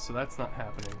 Okay, so that's not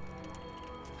happening.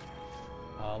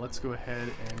 Let's go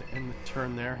ahead and end the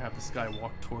turn there, have this guy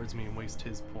walk towards me and waste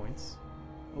his points.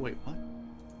 Oh wait, what?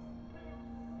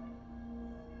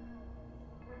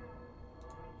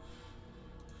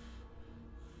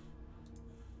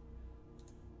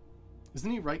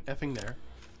 Isn't he right effing there?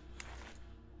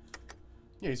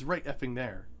 Yeah, he's right effing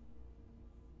there.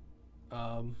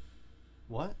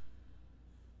 What?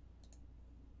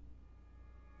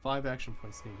 5 action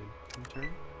points needed. In turn?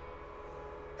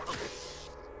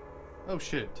 Oh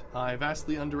shit, I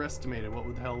vastly underestimated what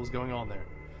the hell was going on there.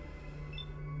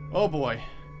 Oh boy.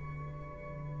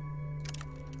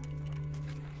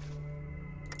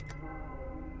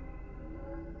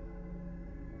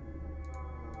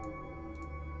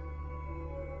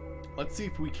 Let's see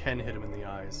if we can hit him in the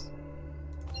eyes.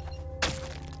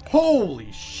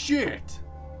 Holy shit!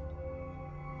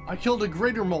 I killed a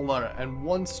greater Moletta and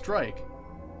 1 strike.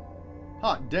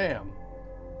 Hot damn.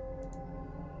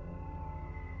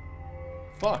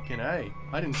 Fucking A.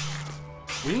 I didn't...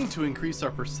 We need to increase our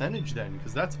percentage then,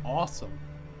 because that's awesome.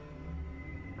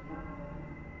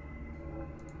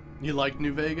 You like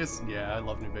New Vegas? Yeah, I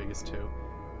love New Vegas too.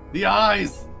 The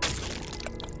eyes!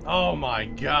 Oh my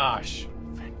gosh.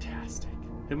 Fantastic.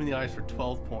 Hit him in the eyes for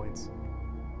 12 points.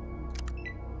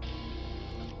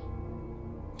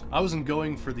 I wasn't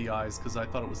going for the eyes because I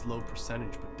thought it was low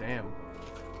percentage, but damn.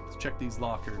 Let's check these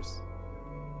lockers.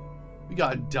 We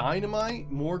got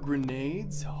dynamite, more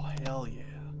grenades. Oh, hell yeah.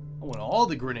 I want all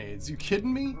the grenades. You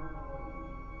kidding me?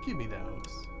 Give me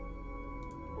those.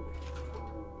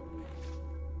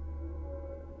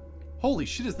 Holy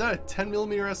shit, is that a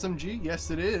 10mm SMG?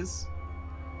 Yes, it is.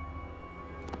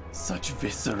 Such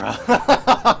viscera.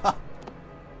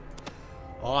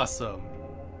 Awesome.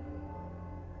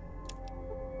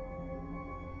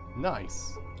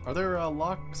 Nice. Are there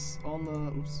locks on the...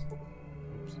 Oops.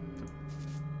 Oops.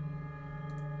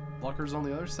 Lockers on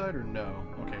the other side or no?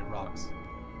 Okay, rocks.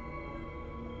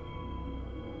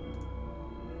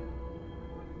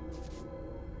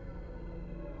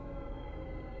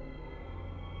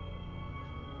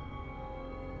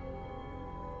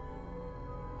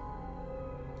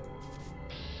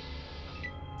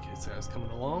 Okay, this guy's coming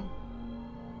along.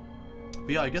 But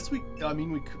yeah, I guess we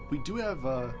do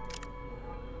have,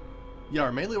 yeah,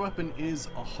 our melee weapon is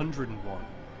 101.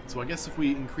 So I guess if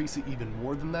we increase it even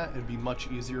more than that, it'd be much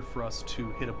easier for us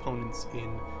to hit opponents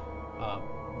in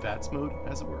VATS mode,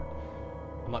 as it were.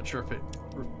 I'm not sure if it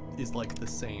is like the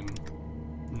same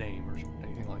name or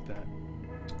anything like that.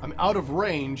 I'm out of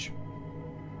range.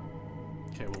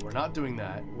 Okay, well, we're not doing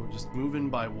that. We're just moving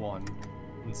by 1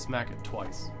 and smack it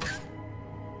twice.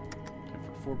 Okay,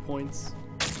 for 4 points.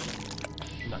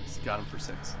 Nice, got him for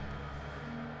 6.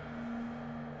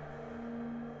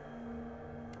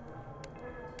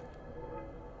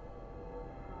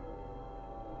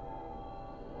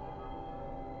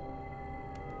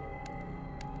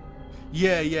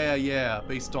 Yeah,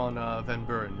 based on Van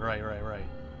Buren. Right.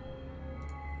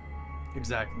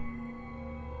 Exactly.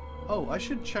 Oh, I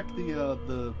should check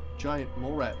the giant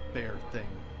mole rat bear thing.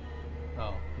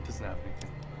 Oh, it doesn't have anything.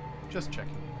 Just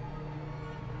checking.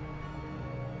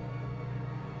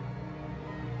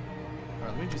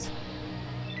 Alright, let me just...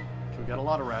 Okay, we got a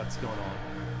lot of rats going on.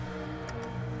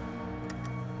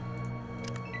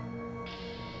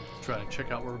 Let's try to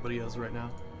check out where everybody is right now.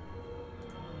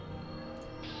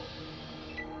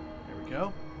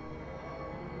 Go.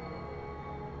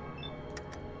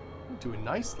 Doing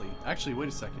nicely. Actually, wait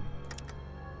a second.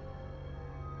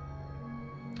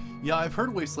 Yeah, I've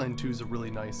heard Wasteland 2 is a really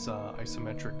nice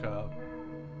isometric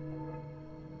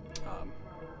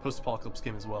post-apocalypse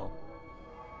game as well.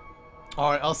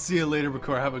 Alright, I'll see you later,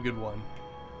 Bakura. Have a good one.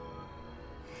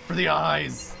 For the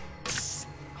eyes!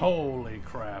 Holy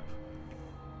crap.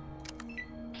 I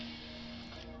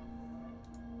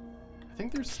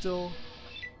think there's still...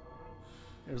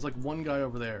 There's like one guy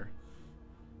over there.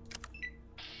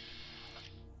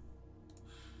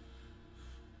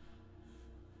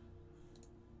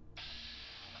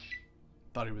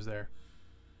 Thought he was there.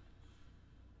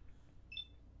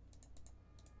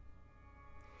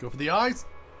 Go for the eyes!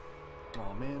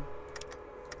 Oh man.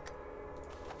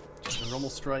 A normal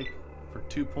strike for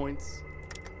 2 points.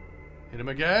 Hit him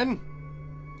again!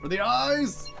 For the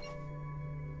eyes!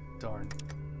 Darn.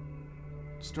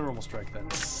 Just a normal strike then.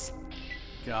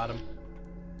 Got him.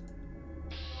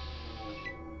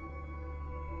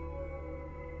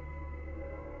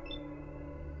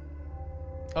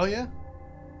 Oh yeah?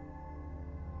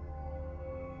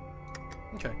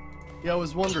 Okay. Yeah, I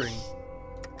was wondering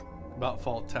about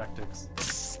fault tactics.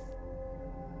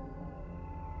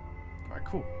 Alright,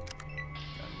 cool.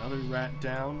 Got another rat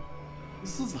down.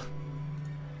 This is a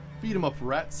beat 'em up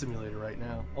rat simulator right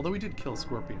now. Although we did kill a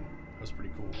scorpion. That was pretty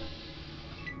cool.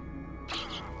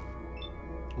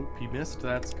 Oop, he missed.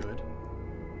 That's good.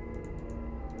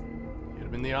 Hit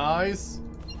him in the eyes.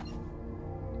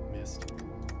 Missed.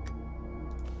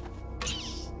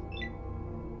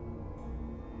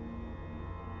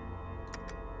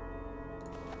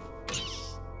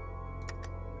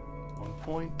 One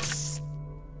point.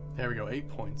 There we go, 8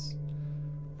 points.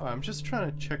 I'm just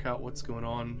trying to check out what's going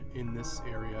on in this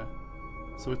area.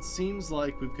 So it seems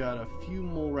like we've got a few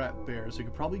mole rat bears. We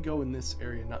could probably go in this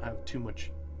area and not have too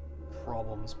much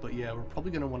problems, but yeah, we're probably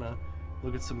going to want to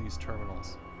look at some of these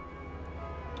terminals.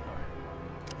 Alright.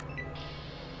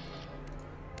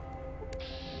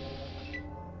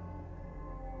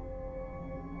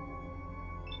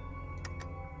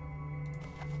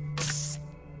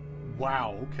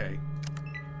 Wow, okay.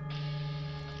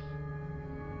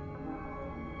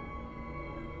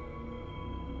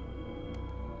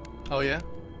 Oh yeah?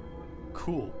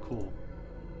 Cool, cool.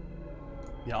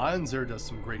 Yeah, Ionzer does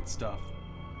some great stuff.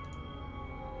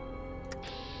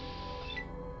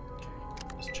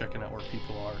 Checking out where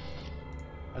people are.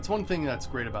 That's one thing that's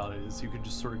great about it, is you can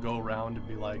just sort of go around and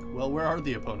be like, well, where are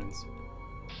the opponents?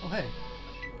 Oh, hey.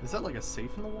 Is that like a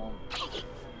safe in the wall?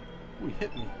 Ooh, he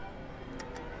hit me.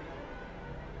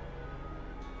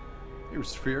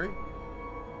 Here's Fury.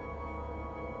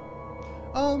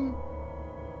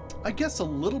 I guess a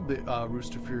little bit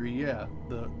Rooster Fury, yeah,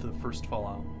 the first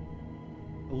Fallout.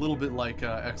 A little bit like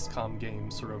XCOM game,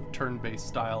 sort of turn-based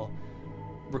style.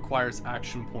 Requires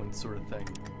action points sort of thing.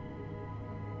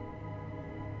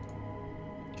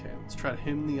 Okay, let's try to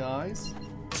hit him in the eyes.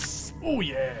 Oh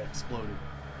yeah, exploded.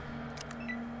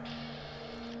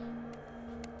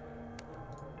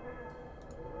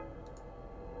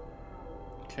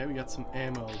 Okay, we got some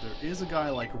ammo. There is a guy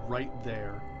like right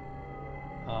there.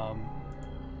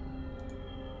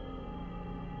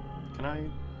 Can I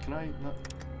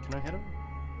hit him?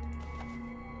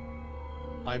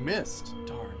 I missed.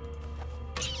 Darn.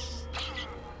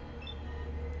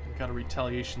 Got a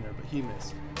retaliation there, but he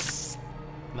missed.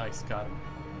 Nice, got him.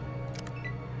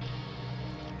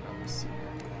 Let me see.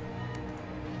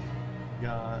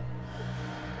 Got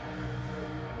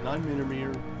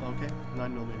 9mm. Okay,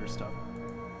 9mm stuff.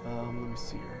 Let me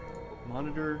see here.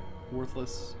 Monitor,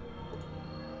 worthless.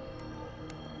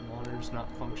 Monitor's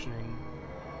not functioning.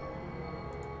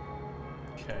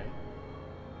 Okay.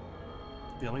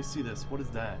 Yeah, let me see this. What is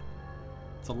that?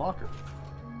 It's a locker.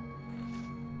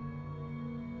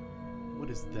 What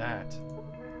is that?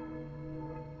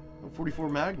 Oh, 44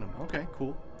 Magnum. Okay,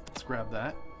 cool. Let's grab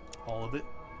that. All of it.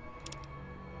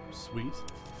 Sweet.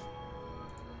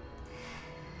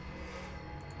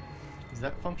 Is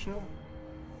that functional?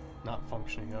 Not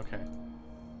functioning, okay.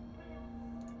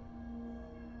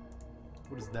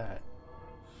 What is that?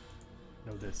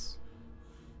 No, this.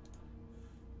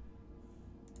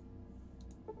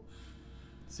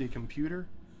 See a computer?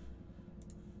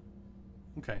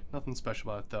 Okay, nothing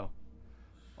special about it though.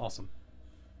 Awesome.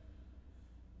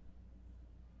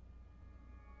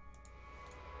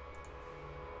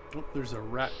 Oh, there's a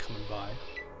rat coming by.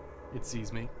 It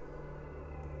sees me.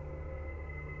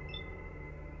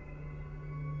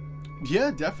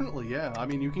 Yeah, definitely, yeah. I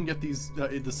mean, you can get these,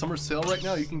 the summer sale right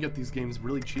now, you can get these games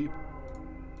really cheap.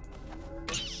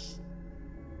 Okay,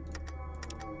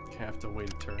 I have to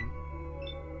wait a turn.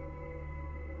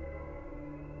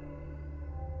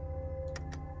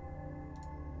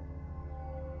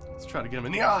 Let's try to get him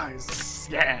in the eyes!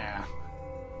 Yeah!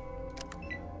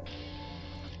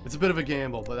 It's a bit of a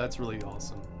gamble, but that's really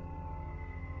awesome.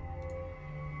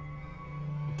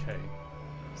 Okay.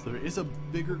 So there is a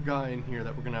bigger guy in here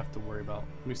that we're going to have to worry about.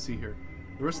 Let me see here.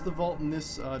 The rest of the vault in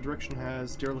this direction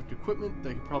has derelict equipment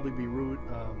that could probably be ruined.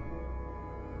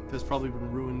 Has probably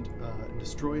been ruined and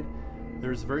destroyed.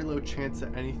 There's a very low chance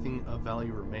that anything of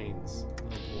value remains.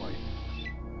 Oh boy.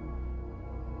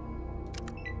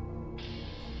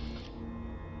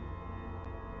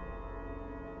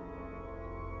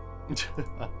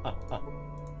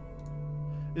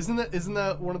 Isn't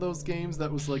that one of those games that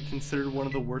was like considered one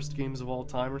of the worst games of all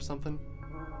time or something?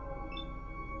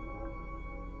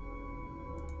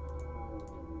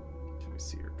 Can we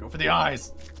see her? Go for the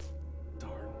eyes!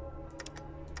 Darn.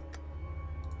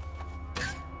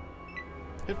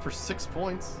 Hit for 6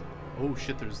 points. Oh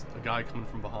shit, there's a guy coming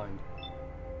from behind.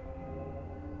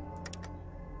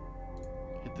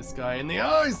 Hit this guy in the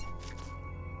eyes!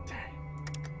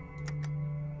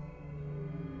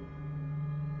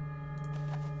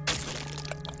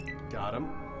 Got him.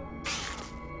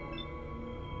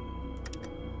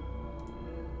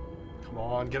 Come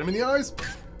on, get him in the eyes.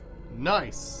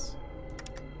 Nice.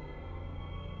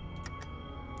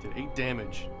 Did 8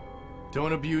 damage.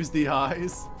 Don't abuse the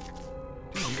eyes.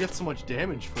 Dude, you get so much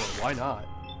damage for it. Why not?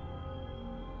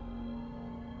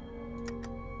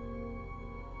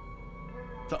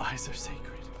 The eyes are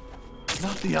sacred.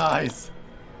 Not the eyes.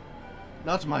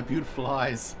 Not my beautiful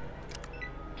eyes.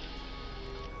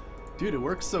 Dude, it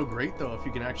works so great though if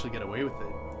you can actually get away with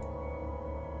it.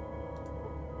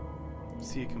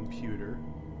 See a computer.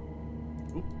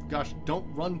 Oop, gosh, don't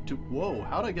run to... Whoa,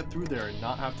 how'd I get through there and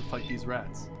not have to fight these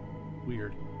rats?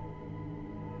 Weird.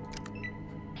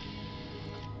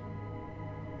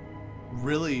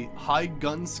 Really, high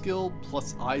gun skill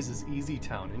plus eyes is easy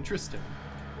town. Interesting.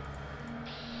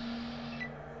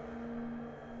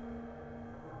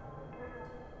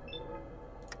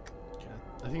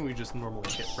 I think we just normally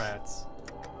hit rats.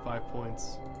 5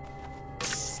 points.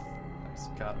 Nice,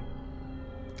 got him.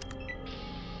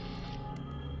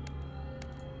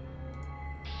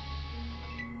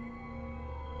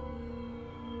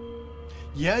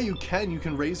 Yeah, you can. You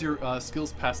can raise your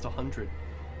skills past 100.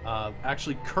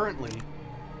 Actually, currently,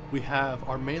 we have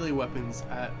our melee weapons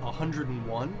at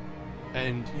 101,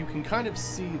 and you can kind of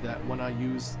see that when I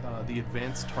use the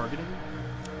advanced targeting.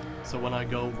 So when I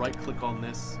go right-click on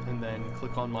this and then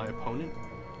click on my opponent,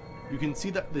 you can see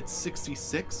that it's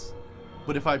 66.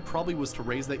 But if I probably was to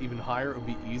raise that even higher, it would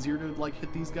be easier to like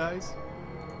hit these guys.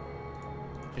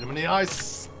 Hit him in the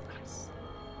eyes. Nice.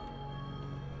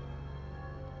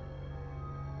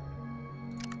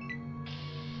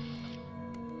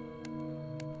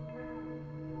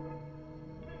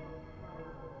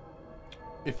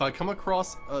 If I come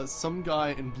across some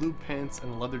guy in blue pants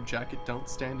and a leather jacket, don't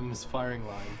stand in his firing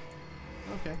line.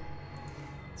 Okay.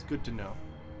 It's good to know.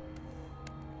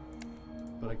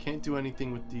 But I can't do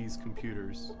anything with these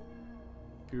computers.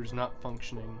 Computer's not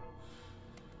functioning.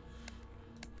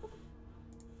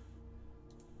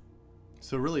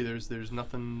 So really, there's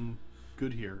nothing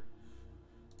good here.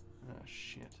 Ah,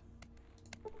 shit.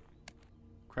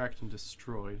 Cracked and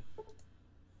destroyed.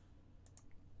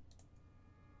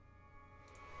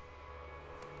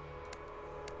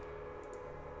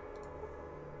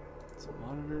 Some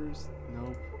monitors?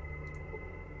 Nope.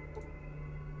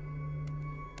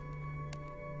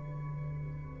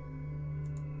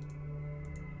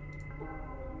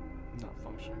 Not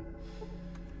functioning.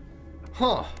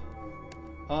 Huh.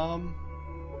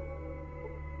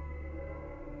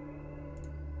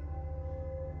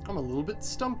 I'm a little bit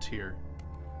stumped here.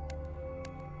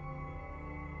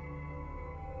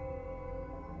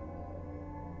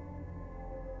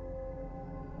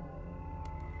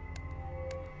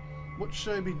 What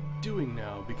should I be doing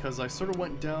now? Because I sort of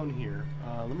went down here.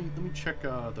 Let me check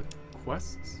the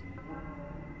quests.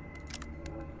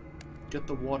 Get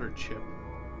the water chip.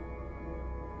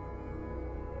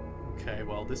 Okay,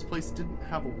 well, this place didn't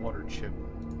have a water chip.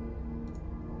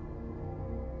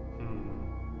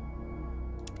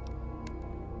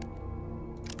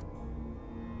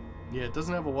 Yeah, it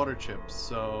doesn't have a water chip,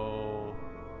 so...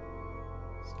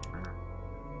 Scanner.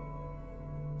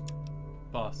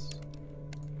 Bus.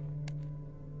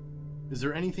 Is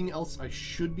there anything else I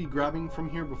should be grabbing from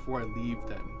here before I leave,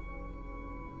 then?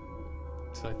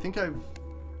 So I think I've...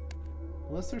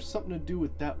 Unless there's something to do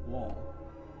with that wall.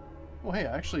 Oh, hey,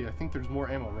 actually, I think there's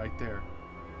more ammo right there.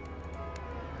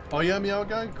 Oh, yeah, Meow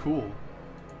Guy? Cool.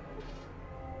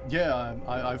 Yeah,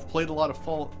 I've played a lot of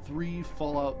Fallout 3,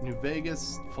 Fallout New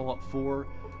Vegas, Fallout 4,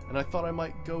 and I thought I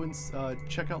might go and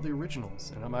check out the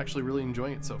originals, and I'm actually really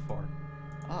enjoying it so far.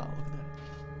 Ah, look at that.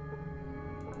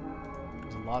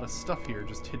 There's a lot of stuff here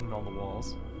just hidden on the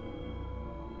walls.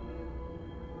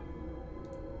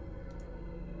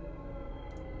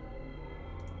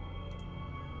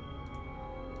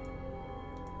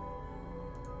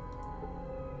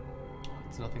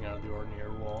 It's nothing out of the ordinary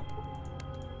wall.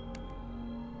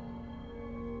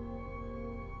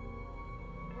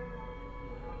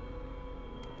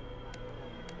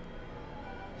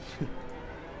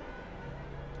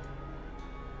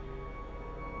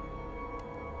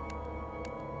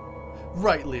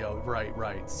 Right, Leo,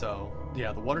 right. So,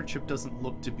 yeah, the water chip doesn't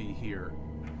look to be here.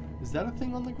 Is that a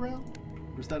thing on the ground?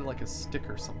 Or is that like a stick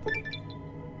or something?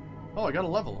 Oh, I got a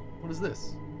level. What is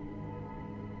this?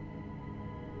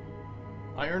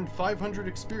 I earned 500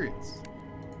 experience.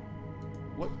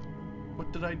 What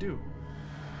did I do?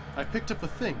 I picked up a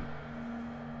thing.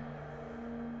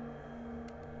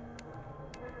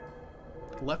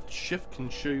 Left shift can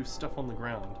show you stuff on the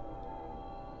ground.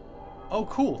 Oh,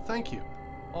 cool. Thank you.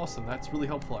 Awesome. That's really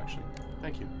helpful, actually.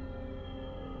 Thank you.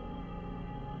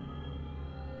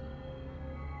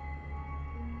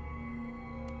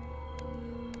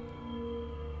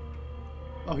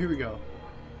 Oh, here we go.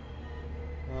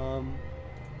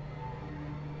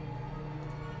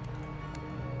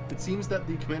 It seems that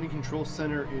the command and control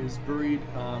center is buried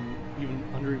even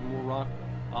under even more rock.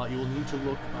 You will need to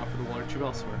look for the water chip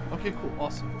elsewhere. Okay, cool.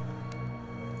 Awesome.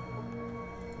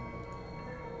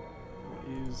 What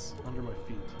is under my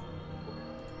feet?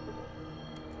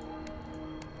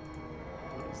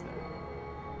 What is that?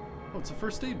 Oh, it's a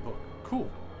first aid book.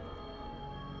 Cool.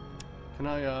 Can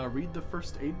I read the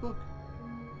first aid book?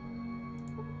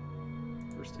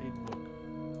 First aid book.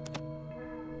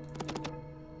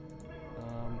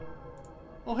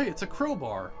 Oh, hey, it's a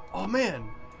crowbar. Oh, man.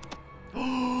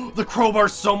 The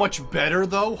crowbar's so much better,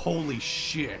 though. Holy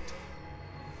shit.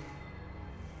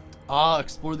 Ah,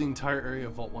 explore the entire area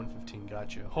of Vault 115.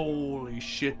 Gotcha. Holy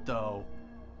shit, though.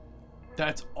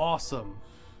 That's awesome.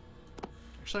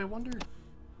 Actually, I wonder...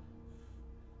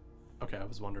 Okay, I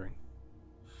was wondering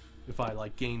if I,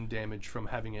 like, gain damage from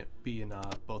having it be in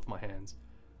both my hands.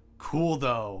 Cool,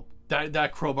 though.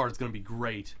 That crowbar is going to be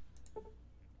great.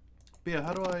 But yeah,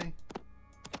 how do I...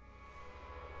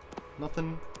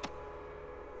 Nothing.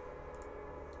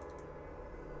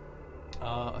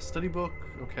 A study book,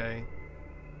 okay.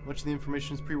 Much of the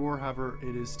information is pre-war, however,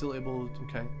 it is still able to,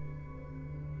 okay.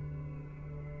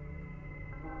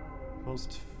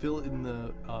 Most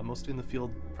in the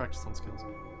field practice on skills.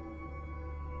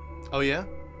 Oh yeah?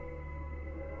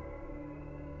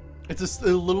 It's a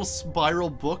little spiral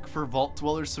book for Vault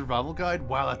Dweller's survival guide?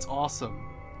 Wow, that's awesome.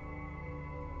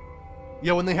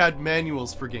 Yeah, when they had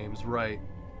manuals for games, right.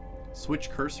 Switch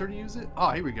cursor to use it?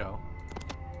 Ah, here we go.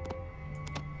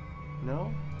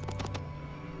 No?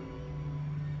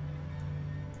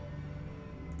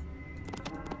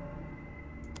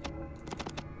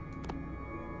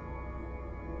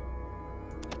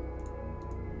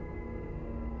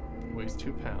 Weighs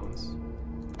 2 pounds.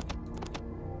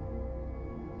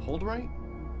 Hold right?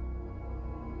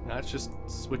 That's just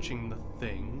switching the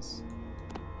things.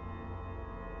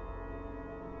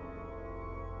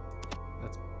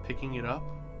 That's picking it up.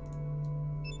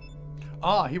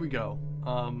 Ah, here we go.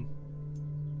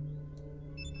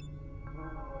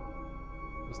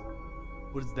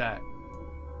 What is that?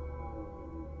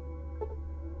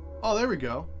 Oh, there we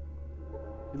go.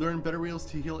 You learn better ways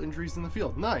to heal injuries in the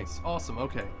field. Nice. Awesome.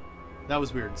 Okay. That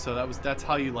was weird. So that's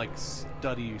how you like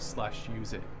study /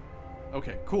 use it.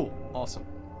 Okay, cool. Awesome.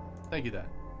 Thank you, that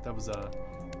was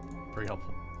very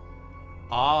helpful.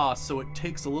 Ah, so it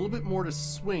takes a little bit more to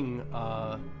swing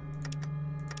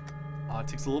it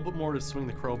takes a little bit more to swing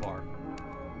the crowbar.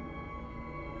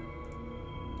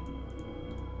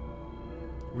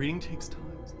 Reading takes time.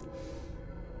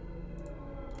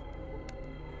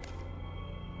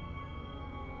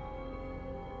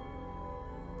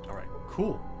 Alright,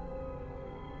 cool.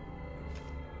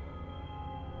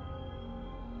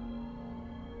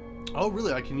 Oh,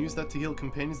 really? I can use that to heal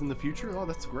companions in the future? Oh,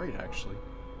 that's great, actually.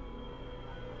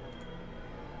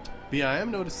 But yeah, I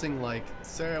am noticing, like,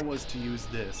 say I was to use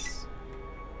this,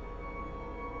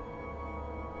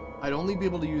 I'd only be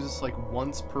able to use this, like,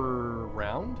 once per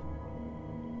round?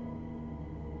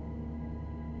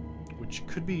 Which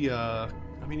could be, I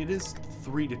mean, it is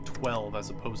 3 to 12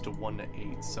 as opposed to 1 to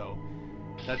 8, so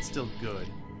that's still good.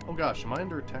 Oh gosh, am I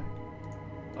under attack?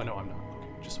 Oh no, I'm not. Okay,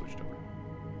 just switched over.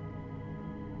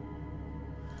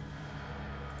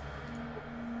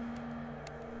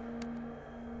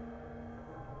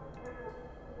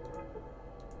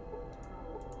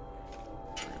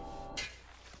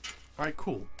 Alright,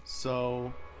 cool.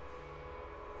 So,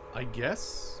 I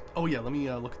guess... Oh yeah, let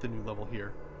me look at the new level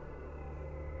here.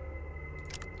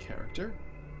 Character.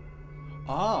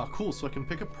 Ah, cool. So I can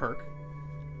pick a perk.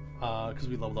 Because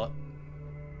we leveled up.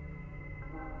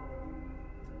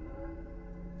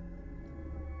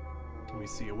 Let me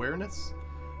see. Awareness.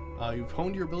 You've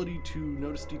honed your ability to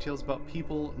notice details about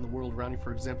people in the world around you.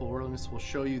 For example, awareness will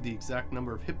show you the exact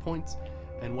number of hit points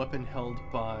and weapon held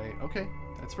by... Okay,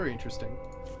 that's very interesting.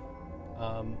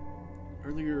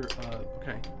 Earlier,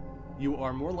 okay. You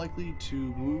are more likely to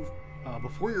move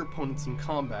before your opponents in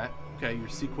combat. Okay, your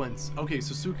sequence. Okay,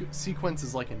 so sequence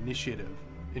is like initiative.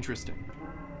 Interesting.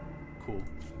 Cool.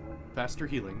 Faster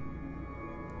healing.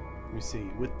 Let me see.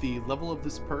 With the level of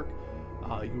this perk,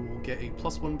 you will get a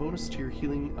 +1 bonus to your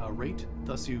healing rate.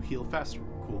 Thus, you heal faster.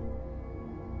 Cool.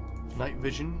 Night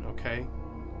vision. Okay.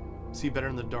 See better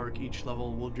in the dark. Each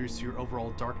level will reduce your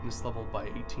overall darkness level by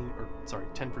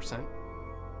 10%.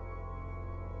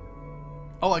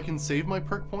 Oh, I can save my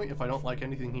perk point if I don't like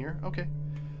anything here? Okay.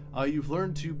 You've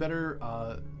learned to better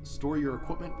store your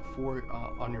equipment before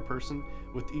on your person.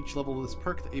 With each level of this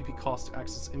perk, the AP cost to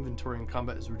access inventory in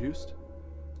combat is reduced.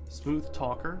 Smooth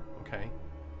talker. Okay.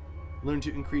 Learn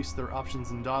to increase their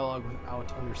options in dialogue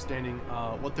without understanding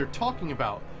what they're talking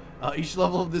about. Each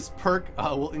level of this perk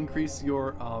will increase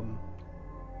your...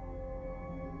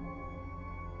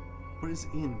 What is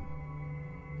in?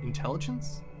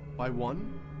 Intelligence? By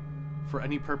 1? For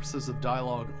any purposes of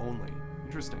dialogue only.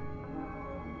 Interesting.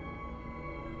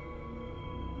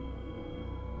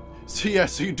 So yeah,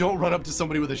 so you don't run up to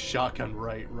somebody with a shotgun,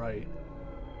 right.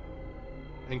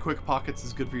 And quick pockets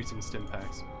is good for using stim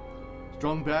packs.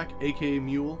 Strong back, aka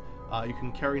mule. You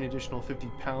can carry an additional 50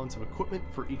 pounds of equipment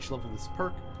for each level of this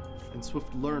perk. And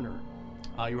swift learner.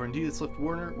 You are indeed a swift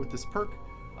learner with this perk.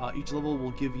 Each level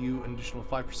will give you an additional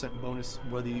 5% bonus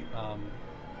whether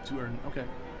to earn. Okay.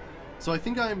 So I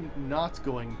think I'm not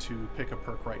going to pick a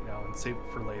perk right now and save it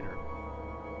for later.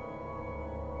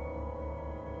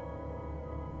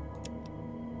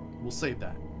 We'll save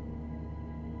that.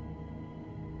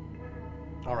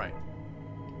 Alright.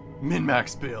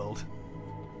 Min-max build.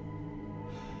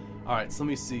 Alright, so let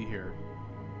me see here.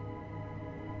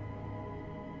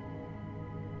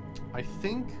 I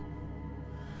think...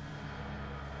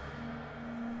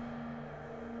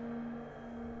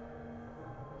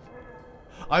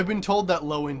 I've been told that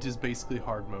low int is basically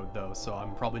hard mode though, so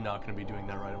I'm probably not going to be doing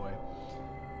that right away.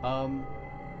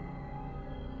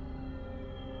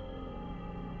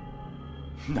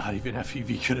 Not even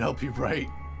FEV could help you, right?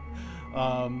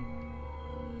 I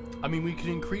mean, we could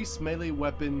increase melee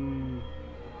weapon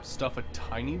stuff a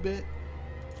tiny bit.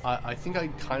 I think I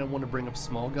kind of want to bring up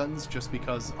small guns just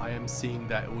because I am seeing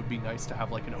that it would be nice to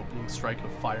have like an opening strike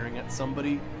of firing at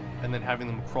somebody and then having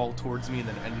them crawl towards me and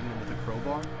then ending them with a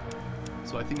crowbar.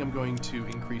 So I think I'm going to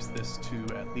increase this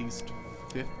to at least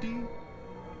 50.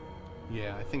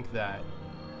 Yeah, I think that.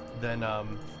 Then,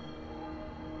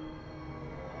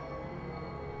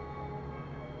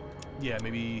 yeah,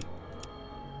 maybe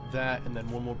that and then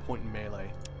 1 more point in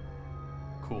melee.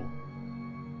 Cool.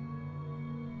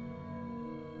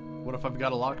 What if I've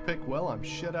got a lockpick? Well, I'm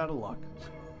shit out of luck.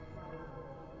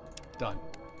 Done.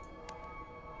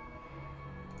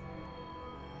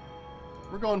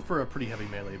 We're going for a pretty heavy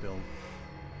melee build.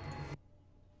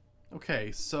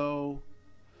 Okay, so...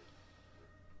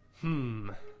 Really?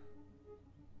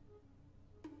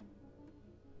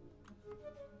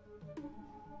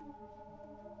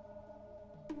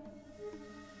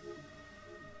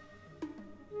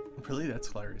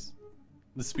 That's hilarious.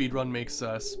 The speedrun makes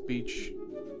speech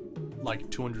like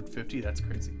 250? That's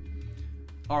crazy.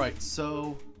 Alright,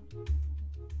 so...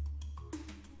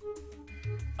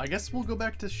 I guess we'll go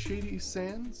back to Shady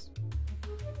Sands.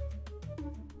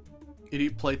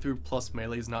 Idiot playthrough plus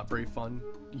melee is not very fun.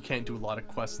 You can't do a lot of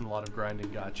quests and a lot of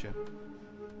grinding, gotcha.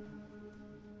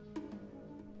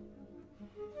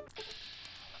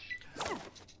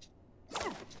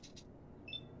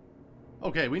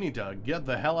 Okay, we need to get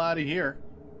the hell out of here.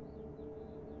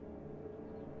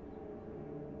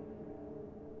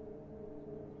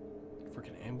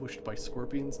 Freaking ambushed by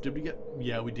scorpions. Did we get...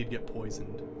 Yeah, we did get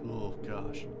poisoned. Oh,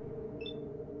 gosh.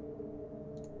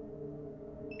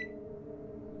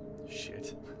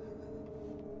 Shit.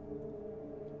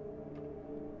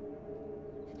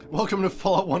 Welcome to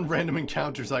Fallout 1 Random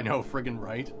Encounters, I know, friggin'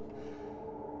 right.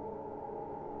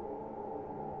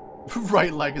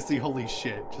 Right, Legacy, holy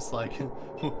shit. Just like,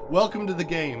 welcome to the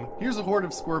game. Here's a horde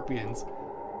of scorpions.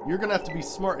 You're gonna have to be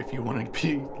smart if you want to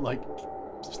be, like,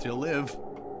 still live.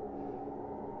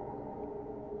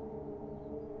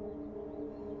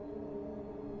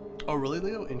 Oh, really,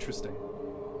 Leo? Interesting.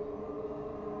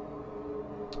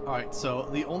 Alright, so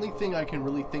the only thing I can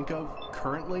really think of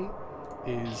currently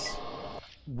is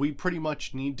we pretty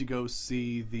much need to go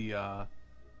see the,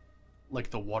 like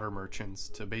the water merchants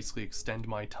to basically extend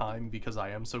my time because I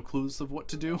am so clueless of what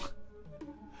to do.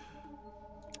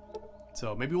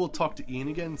 So maybe we'll talk to Ian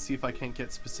again and see if I can't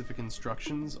get specific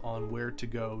instructions on where to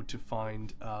go to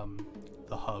find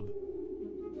the hub.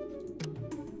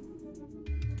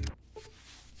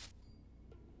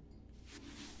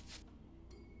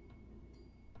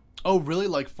 Oh, really?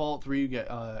 Like Fallout 3, you get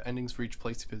endings for each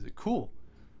place you visit. Cool.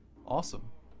 Awesome.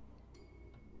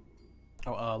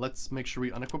 Oh, let's make sure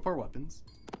we unequip our weapons.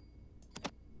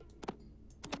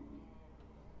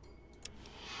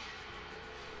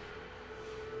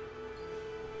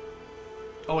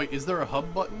 Oh wait, is there a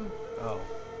hub button? Oh,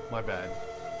 my bad.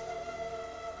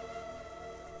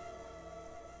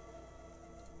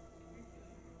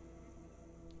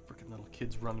 Frickin' little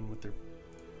kids running with their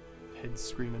heads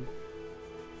screaming.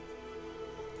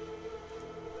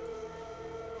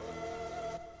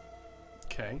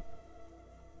 Okay.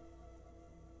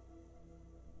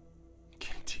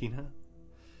 Cantina?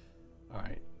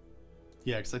 Alright.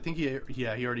 Yeah, because I think he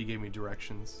already gave me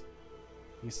directions.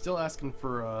 He's still asking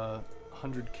for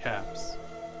 100 caps.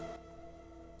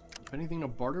 Have anything to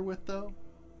barter with, though?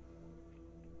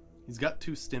 He's got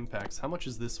 2 stim packs. How much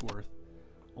is this worth?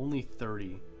 Only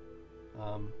 30.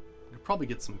 Could probably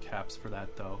get some caps for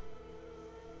that, though.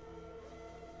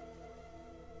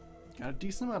 Got a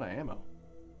decent amount of ammo.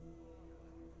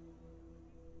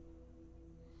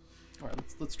 Alright,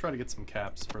 let's try to get some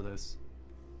caps for this.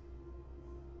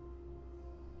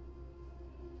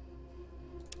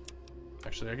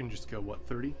 Actually, I can just go, what,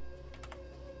 30?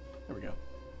 There we go.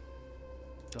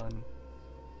 Done.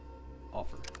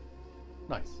 Offer.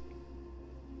 Nice.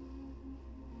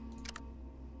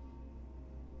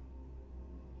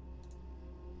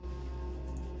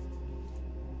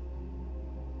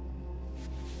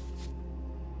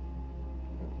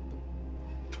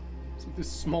 It's like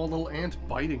this small little ant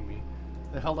biting me.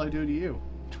 The hell did I do to you?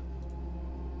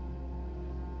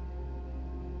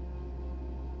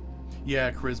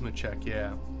 Yeah, charisma check,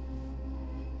 yeah.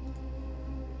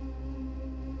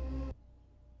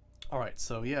 Alright,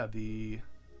 so yeah,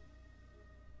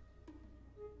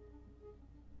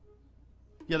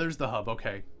 yeah, there's the hub,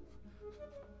 okay.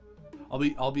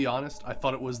 I'll be honest, I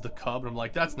thought it was the cub, and I'm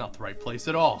like, that's not the right place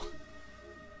at all.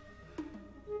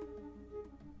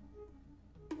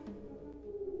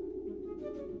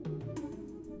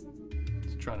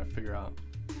 Just trying to figure out.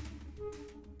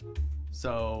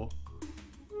 So,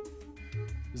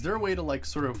 is there a way to like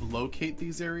sort of locate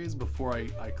these areas before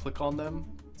I click on them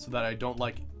so that I don't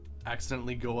like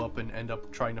accidentally go up and end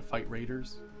up trying to fight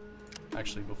raiders?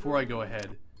 Actually, before I go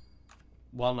ahead,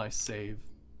 why don't I save?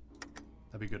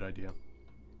 That'd be a good idea.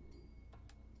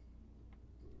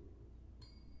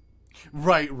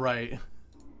 Right.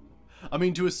 I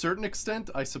mean, to a certain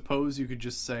extent, I suppose you could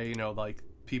just say, you know, like,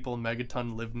 people in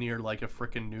Megaton live near, like, a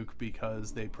frickin' nuke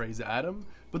because they praise Adam.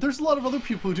 But there's a lot of other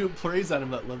people who don't praise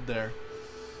Adam that live there.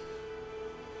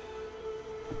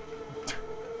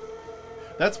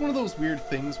 That's one of those weird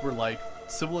things where, like,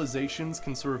 civilizations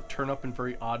can sort of turn up in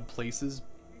very odd places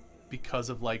because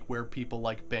of, like, where people,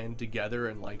 like, band together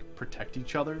and, like, protect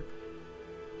each other.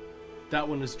 That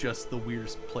one is just the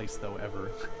weirdest place, though, ever.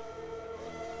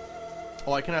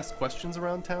 Oh, I can ask questions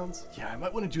around towns? Yeah, I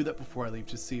might want to do that before I leave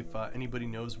to see if anybody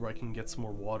knows where I can get some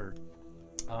more water.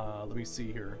 Let me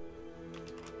see here.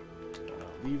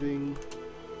 Leaving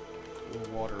for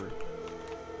water.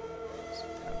 So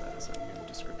have that as a weird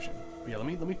description. But yeah,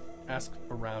 let me ask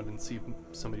around and see if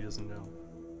somebody doesn't know.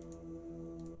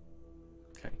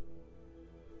 Okay.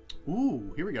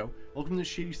 Ooh, here we go. Welcome to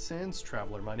Shady Sands,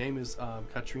 Traveler. My name is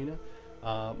Katrina.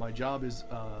 My job is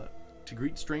to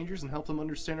greet strangers and help them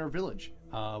understand our village.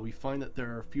 We find that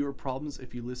there are fewer problems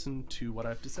if you listen to what I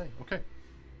have to say. Okay.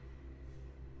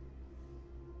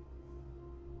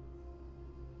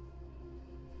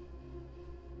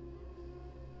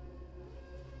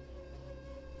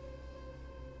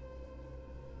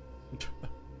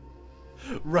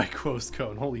 Ryquos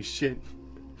Cone, holy shit.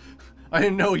 I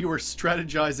didn't know you were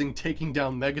strategizing taking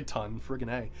down Megaton, friggin'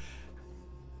 A.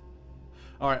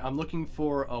 Alright, I'm looking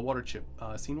for a water chip.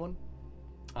 Seen one?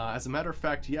 As a matter of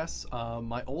fact, yes.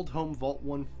 My old home, Vault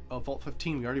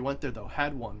 15, we already went there though,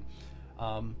 had one.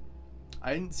 I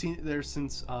hadn't seen it there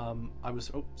since I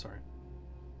was... Oh, sorry.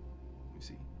 Let me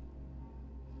see.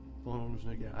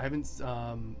 Yeah, I haven't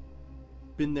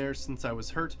been there since I was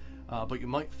hurt, but you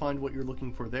might find what you're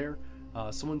looking for there.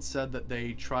 Someone said that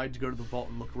they tried to go to the vault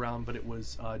and look around, but it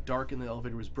was dark and the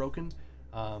elevator was broken.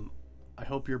 I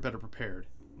hope you're better prepared.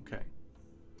 Okay.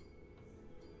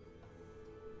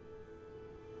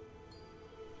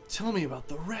 Tell me about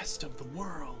the rest of the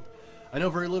world. I know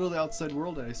very little of the outside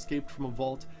world. I escaped from a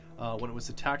vault when it was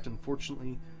attacked.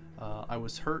 Unfortunately, I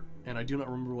was hurt, and I do not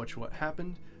remember what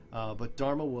happened. But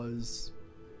Dharma was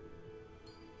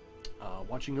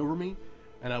watching over me,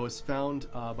 and I was found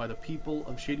by the people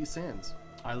of Shady Sands.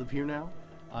 I live here now.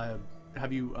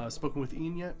 Have you spoken with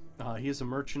Ian yet? He is a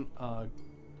merchant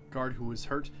guard who was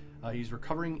hurt. He's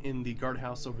recovering in the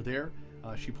guardhouse over there.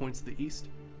 She points to the east.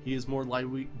 He is more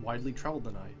widely traveled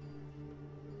than I.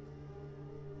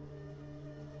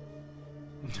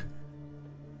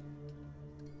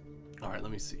 Alright,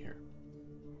 let me see here.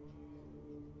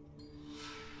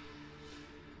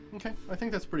 Okay, I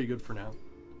think that's pretty good for now.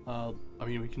 I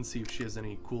mean, we can see if she has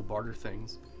any cool barter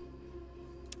things.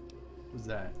 What's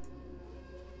that?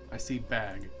 I see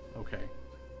bag. Okay.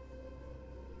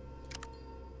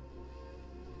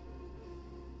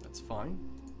 That's fine.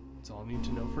 That's all I need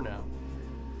to know for now.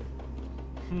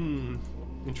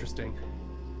 Interesting.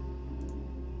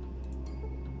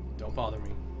 Don't bother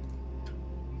me.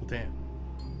 Well, damn.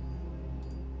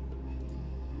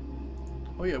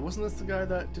 Oh yeah, wasn't this the guy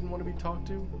that didn't want to be talked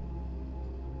to?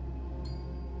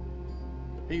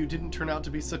 Hey, you didn't turn out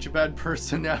to be such a bad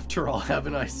person after all. Have a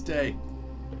nice day.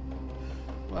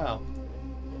 Wow.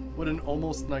 What an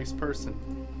almost nice person.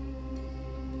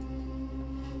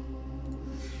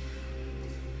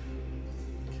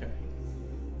 Okay.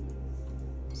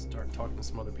 Start talking to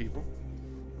some other people.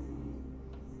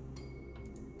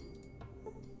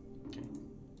 Okay.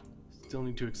 Still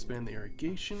need to expand the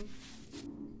irrigation.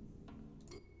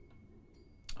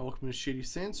 Welcome to Shady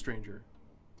Sand, stranger.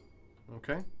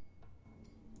 Okay.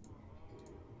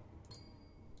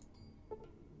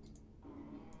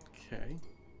 Okay.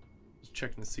 Just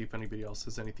checking to see if anybody else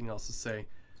has anything else to say.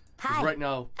 Hi. Right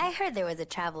now... I heard there was a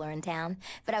traveler in town,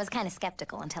 but I was kind of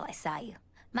skeptical until I saw you.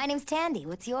 My name's Tandy.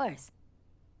 What's yours?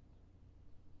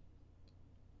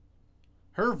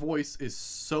 Her voice is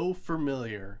so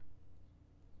familiar.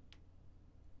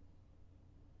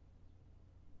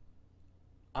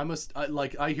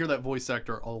 I hear that voice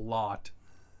actor a lot.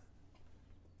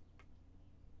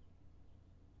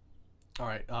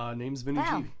 Alright, name's Vinny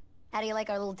Wow. G. How do you like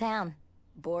our little town?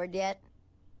 Bored yet?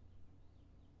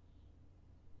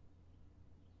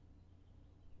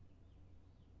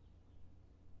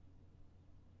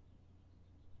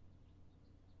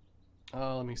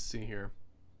 Let me see here.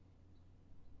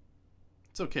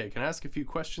 It's okay. Can I ask a few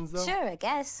questions, though? Sure, I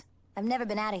guess. I've never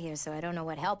been out of here, so I don't know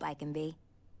what help I can be.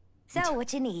 So,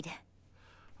 what you need?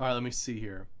 Alright, let me see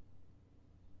here.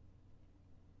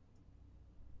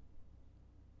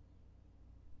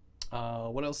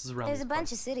 What else is around? There's a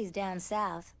bunch of cities down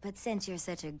south, but since you're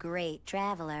such a great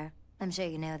traveler, I'm sure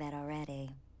you know that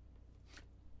already.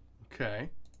 Okay.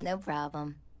 No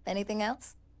problem. Anything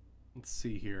else? Let's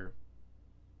see here.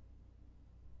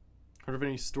 Heard of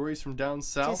any stories from down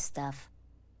south? Just stuff.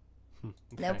 Okay.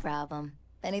 No problem.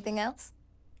 Anything else?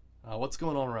 What's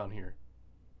going on around here?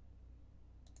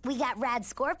 We got rad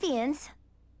scorpions.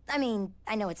 I mean,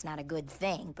 I know it's not a good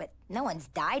thing, but no one's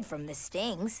died from the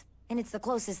stings. and it's the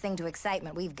closest thing to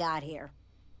excitement we've got here.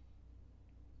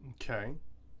 Okay.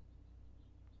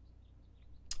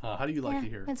 How do you like it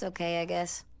here? It's okay, I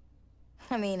guess.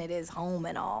 I mean, it is home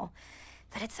and all,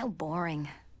 but it's so boring.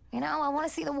 You know, I want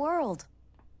to see the world.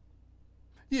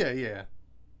 Yeah, yeah.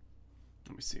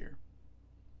 Let me see here.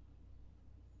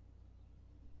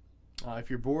 If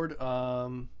you're bored, why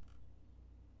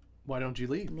don't you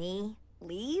leave? Me?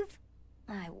 Leave?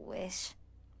 I wish.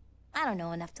 I don't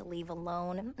know enough to leave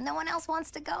alone, and no one else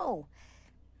wants to go.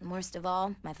 And worst of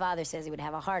all, my father says he would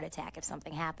have a heart attack if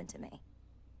something happened to me.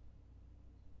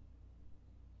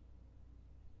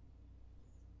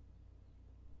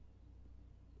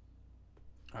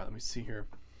 Alright, let me see here.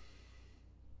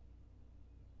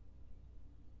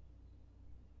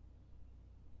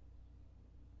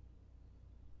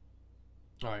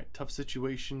 Alright, tough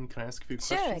situation. Can I ask a few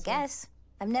questions? Sure, I guess.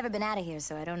 I've never been out of here,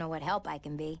 so I don't know what help I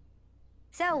can be.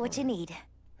 So, what you need?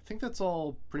 I think that's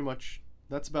all pretty much.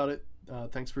 That's about it.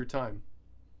 Thanks for your time.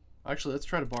 Actually, let's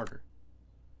try to barter.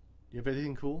 Do you have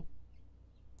anything cool?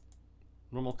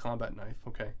 Normal combat knife.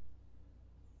 Okay.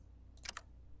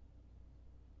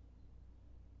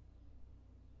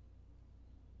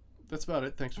 That's about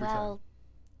it. Thanks for your time. Well,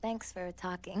 thanks for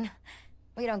talking.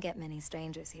 We don't get many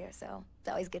strangers here, so it's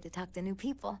always good to talk to new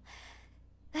people.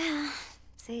 Well,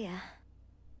 see ya.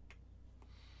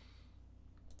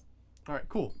 Alright,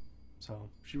 cool. So,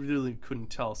 she really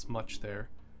couldn't tell us much there.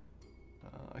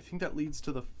 I think that leads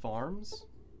to the farms.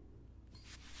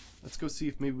 Let's go see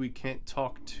if maybe we can't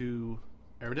talk to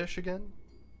Erdish again.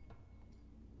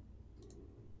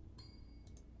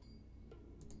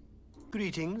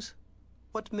 Greetings.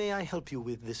 What may I help you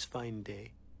with this fine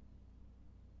day?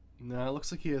 Nah, it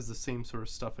looks like he has the same sort of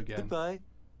stuff again. Goodbye.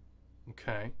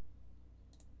 Okay.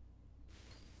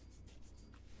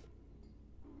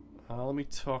 Let me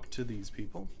talk to these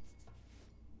people.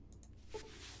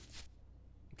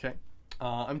 Okay.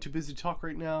 I'm too busy to talk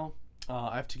right now.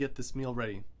 I have to get this meal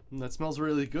ready. That smells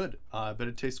really good. I bet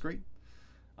it tastes great.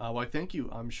 Why, thank you.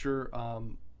 I'm sure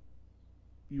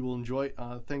you will enjoy it.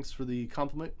 Thanks for the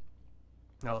compliment.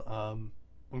 Now, I'm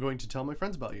going to tell my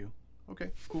friends about you.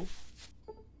 Okay, cool.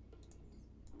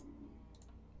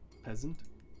 Peasant.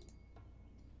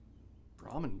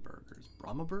 Brahmin burgers.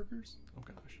 Brahma burgers? Oh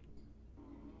gosh.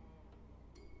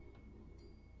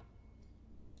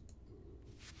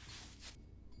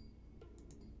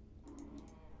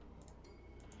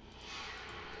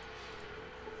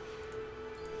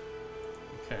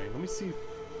 Okay, let me see if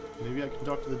maybe I can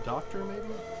talk to the doctor, maybe?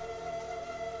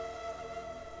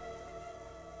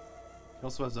 He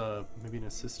also has maybe an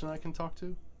assistant I can talk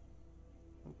to?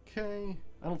 Okay,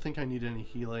 I don't think I need any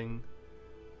healing.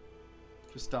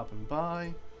 Just stopping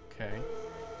by. Okay.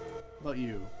 How about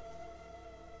you?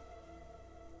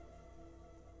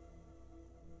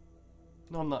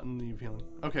 No, I'm not in need of healing.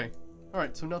 Okay.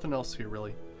 Alright, so nothing else here,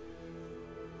 really.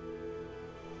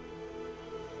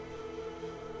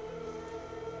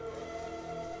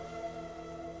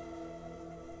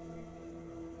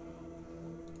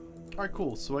 Alright,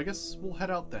 cool. So I guess we'll head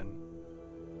out then.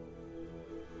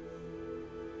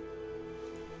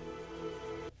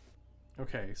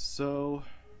 Okay, so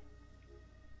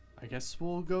I guess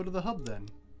we'll go to the hub then.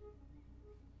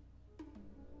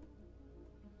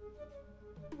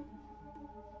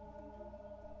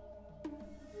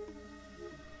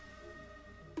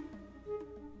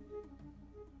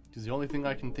 Because the only thing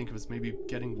I can think of is maybe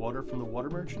getting water from the water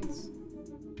merchants.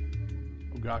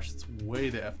 Oh gosh, it's way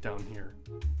the F down here.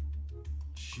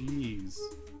 Jeez.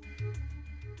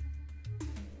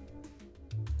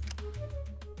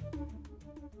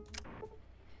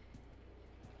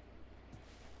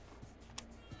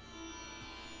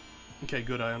 Okay,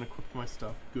 good. I unequipped my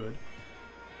stuff. Good.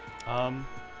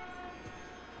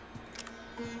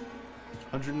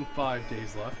 105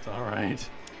 days left. All right.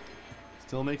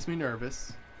 Still makes me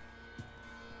nervous.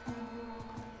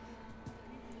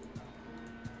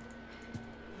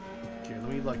 Okay, let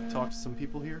me like talk to some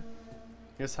people here.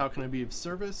 Yes, how can I be of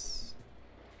service?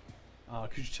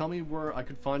 Could you tell me where I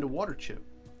could find a water chip?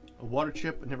 A water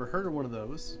chip? I've never heard of one of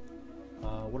those.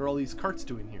 What are all these carts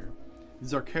doing here?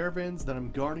 These are caravans that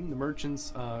I'm guarding. The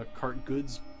merchants cart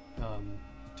goods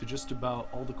to just about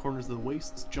all the corners of the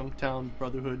wastes, Junktown,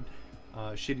 Brotherhood,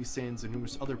 Shady Sands, and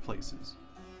numerous other places.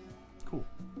 Cool.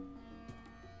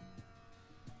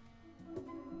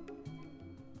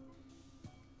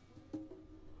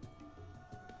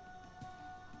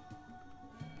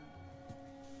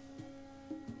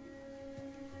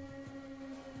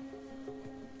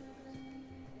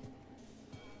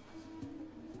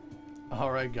 All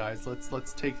right, guys.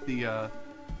 Let's take the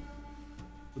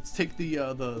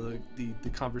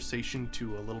conversation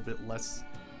to a little bit less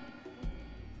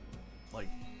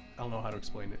I don't know how to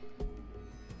explain it.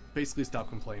 Basically, stop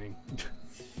complaining.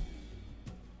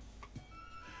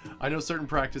 I know certain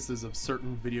practices of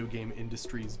certain video game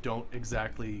industries don't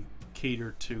exactly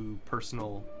cater to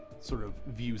personal sort of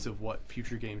views of what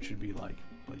future games should be like,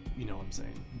 but you know what I'm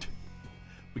saying.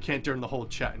 We can't turn the whole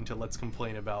chat into let's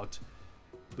complain about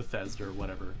Bethesda or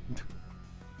whatever.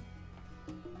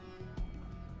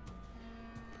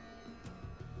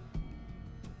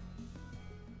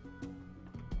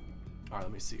 Alright,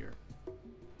 let me see here. Let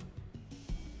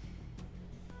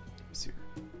me see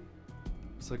here.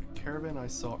 It's like a caravan I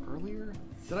saw earlier.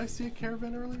 Did I see a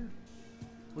caravan earlier?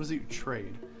 What does it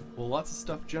trade? Well, lots of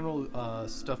stuff, general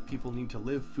stuff people need to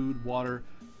live, food, water,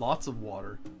 lots of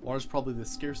water. Water's probably the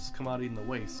scarcest commodity in the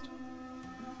waste.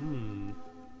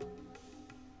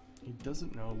 He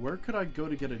doesn't know. Where could I go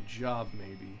to get a job,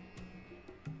 maybe?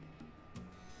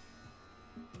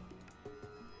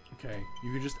 Okay,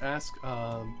 you could just ask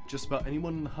just about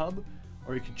anyone in the hub,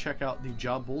 or you could check out the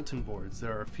job bulletin boards.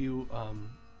 There are a few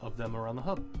of them around the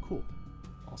hub. Cool.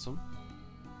 Awesome.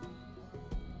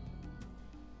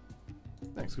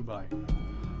 Thanks, goodbye.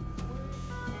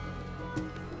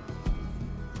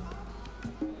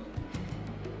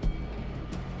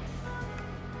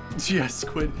 Yes,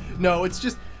 Squid. No, it's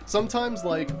just sometimes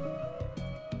like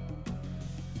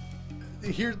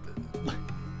here.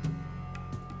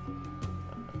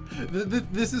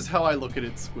 This is how I look at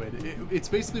it, Squid. It's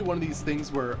basically one of these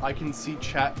things where I can see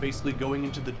chat basically going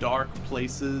into the dark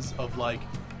places of like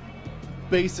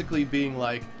basically being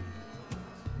like,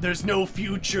 there's no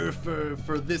future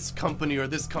for this company or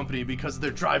this company because they're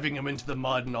driving them into the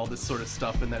mud and all this sort of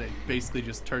stuff, and then it basically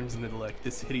just turns into like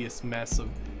this hideous mess of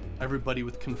everybody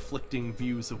with conflicting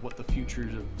views of what the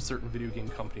futures of certain video game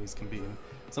companies can be. And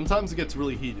sometimes it gets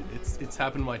really heated. It's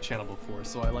happened to my channel before,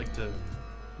 so I like to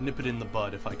nip it in the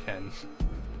bud if I can.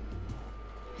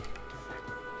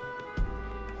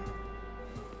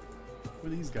 Who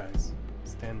are these guys?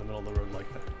 Stand in the middle of the road like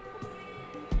that.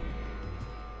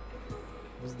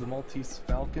 This is the Maltese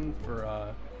Falcon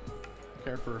for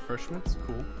care for refreshments.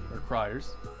 Cool. Or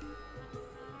criers.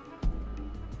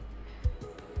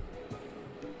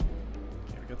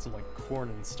 Okay, we got some like corn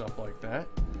and stuff like that.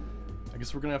 I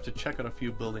guess we're gonna have to check out a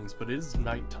few buildings, but it is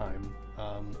nighttime.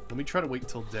 Let me try to wait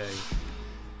till day.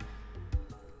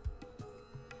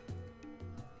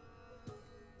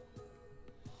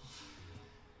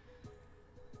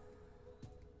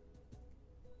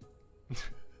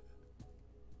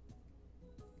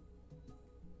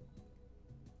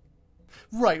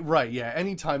 Right, yeah.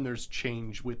 Anytime there's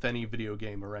change with any video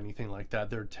game or anything like that,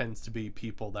 there tends to be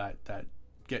people that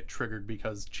get triggered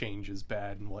because change is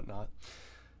bad and whatnot.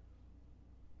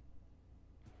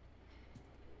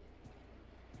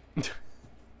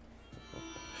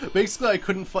 Basically, I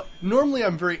couldn't normally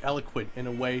I'm very eloquent in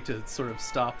a way to sort of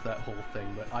stop that whole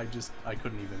thing, but I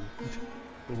couldn't even.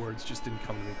 The words just didn't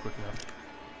come to me quick enough.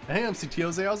 Hey,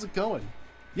 MCTOZ, how's it going?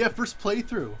 Yeah, first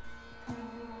playthrough.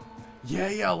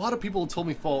 Yeah, a lot of people told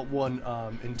me Fallout 1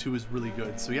 and 2 is really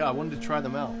good, so yeah, I wanted to try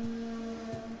them out.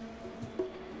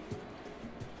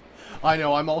 I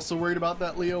know, I'm also worried about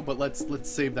that, Leo, but let's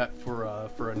save that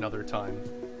for another time.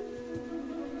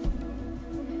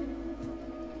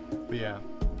 But yeah.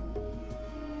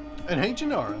 And hey,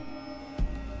 Janara.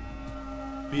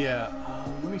 But yeah,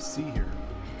 let me see here.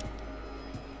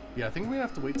 Yeah, I think we're gonna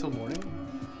have to wait till morning.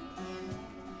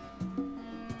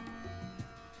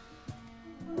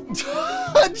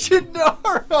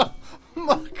 Janara!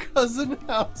 My cousin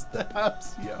house the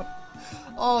house, yo.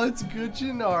 Oh, it's good,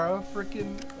 Janara.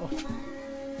 Freaking. Oh.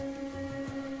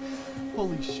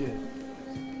 Holy shit.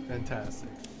 Fantastic.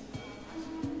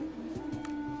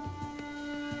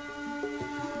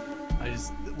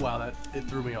 Wow, it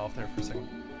threw me off there for a second.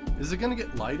 Is it gonna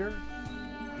get lighter?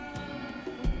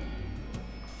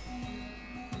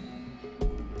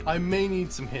 I may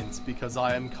need some hints because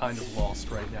I am kind of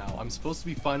lost right now. I'm supposed to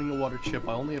be finding a water chip.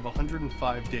 I only have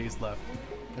 105 days left.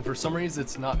 And for some reason,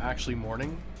 it's not actually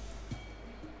morning.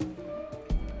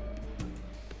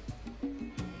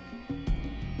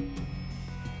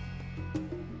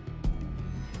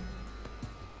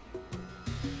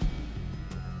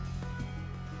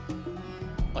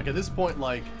 Like at this point,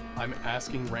 like I'm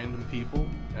asking random people,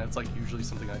 and it's like usually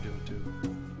something I don't do.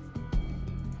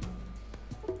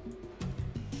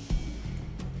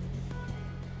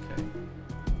 Okay.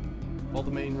 Follow the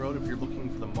main road if you're looking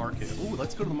for the market. Ooh,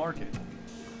 let's go to the market.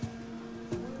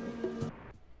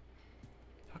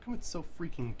 How come it's so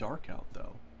freaking dark out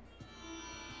though?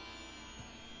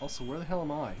 Also, where the hell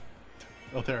am I?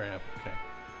 Oh, there I am. Okay.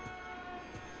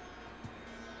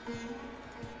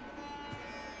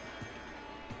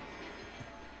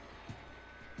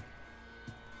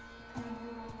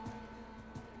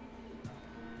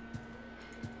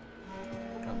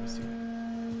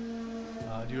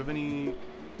 Do you have any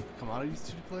commodities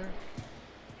to declare?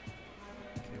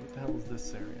 Okay, what the hell is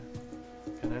this area?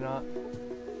 Can I not?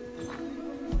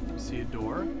 You see a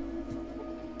door?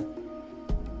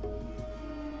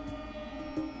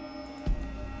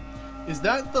 Is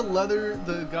that the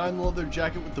guy in the leather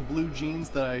jacket with the blue jeans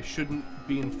that I shouldn't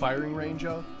be in firing range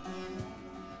of?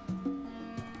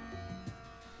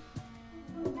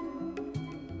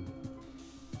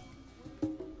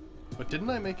 But didn't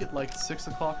I make it like 6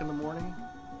 o'clock in the morning?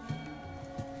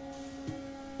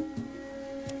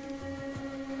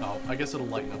 Oh, I guess it'll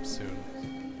lighten up soon.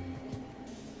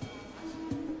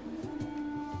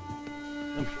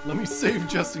 Let me save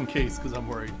just in case, because I'm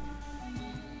worried.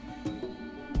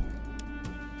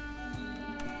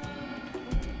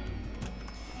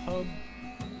 Hub.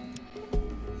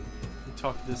 Let me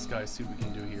talk to this guy, see what we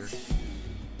can do here.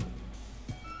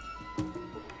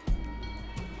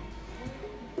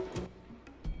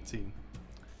 Let's see.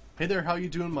 Hey there, how you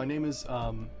doing? My name is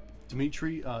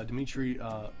Dimitri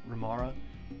Ramara.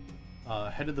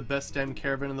 Head of the best damn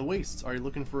caravan in the wastes. Are you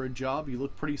looking for a job? You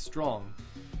look pretty strong.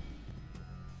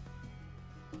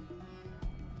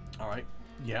 Alright.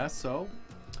 Yeah, so?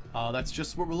 That's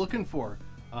just what we're looking for.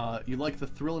 You like the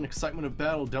thrill and excitement of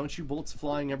battle, don't you? Bullets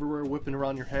flying everywhere, whipping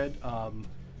around your head,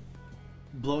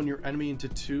 blowing your enemy into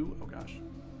two. Oh gosh.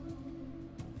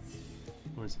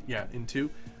 What is it? Yeah, in two.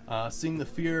 Seeing the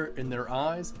fear in their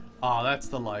eyes. Ah, that's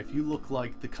the life. You look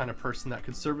like the kind of person that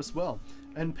could serve us well.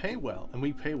 And pay well. And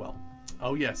we pay well.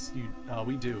 Oh yes,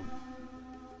 we do.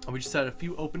 We just had a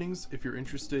few openings if you're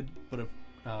interested, but of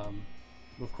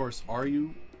course, are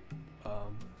you?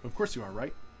 Of course you are,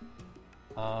 right?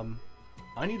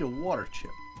 I need a water chip.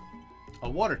 A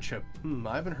water chip?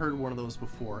 I haven't heard one of those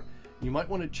before. You might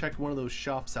want to check one of those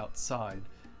shops outside.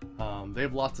 They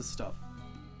have lots of stuff.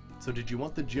 So did you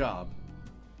want the job?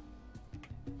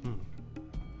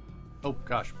 Oh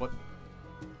gosh, what?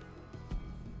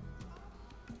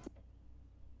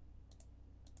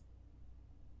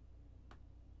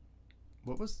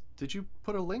 What was... Did you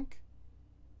put a link?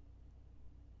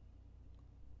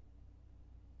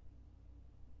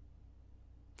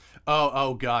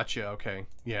 Oh, gotcha. Okay.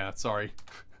 Yeah, sorry.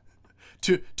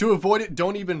 To avoid it,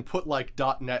 don't even put like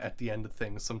 .net at the end of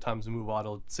things. Sometimes MoveOt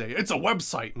will say it's a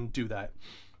website and do that.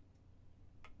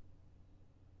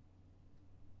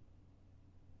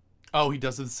 Oh, he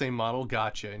does the same model?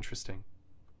 Gotcha. Interesting.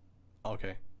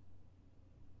 Okay.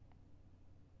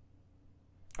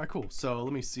 Alright, cool. So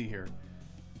let me see here.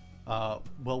 Well,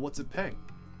 what's it pay?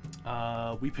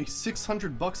 We pay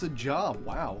 $600 a job.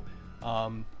 Wow.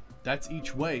 That's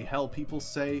each way. Hell, people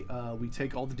say we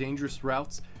take all the dangerous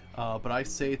routes, but I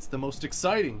say it's the most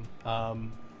exciting.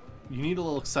 You need a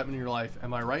little excitement in your life.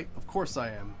 Am I right? Of course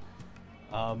I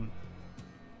am.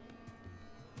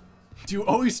 Do you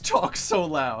always talk so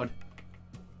loud?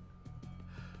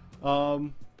 I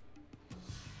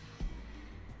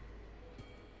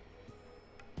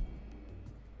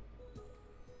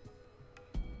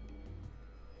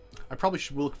probably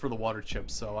should look for the water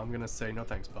chips, so I'm gonna say no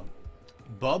thanks, bub.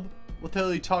 Bub? What the hell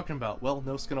are you talking about? Well,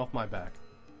 no skin off my back.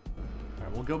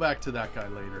 Alright, we'll go back to that guy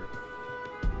later.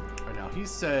 Alright, now, he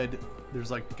said there's,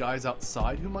 like, guys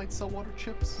outside who might sell water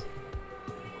chips?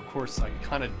 Of course, I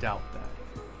kind of doubt that.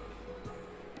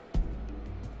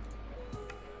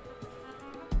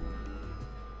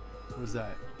 What was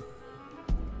that?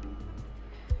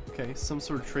 Okay, some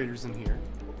sort of traders in here.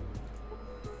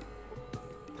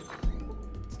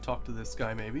 Let's talk to this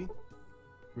guy, maybe. Here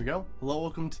we go. Hello,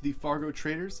 welcome to the Fargo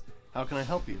Traders. How can I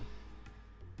help you?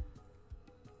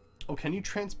 Oh, can you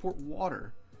transport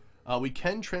water? We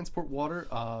can transport water,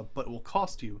 but it will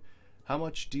cost you. How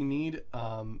much do you need,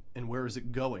 and where is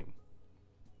it going?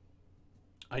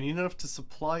 I need enough to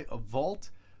supply a vault.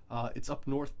 It's up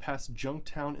north past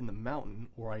Junktown in the mountain,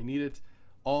 or I need it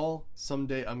all.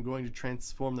 Someday I'm going to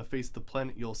transform the face of the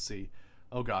planet, you'll see.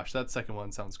 Oh gosh, that second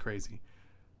one sounds crazy.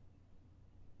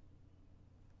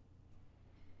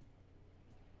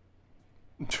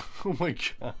 Oh my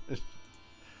gosh.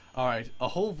 Alright, a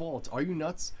whole vault. Are you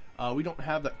nuts? We don't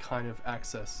have that kind of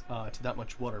access to that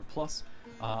much water. Plus,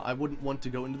 I wouldn't want to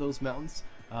go into those mountains.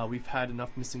 We've had enough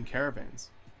missing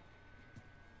caravans.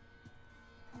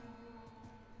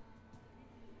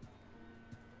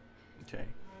 Okay.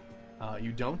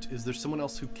 You don't? Is there someone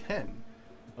else who can?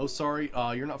 Oh, sorry,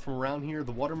 you're not from around here.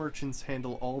 The water merchants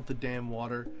handle all the damn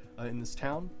water in this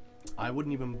town. I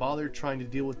wouldn't even bother trying to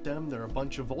deal with them. They're a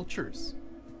bunch of vultures.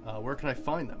 Where can I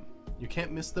find them? You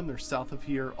can't miss them. They're south of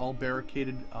here, all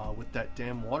barricaded with that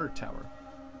damn water tower.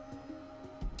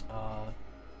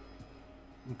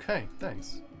 Okay,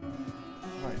 thanks.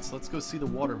 Alright, so let's go see the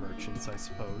water merchants, I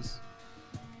suppose.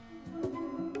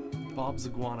 Bob's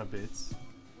iguana bits.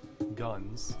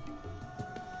 Guns.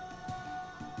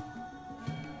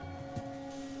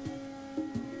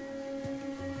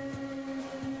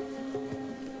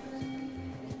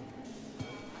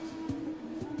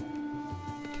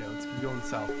 Okay, let's keep going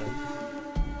south then.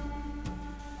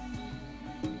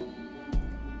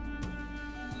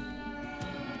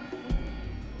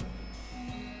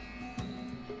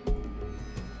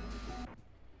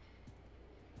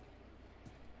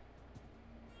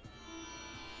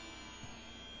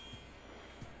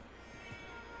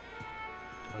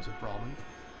 There's a Brahmin.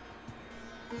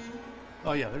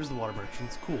 Oh yeah, there's the water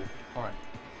merchants. Cool. Alright.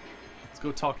 Let's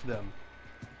go talk to them.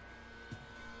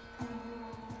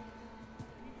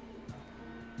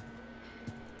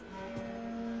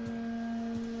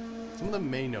 Some of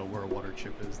them may know where a water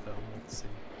chip is, though. Let's see.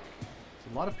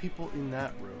 There's a lot of people in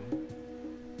that room.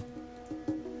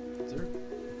 Is there?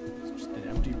 It's just an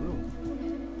empty room. What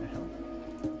the hell?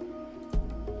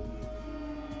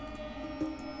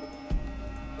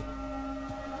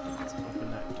 Let's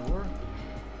open that door.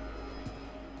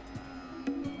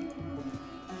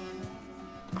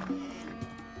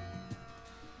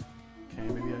 Okay,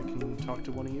 maybe I can talk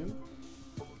to one of you.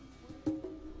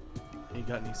 You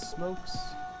got any smokes?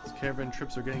 These caravan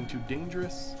trips are getting too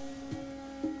dangerous.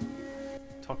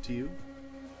 Talk to you.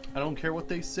 I don't care what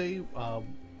they say.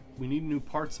 We need new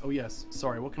parts. Oh yes,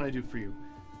 sorry, what can I do for you?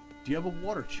 Do you have a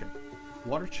water chip?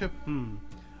 Water chip?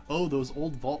 Oh, those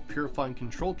old vault purifying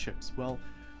control chips. Well,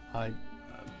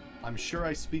 I'm sure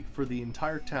I speak for the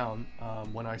entire town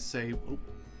when I say... Oh,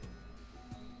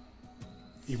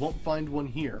 you won't find one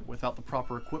here. Without the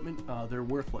proper equipment, they're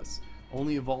worthless.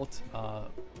 Only a vault,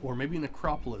 or maybe an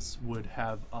necropolis would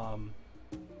have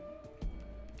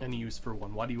any use for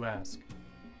one. Why do you ask?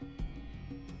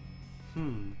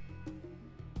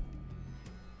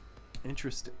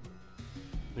 Interesting.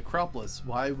 Necropolis,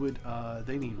 why would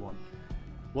they need one?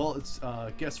 Well, it's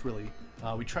guess really.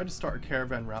 We tried to start a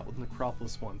caravan route with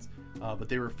Necropolis once, but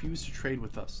they refused to trade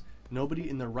with us. Nobody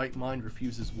in their right mind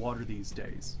refuses water these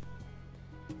days.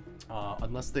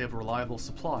 Unless they have a reliable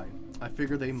supply. I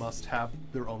figure they must have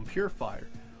their own purifier,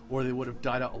 or they would have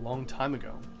died out a long time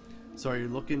ago. So are you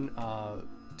looking to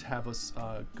have us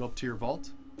go up to your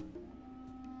vault?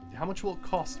 How much will it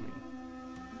cost me?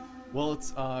 Well,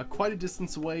 it's quite a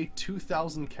distance away,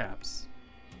 2,000 caps.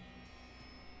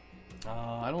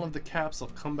 I don't have the caps, I'll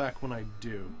come back when I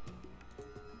do.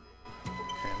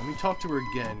 Okay, let me talk to her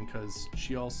again, because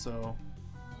she also...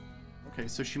 Okay,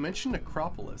 so she mentioned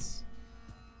Necropolis.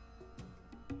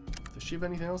 Does she have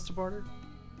anything else to barter?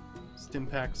 Stim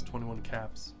packs, 21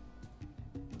 caps.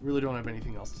 Really don't have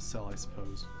anything else to sell, I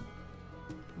suppose.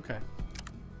 Okay.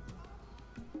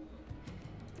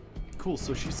 Cool,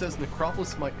 so she says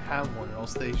Necropolis might have one, or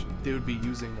else they would be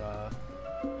using the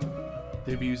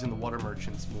water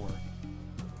merchants more.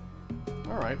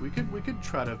 Alright, we could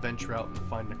try to venture out and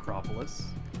find Necropolis,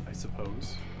 I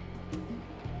suppose.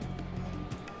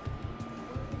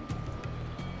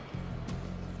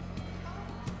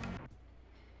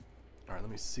 Alright,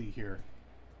 let me see here.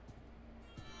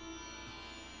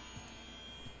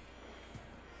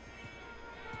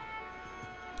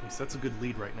 Yes, that's a good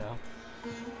lead right now.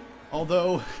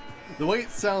 Although, the way it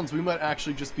sounds, we might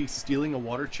actually just be stealing a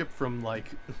water chip from,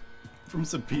 like, from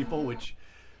some people, which,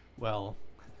 well,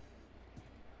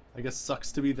 I guess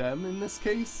sucks to be them in this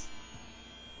case.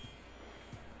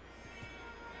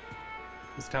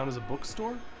 This town is a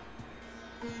bookstore?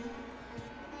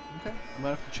 Okay, I might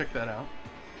have to check that out.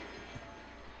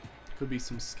 Could be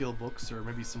some skill books, or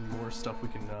maybe some more stuff we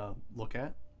can look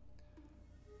at.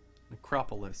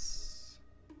 Necropolis.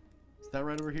 Is that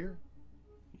right over here?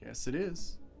 Yes, it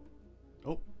is.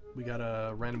 Oh, we got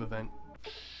a random event.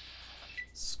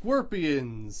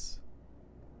 Scorpions!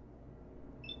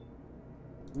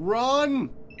 Run!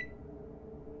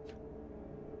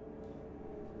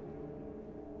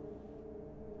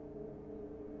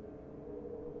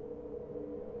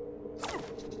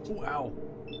 Oh, ow.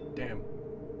 Damn.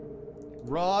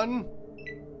 Run!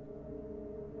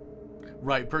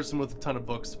 Right, person with a ton of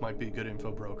books might be a good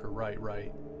info broker. Right,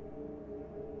 right.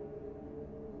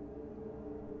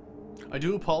 I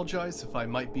do apologize if I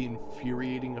might be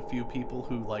infuriating a few people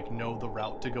who, like, know the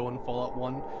route to go in Fallout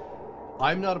 1.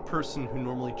 I'm not a person who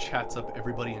normally chats up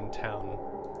everybody in town.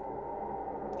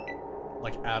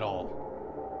 Like, at all.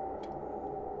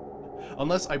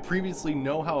 Unless I previously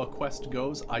know how a quest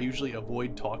goes, I usually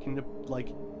avoid talking to,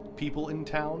 like, people in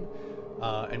town,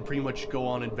 and pretty much go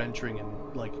on adventuring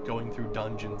and, like, going through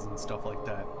dungeons and stuff like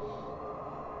that.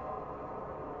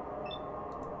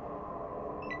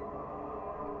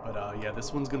 But, yeah,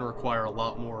 this one's gonna require a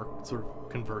lot more sort of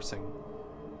conversing.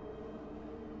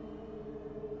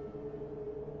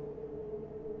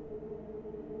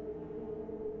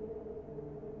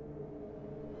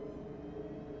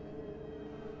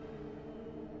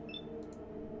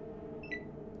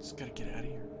 Gotta get out of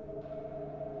here.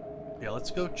 Yeah, let's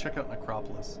go check out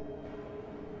Necropolis.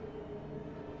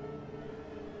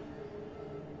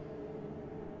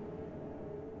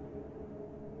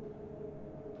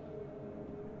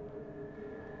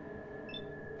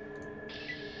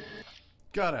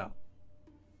 Got out.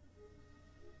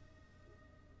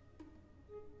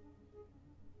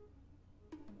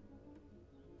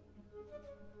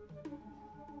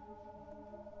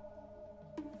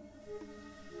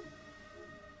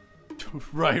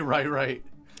 Right.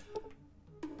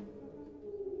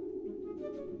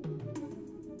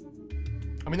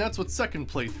 I mean, that's what second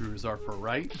playthroughs are for,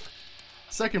 right?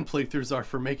 Second playthroughs are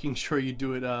for making sure you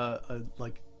do it,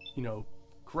 like, you know,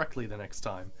 correctly the next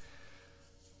time.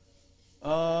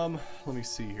 Let me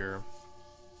see here.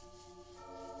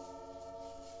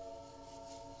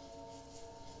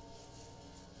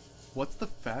 What's the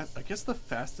I guess the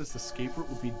fastest escape route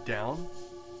would be down.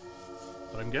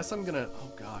 But I guess I'm gonna...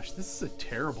 Oh gosh, this is a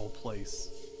terrible place.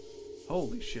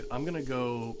 Holy shit. I'm gonna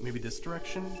go maybe this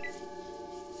direction.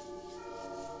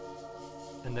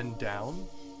 And then down.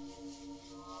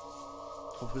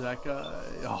 Hopefully that guy...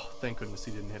 Oh, thank goodness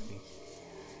he didn't hit me.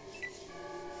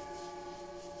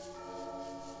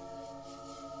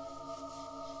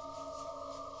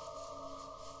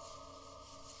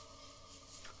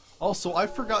 Also, I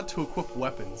forgot to equip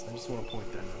weapons. I just want to point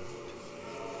that out.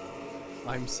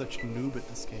 I'm such a noob at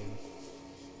this game.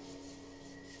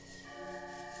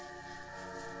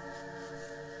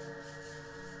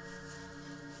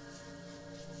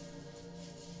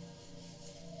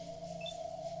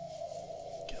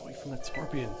 Get away from that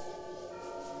scorpion.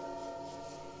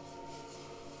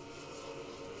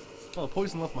 Oh,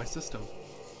 poison left my system.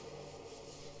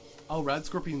 Oh, rad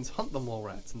scorpions hunt the mole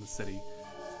rats in the city.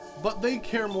 But they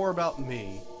care more about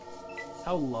me.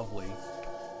 How lovely.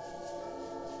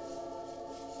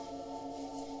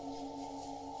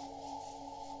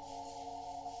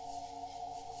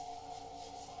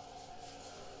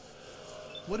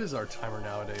 What is our timer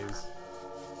nowadays?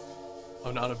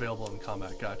 Oh, not available in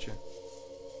combat. Gotcha.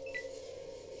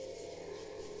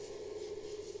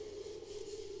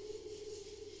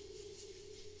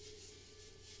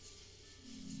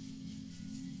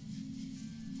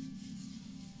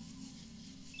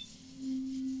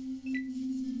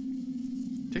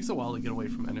 Takes a while to get away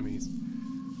from enemies.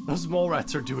 Those mole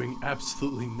rats are doing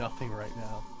absolutely nothing right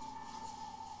now.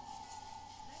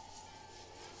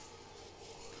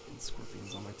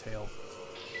 Scorpions on my tail.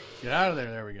 Get out of there.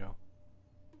 There we go.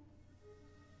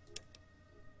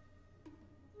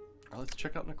 Alright, let's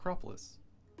check out Necropolis.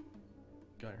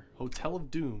 Got here. Hotel of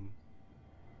Doom.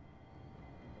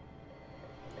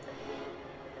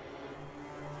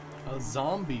 A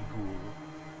zombie ghoul.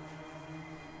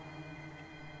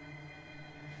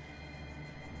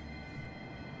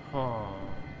 Huh.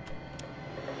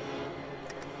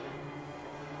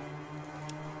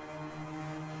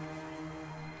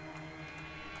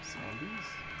 Zombies?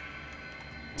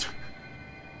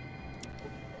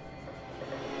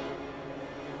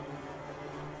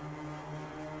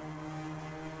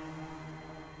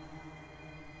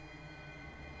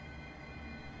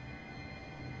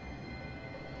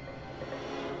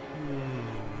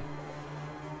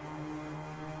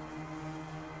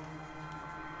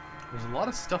 There's a lot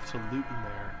of stuff to loot in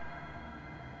there.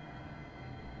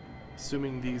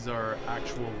 Assuming these are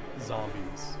actual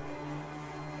zombies.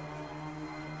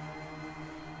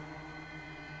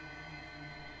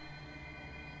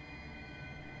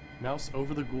 Mouse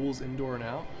over the ghouls indoor and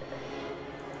out?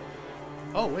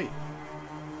 Oh, wait.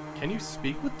 Can you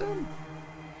speak with them?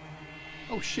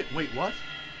 Oh shit, wait, what?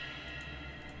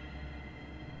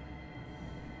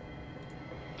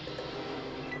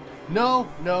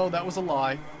 No, no, that was a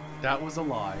lie. That was a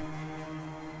lie.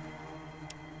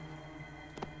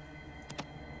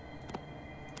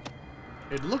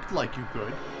 It looked like you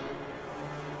could.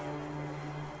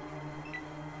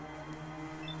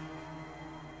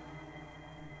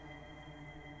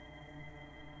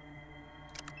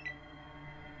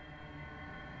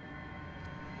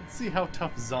 Let's see how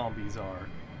tough zombies are.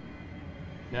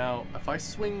 Now, if I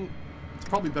swing... It's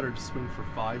probably better to swing for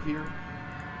 5 here.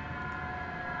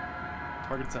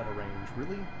 Target's out of range.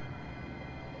 Really?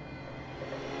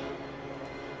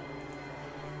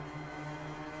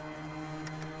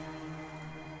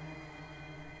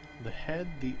 The head,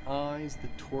 the eyes, the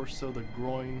torso, the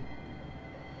groin.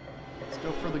 Let's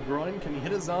go for the groin. Can you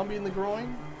hit a zombie in the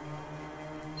groin?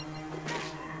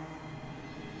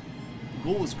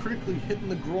 Ghoul was critically hit in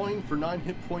the groin for 9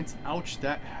 hit points. Ouch,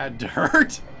 that had to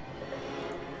hurt.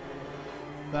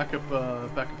 Back up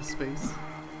a space.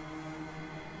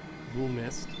 Ghoul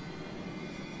missed.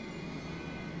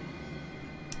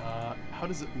 how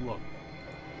does it look?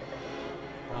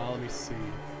 Let me see.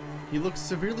 He looks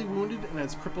severely wounded and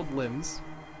has crippled limbs.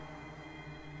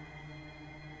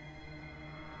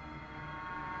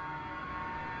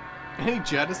 Hey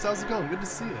Jadis, how's it going? Good to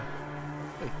see you.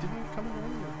 Wait, didn't you come in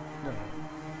earlier?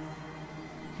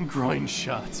 No. Groin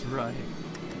shots, right.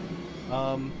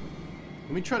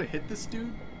 Let me try to hit this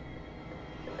dude.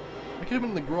 I could hit him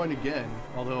in the groin again,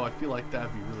 although I feel like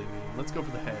that'd be really mean. Let's go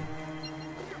for the head.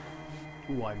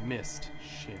 Ooh, I missed.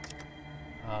 Shit.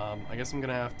 I guess I'm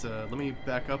gonna have to... Let me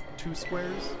back up 2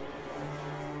 squares.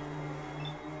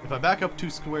 If I back up 2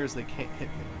 squares, they can't hit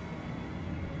me.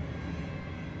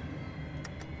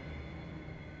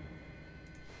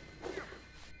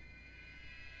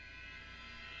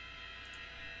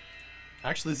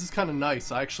 Actually, this is kind of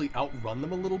nice. I actually outrun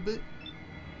them a little bit.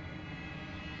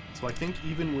 So I think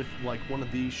even with, like, one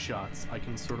of these shots, I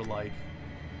can sort of, like...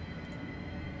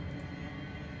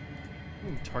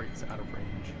 Target's out of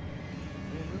range.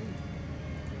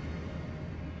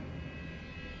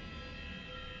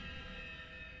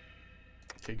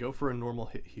 Okay, go for a normal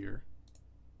hit here.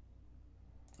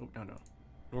 Oh, no, no.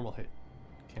 Normal hit.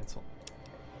 Cancel.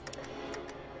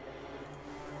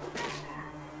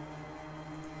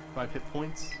 5 hit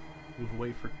points. Move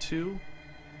away for 2.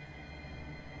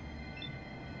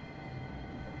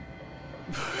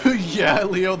 Yeah,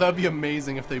 Leo, that'd be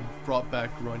amazing if they brought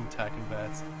back groin attack and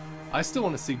bats. I still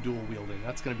want to see dual wielding.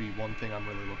 That's going to be one thing I'm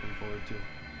really looking forward to.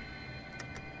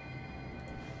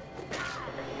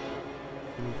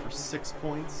 Move for 6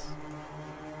 points.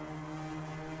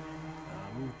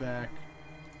 Move back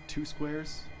 2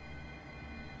 squares.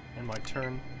 And my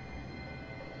turn.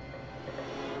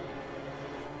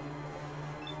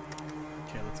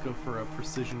 Okay, let's go for a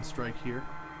precision strike here.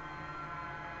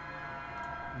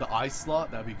 The eye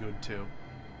slot, that'd be good too.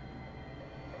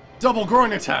 Double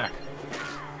groin attack!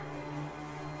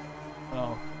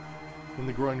 Oh. In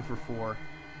the groin for 4.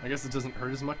 I guess it doesn't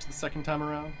hurt as much the second time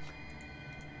around.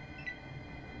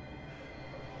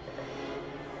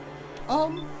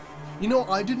 You know,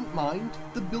 I didn't mind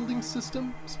the building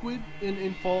system, Squid,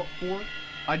 in Fallout 4.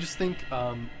 I just think,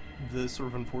 the sort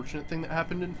of unfortunate thing that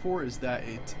happened in 4 is that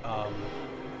it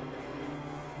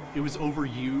was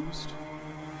overused,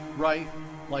 right?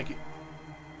 Like,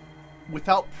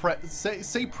 without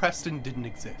say Preston didn't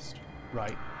exist,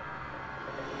 right?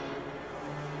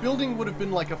 Building would have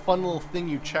been like a fun little thing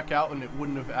you check out, and it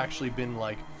wouldn't have actually been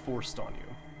like forced on you.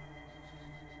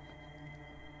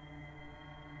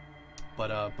 But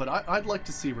I'd like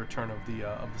to see a return of the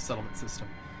settlement system.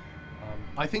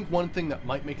 I think one thing that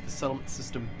might make the settlement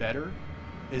system better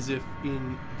is if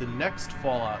in the next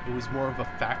Fallout it was more of a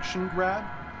faction grab.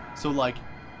 So like,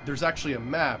 there's actually a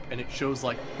map and it shows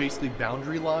like basically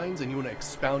boundary lines, and you want to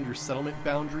expound your settlement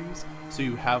boundaries so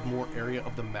you have more area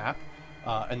of the map,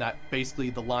 and that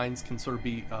basically the lines can sort of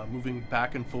be moving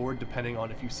back and forward depending on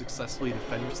if you successfully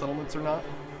defend your settlements or not.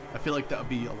 I feel like that would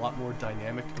be a lot more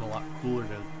dynamic and a lot cooler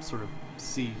to sort of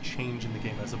see change in the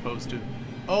game, as opposed to,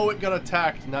 oh, it got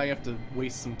attacked, now you have to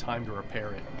waste some time to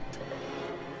repair it.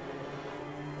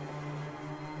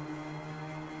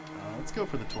 Let's go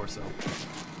for the torso.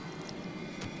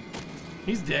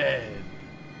 He's dead.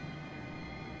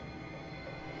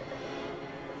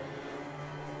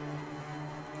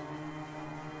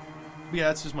 Yeah,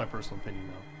 that's just my personal opinion,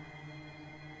 though.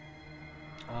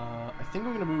 I think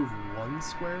I'm gonna move 1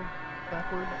 square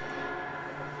backward.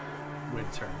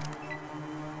 Wait, turn.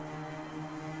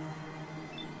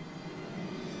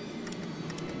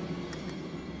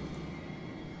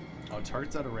 Oh,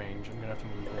 target's out of range. I'm gonna have to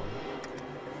move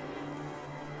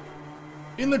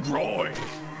 1. In the groin!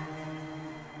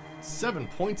 7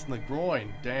 points in the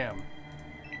groin. Damn.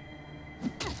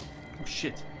 Oh,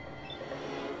 shit.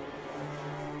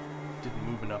 Didn't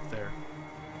move enough there.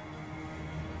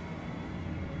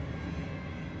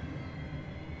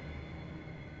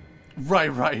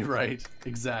 Right.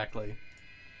 Exactly.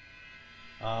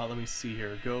 Let me see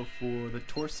here. Go for the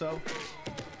torso.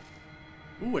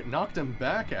 Ooh, it knocked him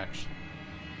back, actually.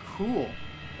 Cool.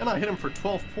 And I hit him for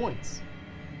 12 points.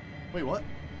 Wait, what?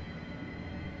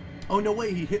 Oh, no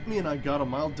way, he hit me and I got a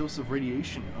mild dose of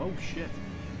radiation. Oh, shit.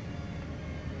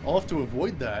 I'll have to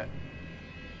avoid that.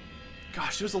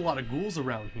 Gosh, there's a lot of ghouls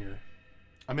around here.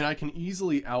 I mean, I can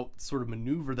easily sort of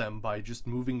maneuver them by just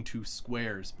moving 2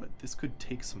 squares, but this could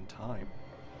take some time.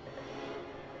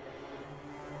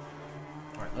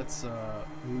 Alright, let's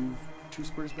move 2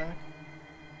 squares back.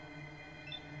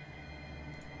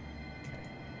 Okay.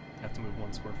 I have to move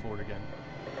 1 square forward again.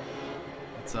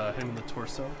 Let's hit him in the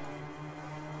torso.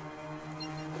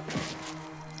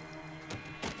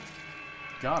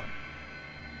 Got him.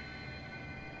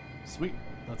 Sweet.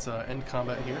 Let's end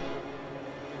combat here.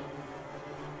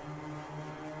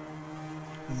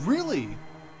 Really?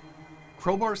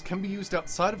 Crowbars can be used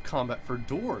outside of combat for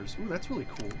doors. Ooh, that's really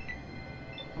cool.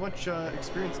 How much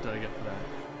experience did I get for that?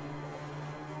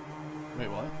 Wait,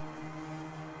 what?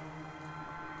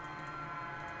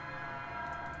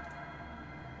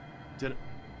 Did it...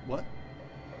 What?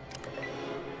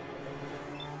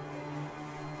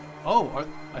 Oh,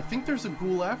 I think there's a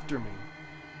ghoul after me.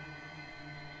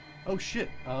 Oh shit,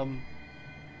 oh,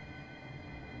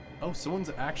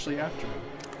 someone's actually after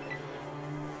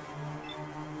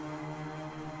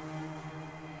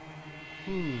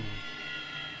me.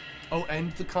 Oh,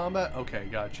 end the combat? Okay,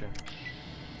 gotcha.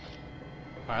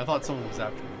 Alright, I thought someone was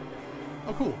after me.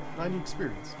 Oh, cool. 90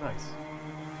 experience. Nice.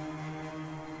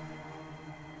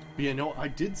 But yeah, no, I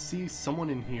did see someone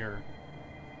in here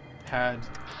had,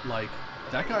 like...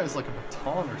 That guy has, like, a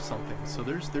baton or something. So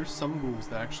there's some ghouls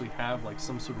that actually have, like,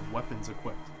 some sort of weapons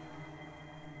equipped.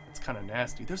 It's kind of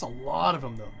nasty. There's a lot of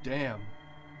them, though. Damn.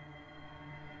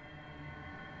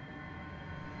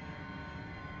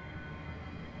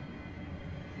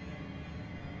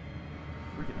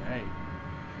 Freaking A.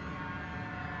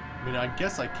 I mean, I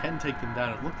guess I can take them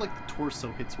down. It looked like the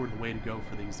torso hits were the way to go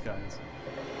for these guys.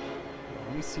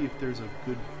 Let me see if there's a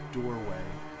good doorway.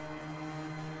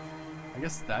 I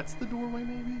guess that's the doorway,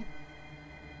 maybe?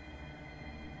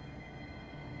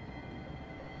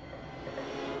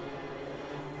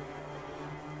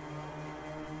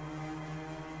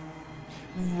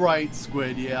 Right,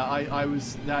 Squid, yeah, I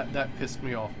was, that pissed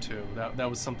me off too. That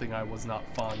was something I was not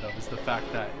fond of, is the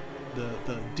fact that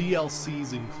the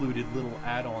DLCs included little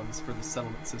add-ons for the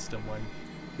settlement system when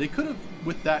they could have,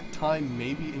 with that time,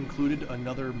 maybe included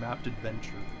another mapped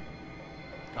adventure.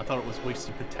 I thought it was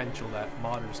wasted potential that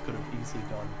modders could have easily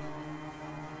done.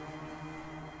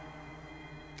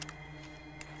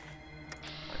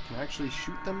 I can actually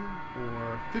shoot them,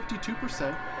 or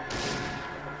 52%.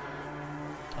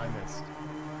 I missed.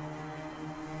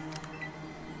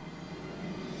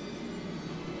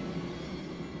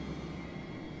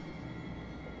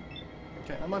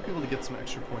 Okay, I might be able to get some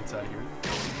extra points out of here.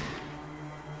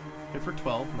 Hit for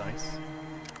 12, nice.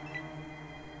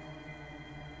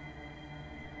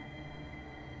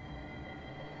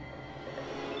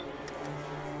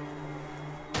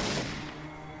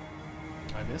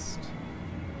 I missed.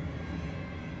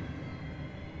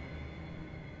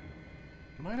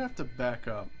 I might have to back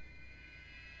up.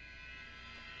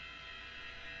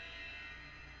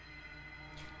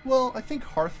 Well, I think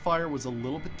Hearthfire was a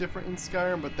little bit different in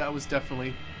Skyrim, but that was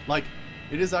definitely, like,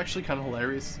 it is actually kind of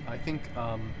hilarious. I think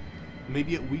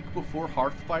maybe a week before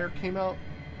Hearthfire came out,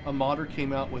 a modder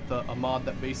came out with a mod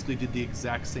that basically did the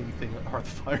exact same thing that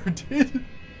Hearthfire did.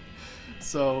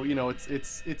 So, you know,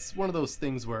 it's one of those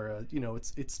things where, you know,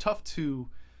 it's tough to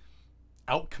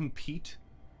outcompete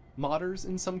modders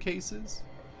in some cases.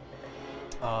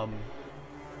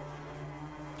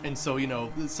 And so, you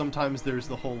know, sometimes there's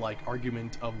the whole, like,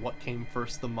 argument of what came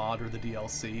first, the mod or the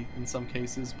DLC in some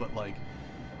cases, but, like,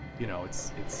 you know,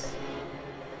 it's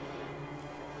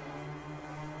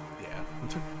yeah,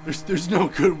 there's no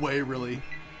good way, really.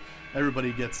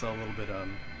 Everybody gets a little bit,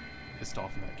 pissed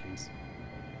off in that case.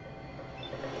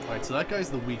 Alright, so that guy's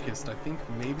the weakest. I think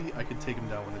maybe I could take him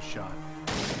down with a shot.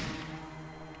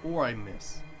 Or I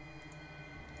miss.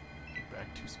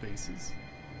 Back 2 spaces.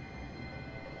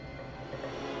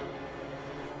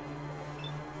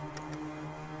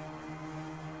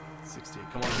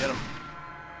 Come on, get him.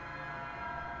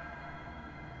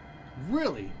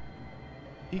 Really?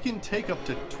 He can take up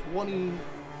to 20...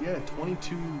 Yeah,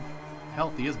 22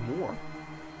 health. He has more.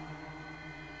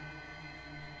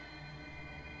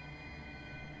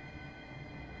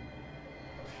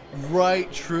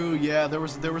 Right, true. Yeah, there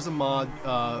was a mod.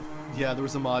 Yeah, there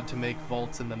was a mod to make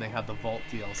vaults, and then they had the vault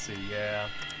DLC. Yeah,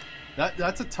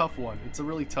 that's a tough one. It's a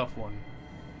really tough one.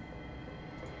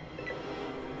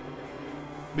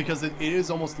 Because it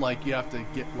is almost like you have to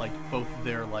get, like, both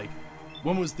their, like,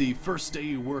 when was the first day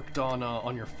you worked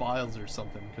on your files or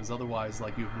something, because otherwise,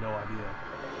 like, you have no idea.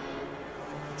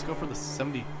 Let's go for the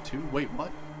 72. Wait,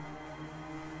 what?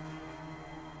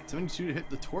 72 to hit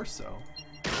the torso.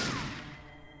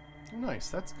 Oh, nice,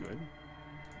 that's good.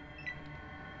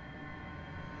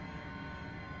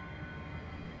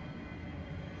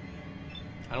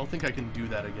 I don't think I can do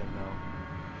that again,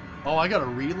 though. Oh, I gotta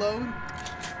reload?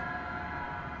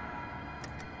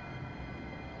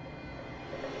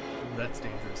 That's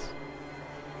dangerous.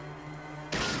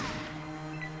 For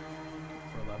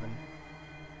 11.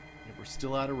 Yeah, we're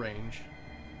still out of range.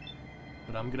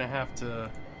 But I'm gonna have to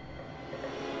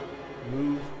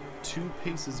move 2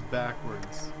 paces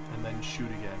backwards and then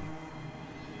shoot again.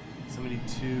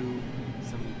 72,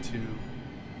 72.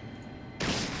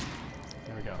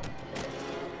 There we go.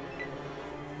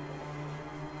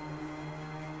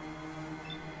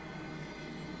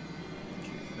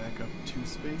 Back up 2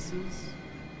 spaces.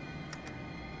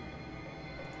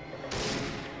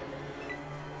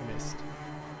 Missed.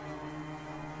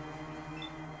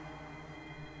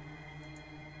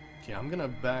 Okay, I'm gonna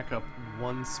back up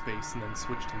 1 space and then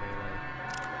switch to melee.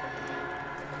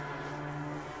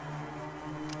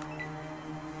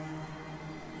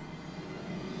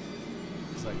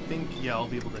 Because I think, yeah, I'll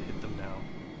be able to hit them now.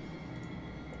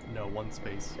 No, 1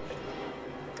 space.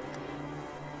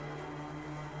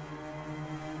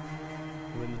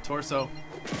 Win the torso.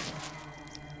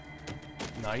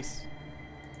 Nice.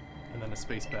 And then a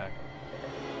space back.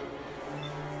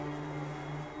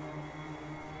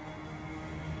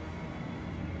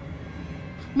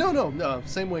 No,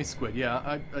 same way Squid. Yeah,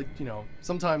 I you know,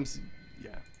 sometimes,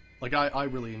 yeah. Like, I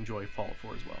really enjoy Fallout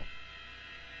 4 as well.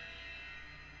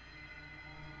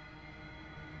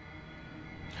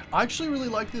 I actually really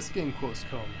like this game,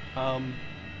 Quoscone.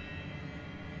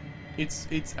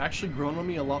 It's actually grown on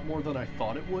me a lot more than I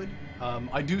thought it would.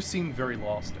 I do seem very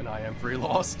lost, and I am very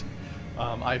lost.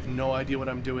 I have no idea what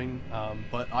I'm doing,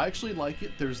 but I actually like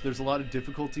it. There's a lot of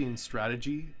difficulty and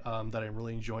strategy that I'm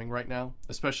really enjoying right now,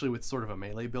 especially with sort of a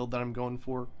melee build that I'm going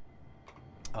for.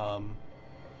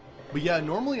 But yeah,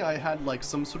 normally I had like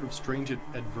some sort of strange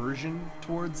aversion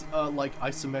towards like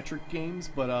isometric games,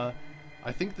 but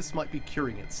I think this might be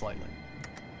curing it slightly.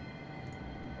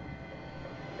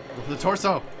 Go for the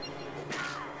torso!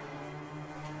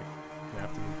 I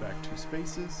have to move back 2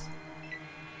 spaces.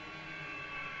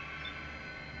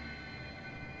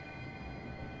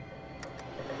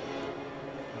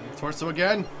 Torso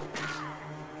again!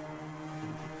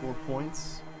 4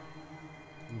 points.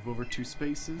 Move over 2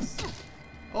 spaces.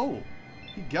 Oh!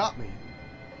 He got me!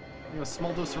 I got a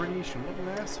small dose of radiation. What an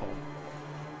asshole.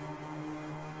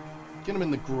 Get him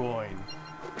in the groin.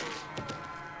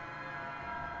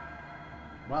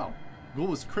 Wow. Ghoul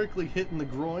was critically hit in the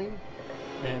groin,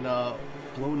 and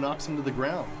blow knocks him to the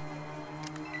ground.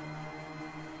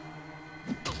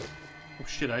 Oh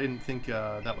shit, I didn't think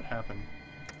that would happen.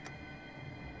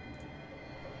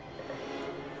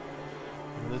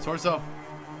 The torso.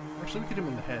 Actually, we could hit him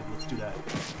in the head. Let's do that.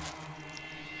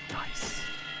 Nice.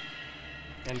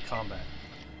 End combat.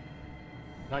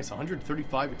 Nice,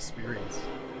 135 experience.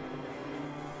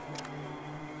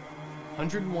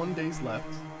 101 days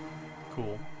left.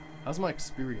 Cool. How's my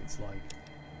experience like?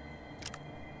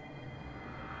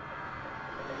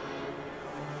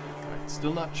 Alright,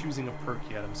 still not choosing a perk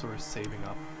yet. I'm sort of saving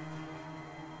up.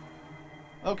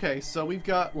 Okay, so we've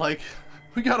got, like...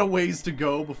 we got a ways to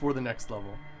go before the next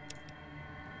level.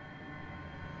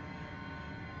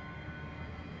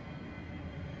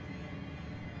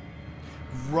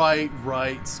 Right,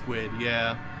 Squid,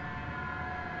 yeah.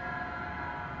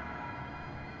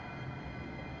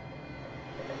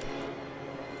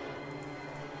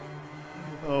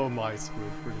 Oh my,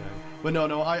 Squid, forget it. But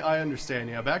no, I understand,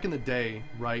 yeah. Back in the day,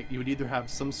 right, you would either have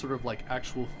some sort of, like,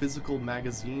 actual physical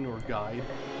magazine or guide,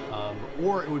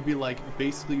 or it would be, like,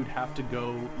 basically you'd have to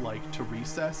go, like, to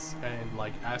recess and,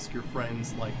 like, ask your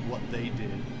friends, like, what they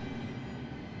did.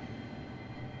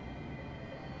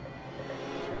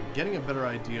 I'm getting a better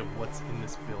idea of what's in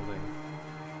this building.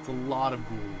 It's a lot of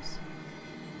ghouls.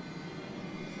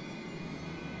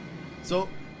 So,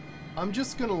 I'm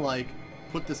just gonna, like,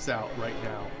 put this out right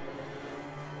now.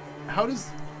 How does,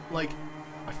 like,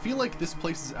 I feel like this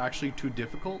place is actually too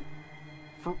difficult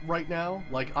for right now.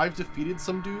 Like, I've defeated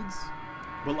some dudes,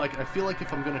 but, like, I feel like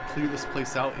if I'm gonna clear this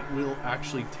place out, it will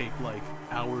actually take, like,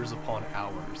 hours upon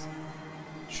hours.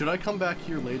 Should I come back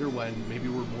here later when maybe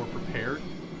we're more prepared?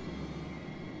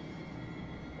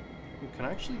 Ooh, can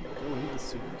I actually go into the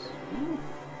sewers? Ooh.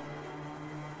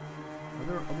 Are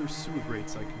there other sewer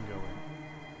grates I can go in?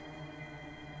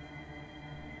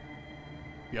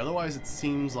 Yeah, otherwise it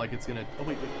seems like it's gonna... Oh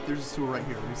wait, there's a sewer right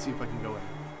here. Let me see if I can go in.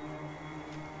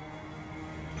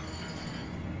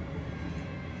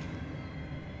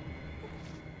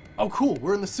 Oh cool,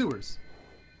 we're in the sewers.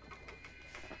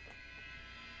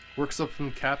 Works up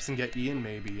some caps and get Ian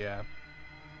maybe, yeah.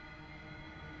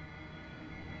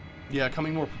 Yeah,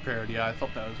 coming more prepared, yeah, I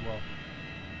thought that as well.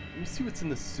 Let me see what's in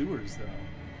the sewers though.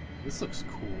 This looks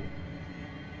cool.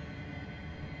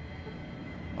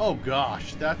 Oh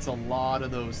gosh, that's a lot of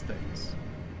those things.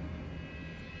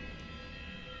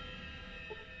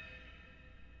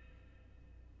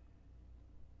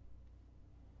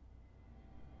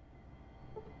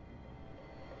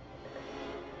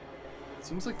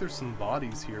 Seems like there's some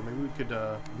bodies here. Maybe we could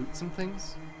loot some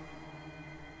things?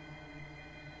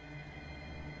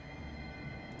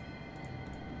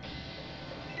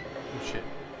 Oh shit.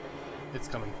 It's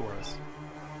coming for us.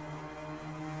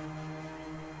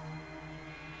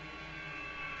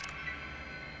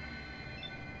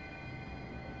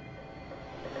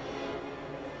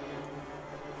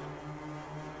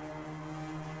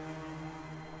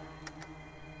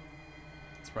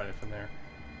 right up in there.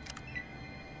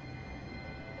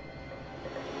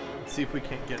 Let's see if we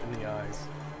can't get in the eyes.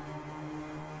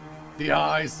 The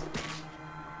eyes!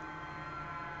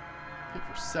 Hit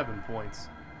for 7 points.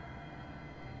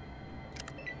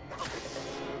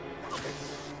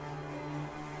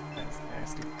 That's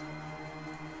nasty.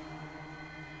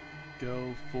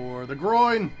 Go for the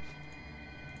groin!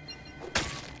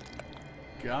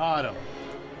 Got him.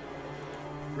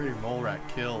 Pretty mole rat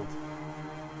killed.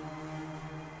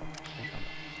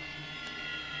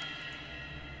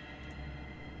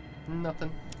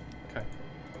 Nothing. Okay.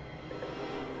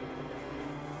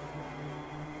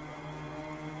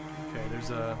 Okay, there's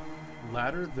a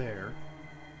ladder there,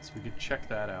 so we could check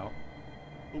that out.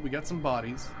 Oh, we got some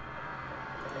bodies.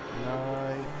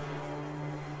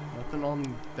 Nothing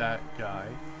on that guy.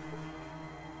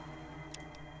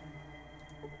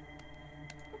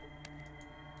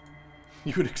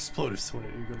 You would explode if someone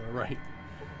hit you to the right.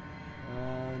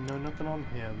 No, nothing on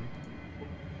him.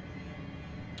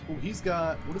 Oh, he's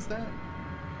got... what is that?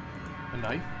 A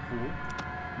knife? Cool.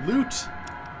 Loot!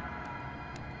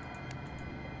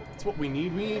 That's what we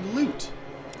need. We need loot!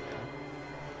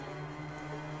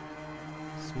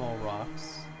 Small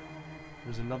rocks.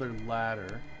 There's another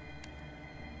ladder.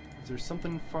 Is there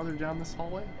something farther down this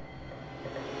hallway?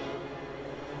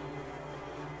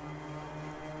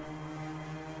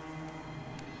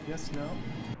 Yes, no?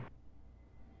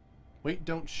 Wait,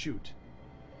 don't shoot.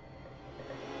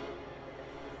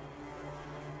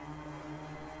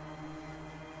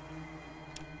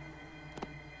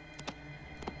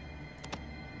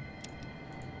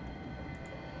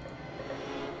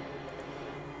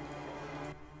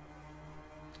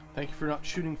 Thank you for not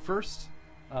shooting first.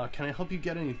 Can I help you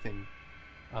get anything?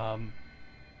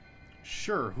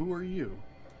 Sure, who are you?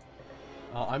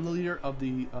 I'm the leader of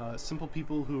the simple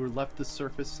people who were left the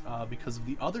surface because of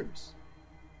the others.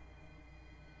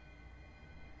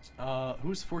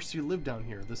 Who's forced you to live down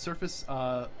here? The surface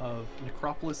of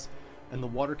Necropolis and the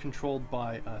water controlled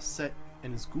by Set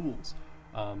and his ghouls.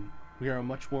 We are a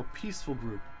much more peaceful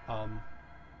group,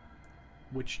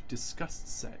 which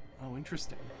disgusts Set. Oh,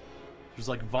 interesting. There's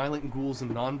like violent ghouls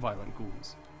and non-violent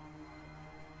ghouls.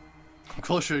 On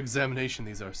closer examination,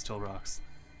 these are still rocks.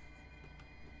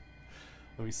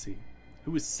 Let me see.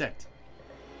 Who is Set?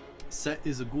 Set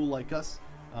is a ghoul like us,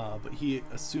 but he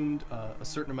assumed a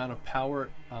certain amount of power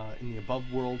in the above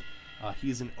world. He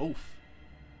is an oaf.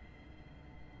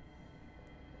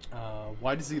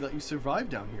 Why does he let you survive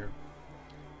down here?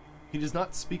 He does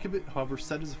not speak of it, however,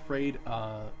 Set is afraid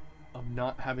of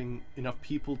not having enough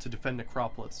people to defend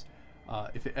Necropolis.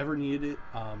 If it ever needed it,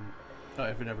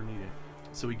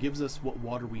 So he gives us what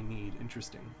water we need.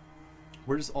 Interesting.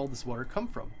 Where does all this water come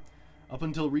from? Up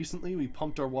until recently, we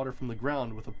pumped our water from the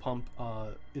ground with a pump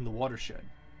in the watershed.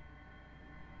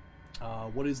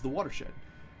 What is the watershed?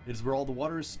 It is where all the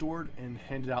water is stored and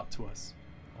handed out to us.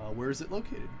 Where is it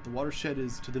located? The watershed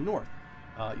is to the north.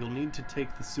 You'll need to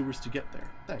take the sewers to get there.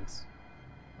 Thanks.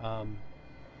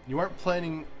 You aren't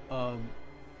planning...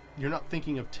 you're not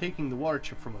thinking of taking the water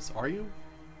chip from us, are you?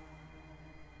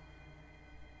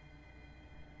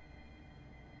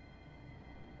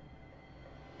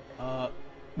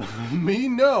 Me?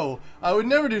 No! I would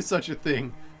never do such a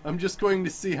thing. I'm just going to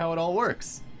see how it all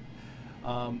works.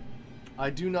 I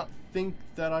do not think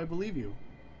that I believe you.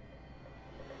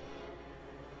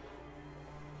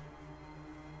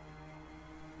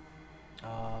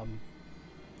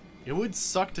 It would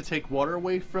suck to take water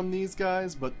away from these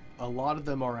guys, but a lot of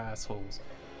them are assholes.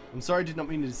 I'm sorry, I did not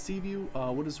mean to deceive you.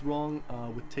 What is wrong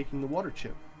with taking the water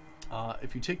chip?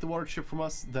 If you take the water chip from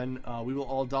us, then we will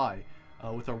all die.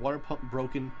 With our water pump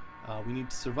broken, we need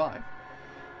to survive.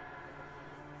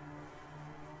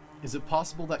 Is it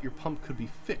possible that your pump could be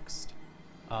fixed?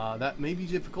 That may be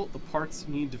difficult. The parts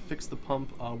needed to fix the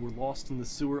pump were lost in the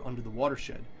sewer under the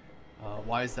watershed.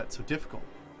 Why is that so difficult?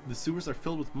 The sewers are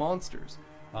filled with monsters.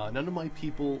 None of my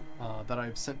people that I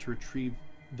have sent to retrieve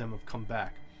them have come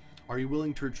back. Are you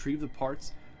willing to retrieve the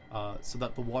parts so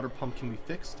that the water pump can be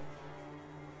fixed?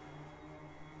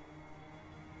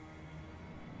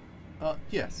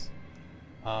 Yes.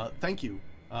 Thank you.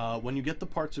 When you get the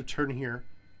parts returned here,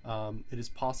 it is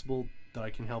possible that I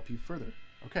can help you further.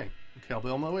 Okay. Okay, I'll be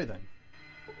on my way then.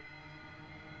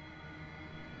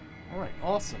 Alright,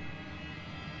 awesome.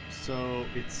 So,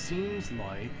 it seems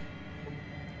like...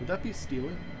 Would that be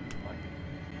stealing? Might be.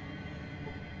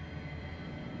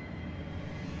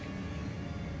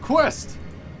 Quest!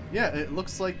 Yeah, it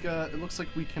looks like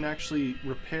we can actually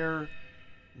repair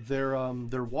their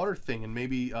water thing and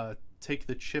maybe take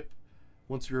the chip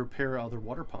once we repair their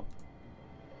water pump.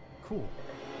 Cool.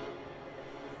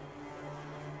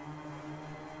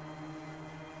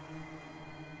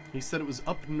 He said it was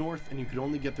up north and you could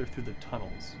only get there through the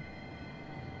tunnels.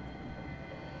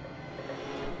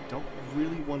 Don't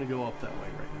really want to go up that way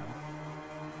right now.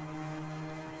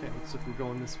 Okay, looks like we're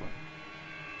going this way.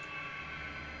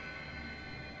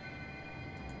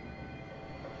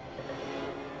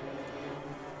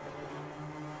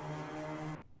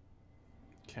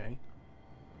 Okay.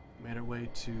 Made our way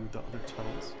to the other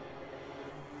tunnels.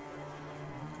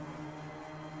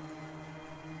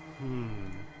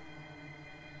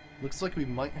 Looks like we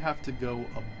might have to go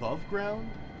above ground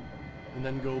and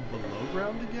then go below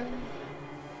ground again.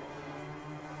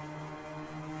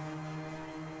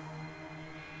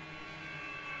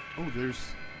 Oh, there's...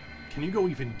 Can you go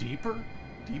even deeper?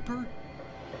 Deeper?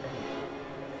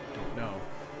 Don't know.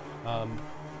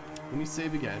 Let me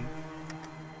save again.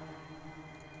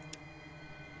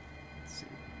 Let's see.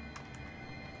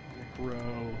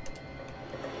 Necro...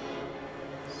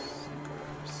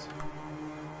 Sewers.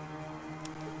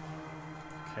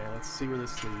 Okay, let's see where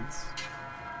this leads.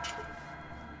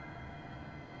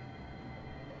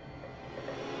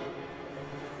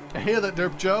 Hey, that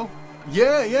derp Joe.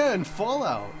 Yeah, in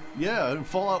Fallout. Yeah, in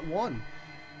Fallout 1.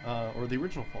 Or the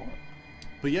original Fallout.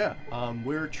 But yeah,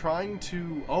 we're trying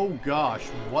to... Oh gosh,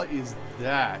 what is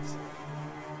that?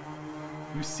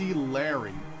 You see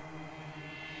Larry.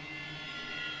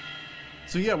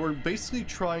 So yeah, we're basically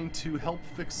trying to help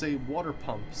fix a water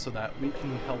pump so that we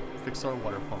can help fix our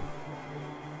water pump.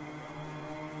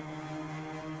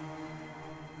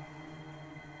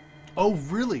 Oh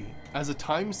really? As a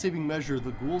time-saving measure,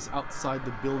 the ghouls outside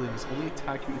the buildings only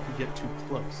attack you if you get too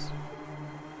close.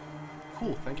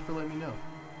 Cool, thank you for letting me know.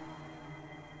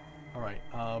 Alright,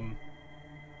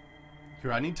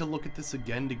 here, I need to look at this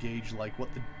again to gauge, like,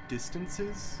 what the distance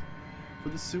is for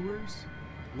the sewers.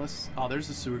 Unless... Oh, there's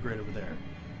a sewer grate over there.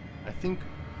 I think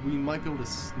we might be able to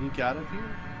sneak out of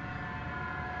here.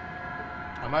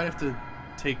 I might have to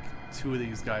take two of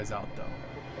these guys out, though.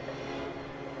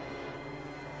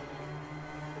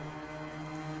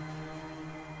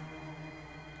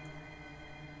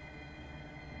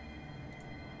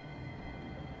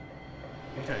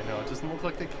 Okay, no, it doesn't look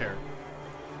like they care.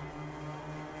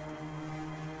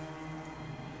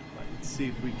 Right, let's see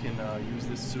if we can use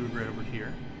this sewer grate over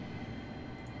here.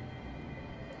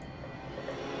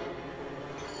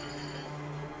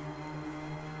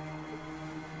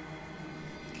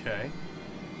 Okay.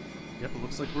 Yep, it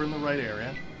looks like we're in the right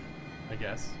area, I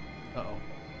guess. Uh-oh.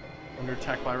 Under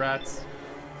attack by rats.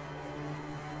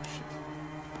 Shit.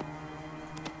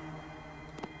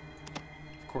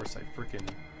 Of course I frickin'...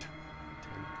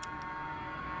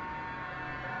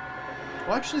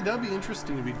 Well, actually, that would be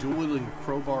interesting to be dueling a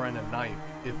crowbar and a knife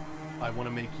if I want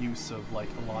to make use of, like,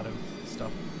 a lot of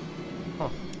stuff. Huh.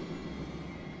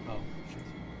 Oh, shit.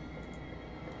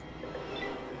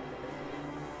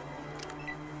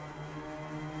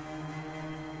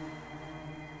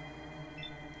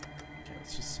 Okay,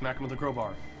 let's just smack him with a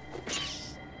crowbar.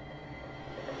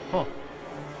 Huh.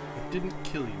 It didn't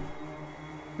kill you.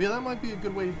 But yeah, that might be a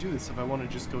good way to do this. If I want to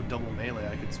just go double melee,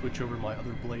 I could switch over my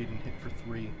other blade and hit for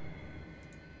 3.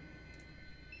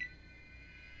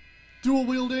 Dual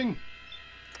wielding!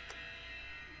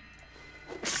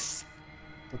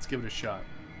 Let's give it a shot.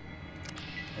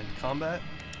 And combat.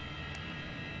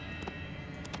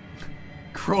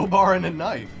 Crowbar and a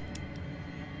knife.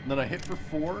 And then I hit for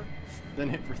 4, then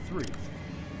hit for 3.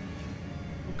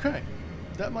 Okay.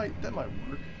 That might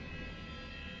work.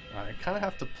 I kind of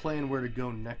have to plan where to go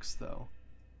next, though.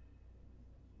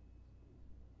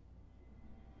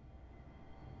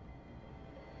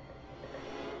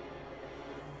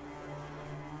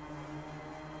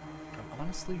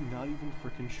 Honestly, not even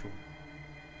freaking sure.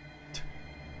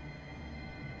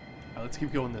 Alright, let's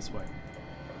keep going this way.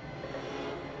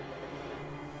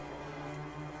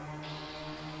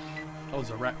 Oh,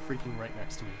 there's a rat freaking right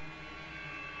next to me.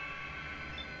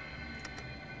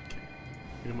 Okay.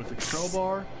 Hit him with the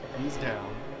crowbar. He's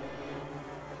down.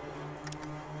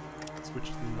 Switch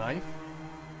to the knife.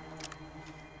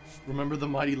 Remember the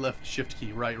mighty left shift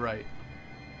key. Right.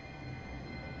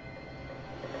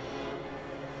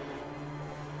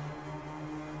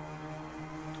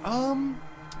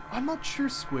 I'm not sure,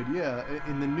 Squid. Yeah,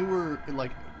 in the newer,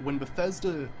 like, when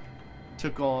Bethesda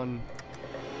took on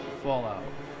Fallout.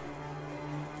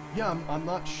 Yeah, I'm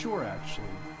not sure, actually.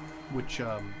 Which,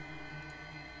 Okay,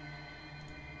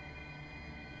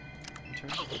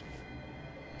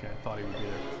 I thought he would be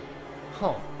there.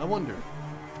 Huh, I wonder.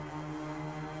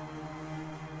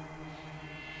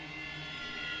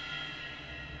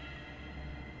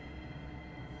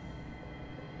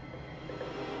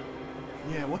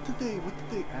 Yeah, what did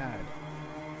they add?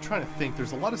 I'm trying to think.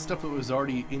 There's a lot of stuff that was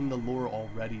already in the lore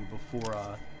already before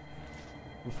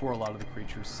before a lot of the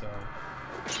creatures, so...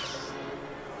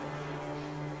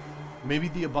 Maybe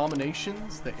the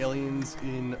abominations, the aliens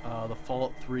in the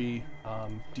Fallout 3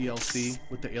 DLC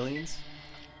with the aliens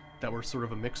that were sort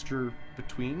of a mixture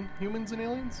between humans and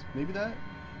aliens? Maybe that?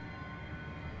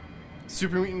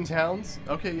 Super mutant towns?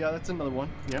 Okay, yeah, that's another one.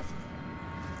 Yep.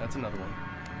 That's another one.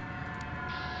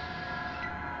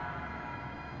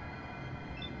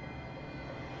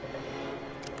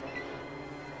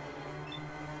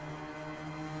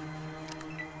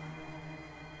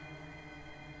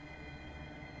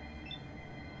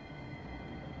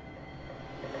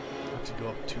 Go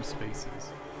up 2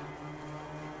 spaces.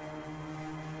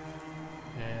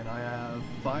 And I have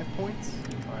 5 points.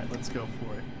 Alright, let's go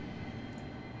for it.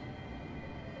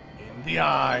 In the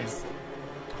eyes!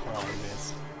 Oh, I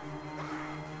missed.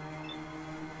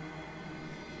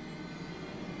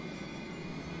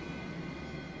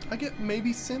 I get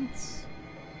maybe synths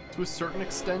to a certain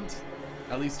extent,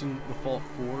 at least in the Fallout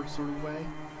 4 sort of way.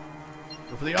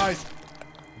 Go for the eyes!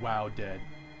 Wow, dead.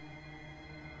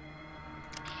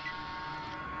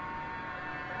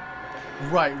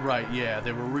 Right, yeah,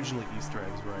 they were originally Easter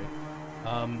eggs, right?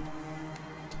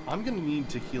 I'm gonna need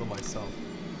to heal myself.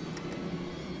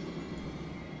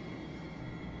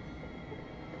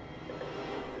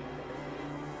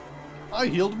 I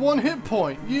healed 1 hit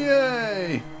point!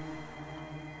 Yay!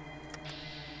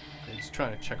 I'm just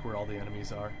trying to check where all the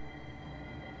enemies are.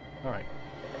 Alright.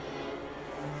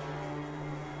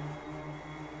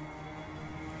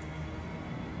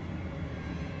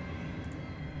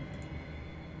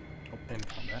 End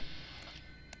combat.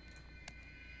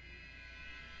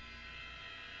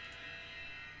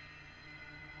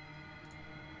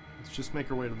 Let's just make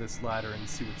our way to this ladder and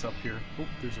see what's up here. Oh,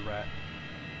 there's a rat.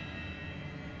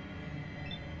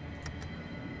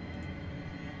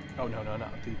 Oh no, not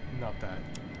that.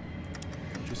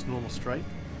 Just normal strike.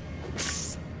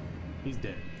 He's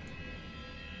dead.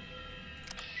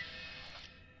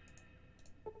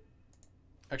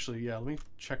 Actually, yeah, let me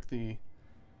check the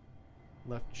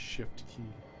left shift key.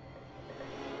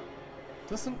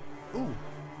 Doesn't... Ooh.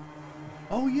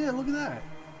 Oh yeah, look at that.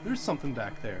 There's something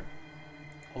back there.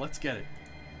 Well, let's get it.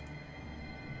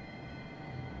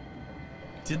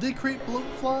 Did they create bloat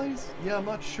flies? Yeah, I'm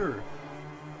not sure.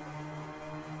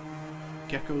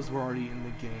 Geckos were already in the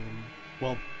game.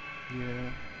 Well, yeah.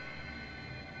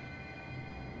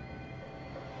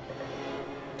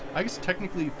 I guess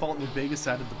technically Fallout New Vegas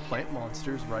added the plant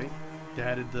monsters, right? They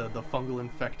added the fungal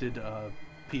infected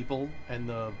people and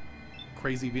the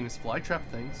crazy Venus flytrap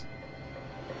things.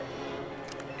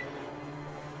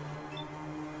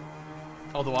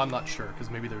 Although I'm not sure, because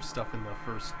maybe there's stuff in the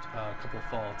first couple of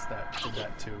Fallouts that did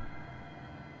that too.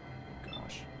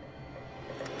 Gosh.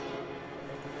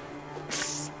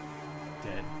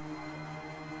 Dead.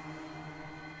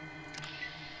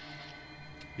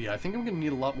 But yeah, I think I'm going to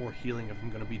need a lot more healing if I'm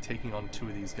going to be taking on 2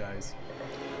 of these guys.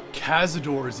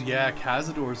 Cazadors, yeah,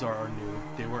 Cazadors are new.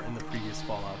 They weren't in the previous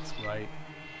Fallouts, right?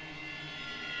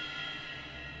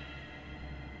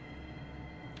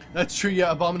 That's true,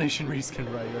 yeah, Abomination Reskin,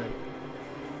 right.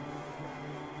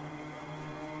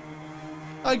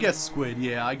 I guess Squid,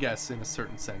 yeah, I guess in a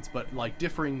certain sense, but like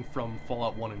differing from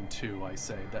Fallout 1 and 2, I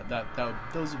say.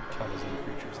 Those would count as new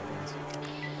creatures, I guess.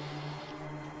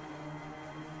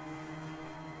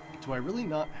 Do I really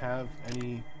not have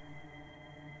any...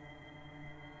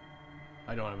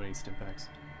 I don't have any stimpaks.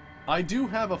 I do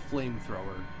have a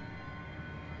flamethrower.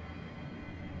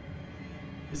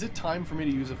 Is it time for me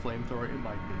to use a flamethrower? It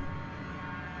might be.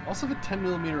 I also have a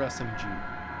 10mm SMG.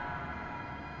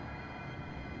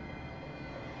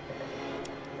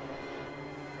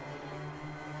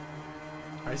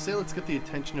 I say let's get the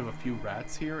attention of a few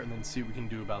rats here and then see what we can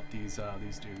do about these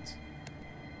dudes.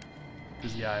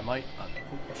 Because yeah, I might... oh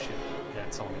shit. Yeah,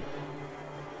 it's on me.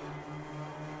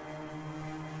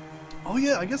 Oh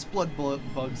yeah, I guess blood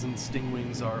bugs and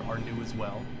stingwings are new as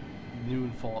well. New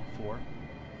in Fallout 4.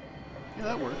 Yeah,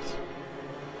 that works.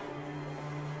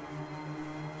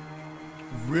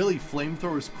 Really?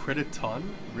 Flamethrowers crit a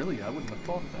ton? Really? I wouldn't have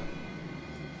thought that.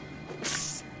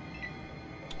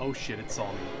 Oh shit, it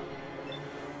saw me.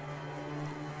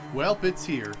 Welp, it's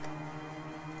here.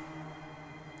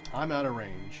 I'm out of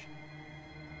range.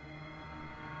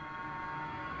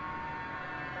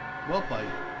 Welp, I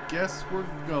guess we're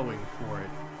going for it.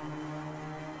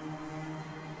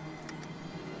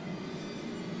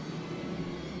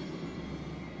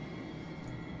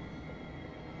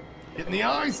 Hit in the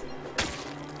eyes! Oh,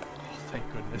 thank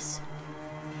goodness.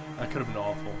 That could have been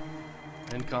awful.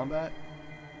 End combat?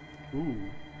 Ooh.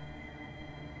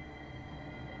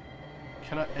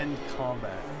 Cannot end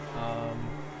combat.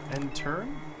 End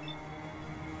turn?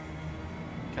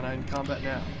 Can I end combat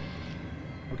now?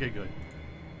 Okay, good.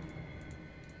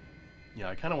 Yeah,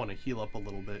 I kind of want to heal up a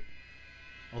little bit.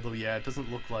 Although, yeah, it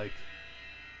doesn't look like...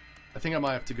 I think I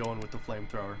might have to go in with the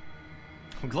flamethrower.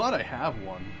 I'm glad I have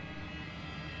one.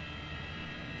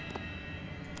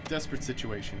 Desperate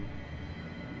situation.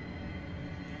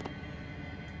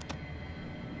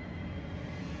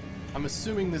 I'm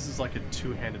assuming this is like a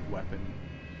two-handed weapon.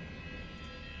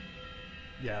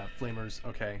 Yeah, flamers,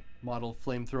 okay. Model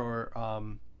flamethrower,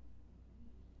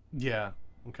 yeah,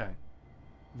 okay.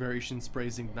 Variation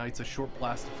sprays ignites a short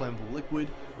blast of flammable liquid,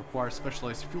 requires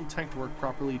specialized fuel tank to work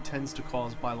properly, tends to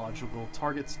cause biological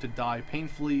targets to die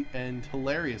painfully and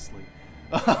hilariously.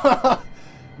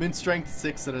 Min strength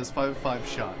 6 that has 5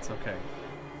 shots, okay.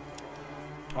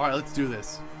 Alright, let's do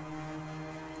this.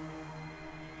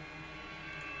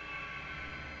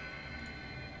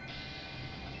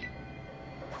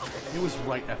 It was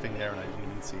right effing there and I didn't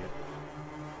even see it.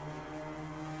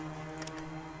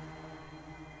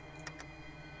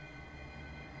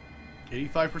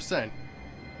 %.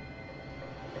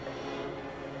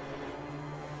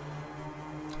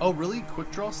 Oh, really?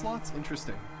 Quick draw slots?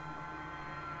 Interesting.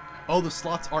 Oh, the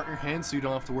slots aren't in your hand, so you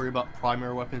don't have to worry about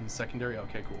primary weapons, secondary?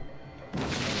 Okay, cool.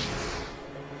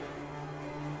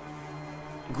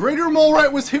 Greater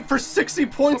Molerat was hit for 60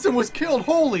 points and was killed!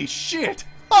 Holy shit!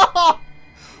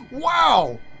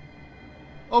 Wow!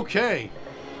 Okay.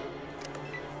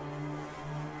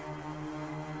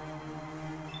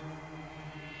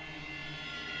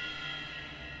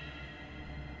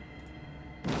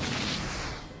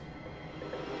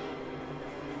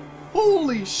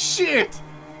 Holy shit!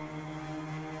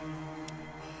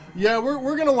 Yeah,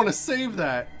 we're gonna want to save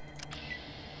that.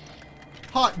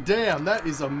 Hot damn, that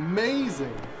is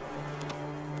amazing.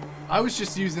 I was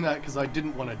just using that because I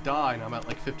didn't want to die and I'm at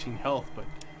like 15 health, but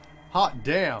hot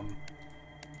damn.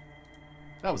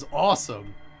 That was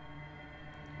awesome.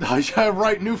 Yeah,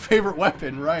 right, new favorite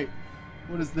weapon, right.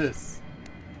 What is this?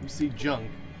 You see junk.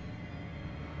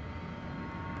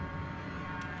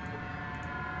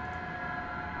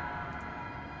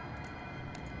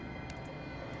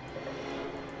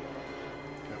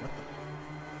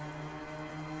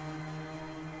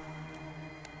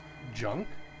 Junk?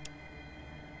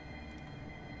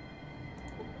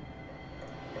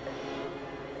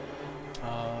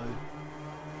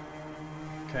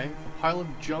 Okay, a pile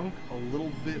of junk, a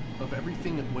little bit of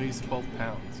everything that weighs 12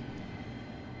 pounds.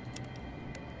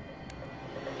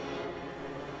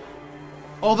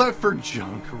 All that for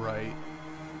junk, right?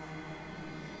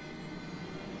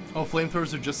 Oh,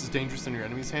 flamethrowers are just as dangerous in your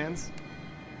enemy's hands?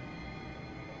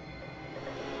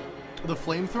 The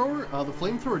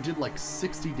flamethrower did like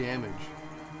 60 damage.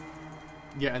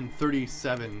 Yeah, and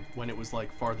 37 when it was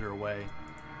like farther away.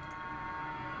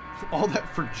 All that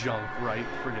for junk, right?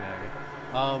 Friggin'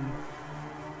 A.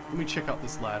 Let me check out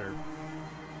this ladder.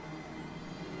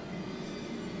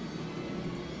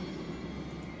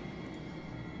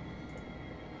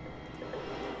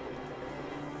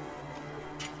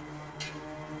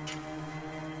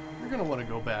 You're gonna want to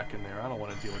go back in there. I don't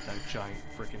want to deal with that giant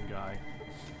frickin' guy.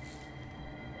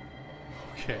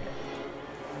 Okay.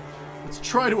 Let's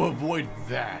try to avoid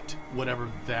that, whatever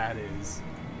that is.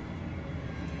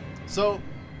 So,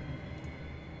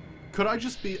 could I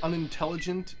just be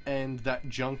unintelligent and that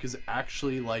junk is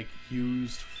actually, like,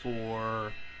 used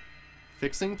for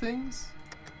fixing things?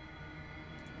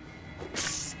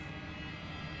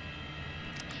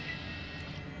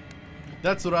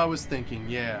 That's what I was thinking,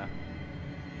 yeah.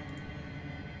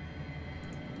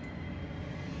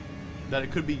 That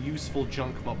it could be useful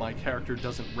junk, but my character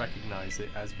doesn't recognize it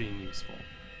as being useful.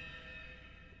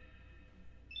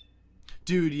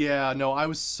 Dude, yeah, no, I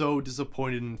was so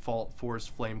disappointed in Fallout 4's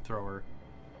flamethrower.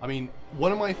 I mean,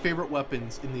 one of my favorite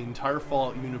weapons in the entire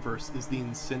Fallout universe is the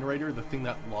incinerator, the thing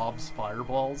that lobs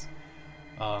fireballs.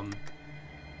 But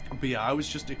yeah, I was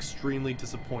just extremely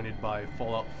disappointed by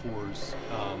Fallout 4's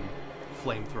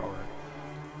flamethrower.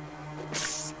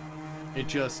 It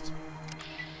just...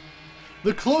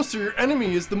 The closer your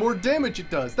enemy is, the more damage it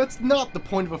does. That's not the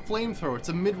point of a flamethrower. It's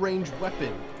a mid-range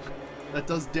weapon that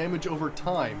does damage over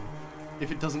time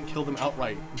if it doesn't kill them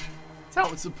outright. That's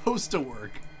how it's supposed to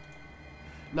work.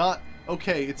 Not,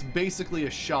 okay, it's basically a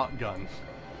shotgun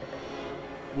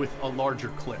with a larger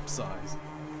clip size.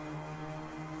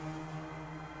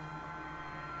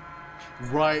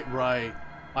 Right, right.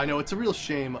 I know, it's a real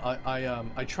shame.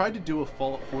 I tried to do a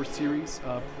Fallout 4 series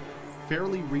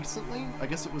fairly recently. I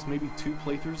guess it was maybe 2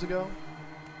 playthroughs ago.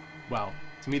 Wow,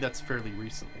 to me that's fairly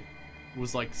recently. It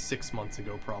was like 6 months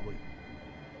ago probably.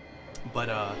 But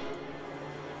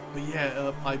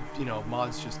yeah, you know,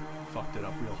 mods just fucked it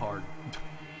up real hard.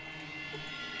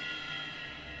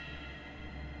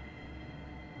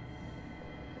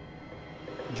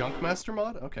 Junkmaster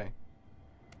mod? Okay.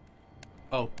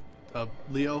 Oh,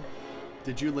 Leo,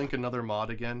 did you link another mod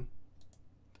again?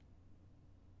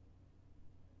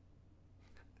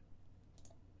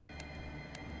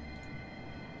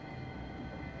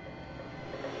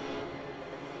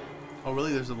 Oh,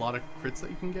 really? There's a lot of crits that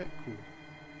you can get? Cool.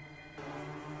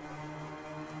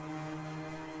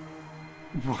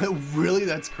 What? Really?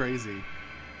 That's crazy.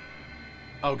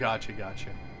 Oh, gotcha, gotcha.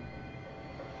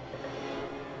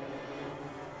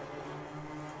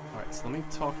 Alright, so let me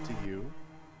talk to you.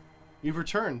 You've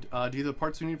returned. Do you have the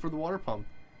parts we need for the water pump?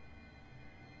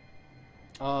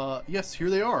 Yes, here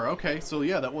they are. Okay, so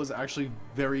yeah, that was actually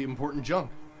very important junk.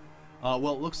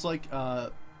 Well, it looks like,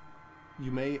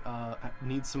 you may,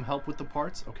 need some help with the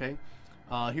parts, okay?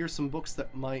 Here's some books that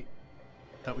we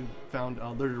found,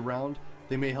 littered around.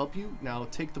 They may help you. Now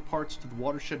take the parts to the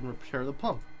watershed and repair the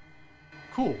pump.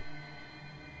 Cool.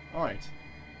 Alright.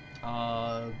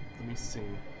 Let me see.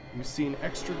 You see an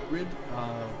extra grid.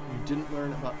 You didn't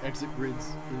learn about exit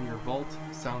grids in your vault.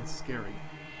 Sounds scary.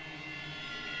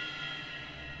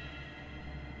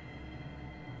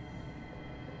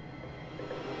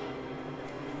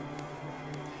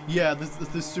 Yeah,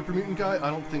 this super mutant guy I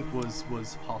don't think was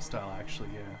hostile actually,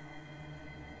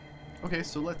 yeah. Okay,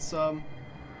 so let's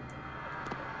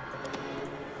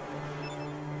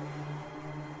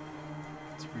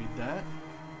read that.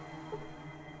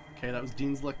 Okay, that was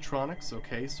Dean's Electronics.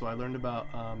 Okay, so I learned about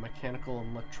mechanical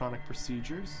and electronic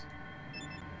procedures.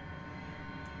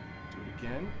 Do it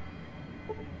again.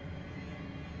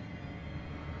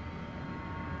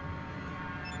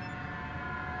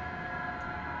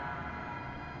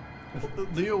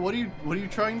 Leo, what are you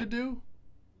trying to do?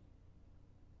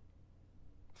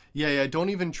 Yeah, don't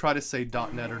even try to say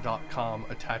 .net or .com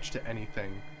attached to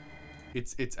anything.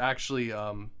 It's actually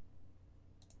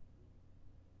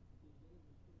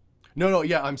No,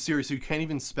 yeah, I'm serious. You can't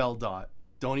even spell dot.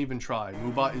 Don't even try.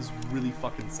 Moobot is really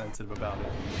fucking sensitive about it.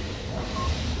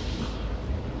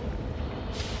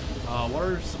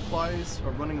 Water supplies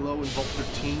are running low in Vault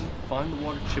 13. Find the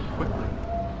water chip quickly.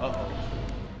 Uh-oh.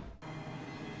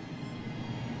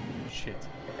 Shit.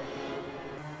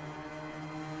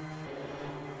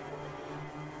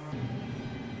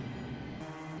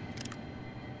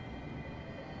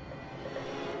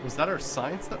 Was that our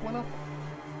science that went up?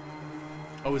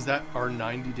 Oh, is that our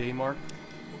 90-day mark?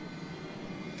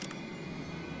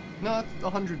 No, it's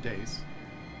 100 days.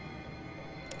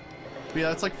 But yeah,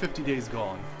 that's like 50 days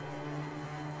gone.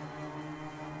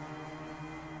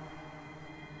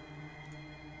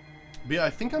 But yeah, I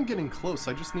think I'm getting close.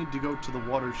 I just need to go to the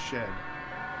watershed.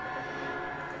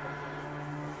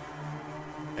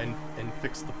 And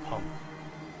fix the pump.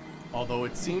 Although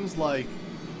it seems like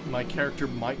my character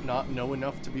might not know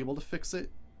enough to be able to fix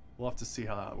it. We'll have to see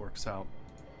how that works out.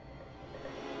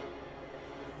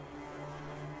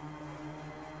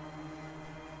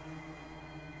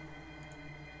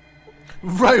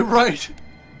 Right.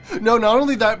 No, not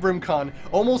only that, Brimcon,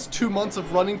 almost 2 months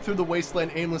of running through the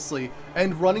wasteland aimlessly,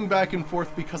 and running back and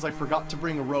forth because I forgot to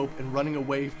bring a rope, and running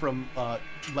away from,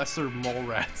 lesser mole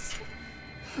rats.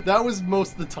 That was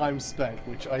most of the time spent,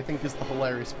 which I think is the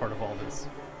hilarious part of all this.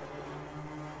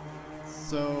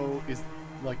 So, is,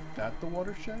 like, that the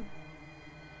watershed?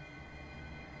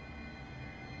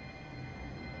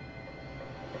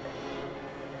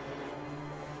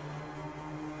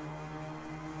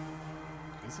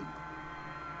 Is it?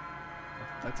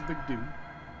 That's a big dude.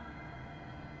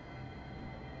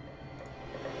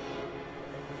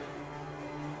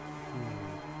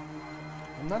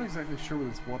 I'm not exactly sure where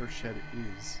this watershed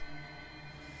is.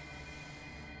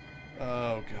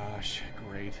 Oh gosh,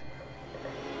 great.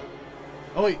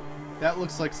 Oh wait, that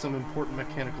looks like some important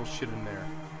mechanical shit in there.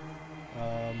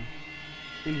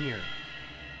 In here.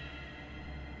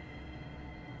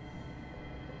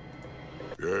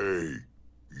 Hey,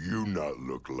 you not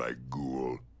look like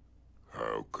Ghoul.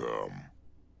 How come?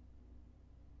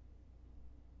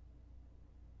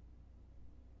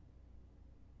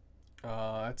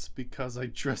 That's because I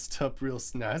dressed up real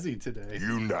snazzy today.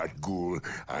 You not Ghoul.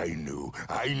 I knew.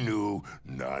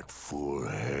 Not full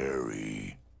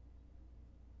Harry.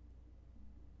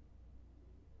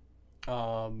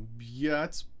 Yeah,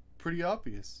 it's pretty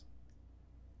obvious.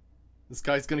 This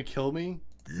guy's gonna kill me?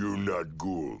 You not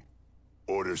Ghoul.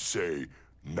 Or to say,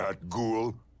 not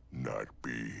Ghoul, not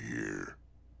be here.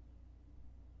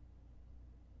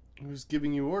 Who's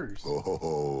giving you orders?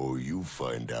 Oh, you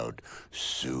find out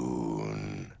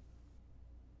soon.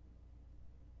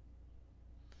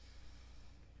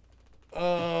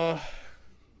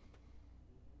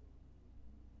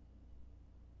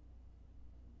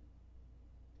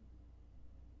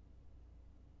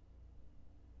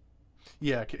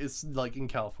 Yeah, it's like in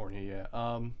California,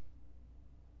 yeah.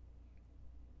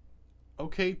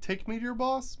 Okay, take me to your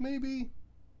boss, maybe?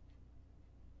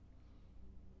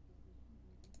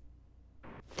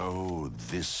 Oh,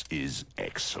 this is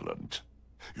excellent.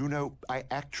 You know, I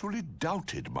actually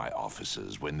doubted my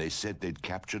officers when they said they'd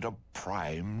captured a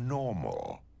prime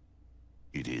normal.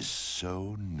 It is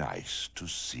so nice to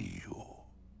see you.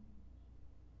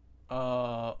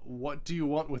 What do you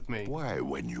want with me? Why,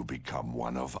 when you become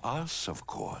one of us, of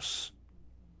course.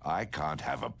 I can't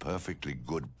have a perfectly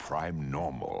good prime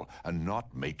normal and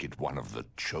not make it one of the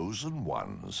chosen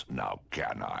ones, now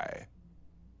can I?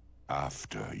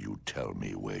 After you tell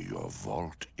me where your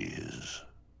vault is.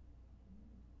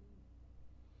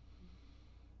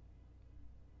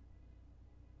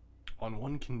 On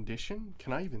one condition?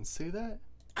 Can I even say that?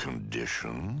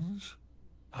 Conditions?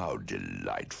 How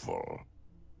delightful.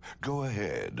 Go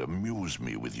ahead, amuse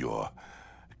me with your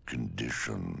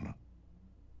condition.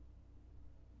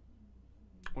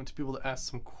 I want to be able to ask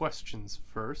some questions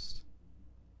first.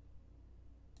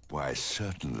 Why,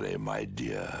 certainly, my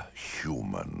dear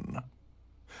human.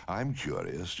 I'm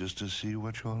curious just to see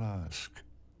what you'll ask.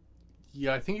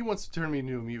 Yeah, I think he wants to turn me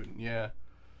into a mutant, yeah.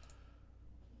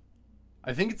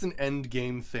 I think it's an end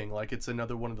game thing, like it's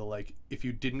another one of the, like, if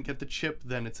you didn't get the chip,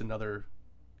 then it's another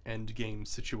end game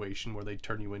situation where they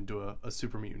turn you into a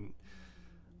super mutant.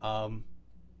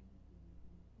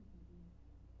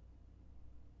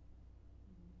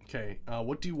 Okay,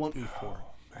 what do you want me for?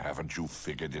 Haven't you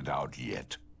figured it out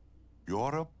yet?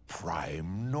 You're a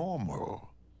prime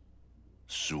normal.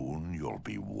 Soon you'll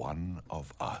be one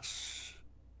of us.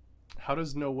 How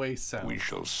does no way sound? We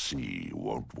shall see,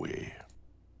 won't we?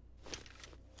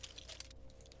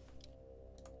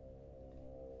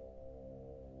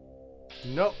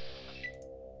 Nope.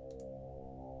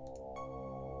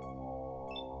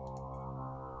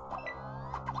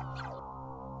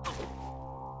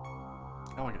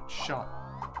 Oh, I got shot.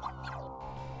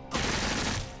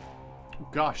 Oh,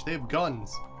 gosh, they have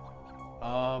guns.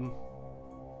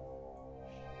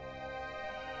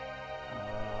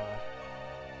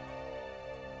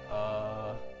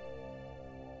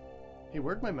 Hey,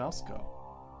 where'd my mouse go?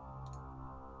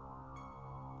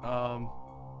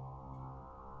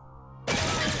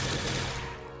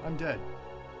 I'm dead.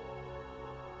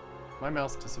 My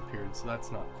mouse disappeared, so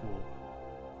that's not cool.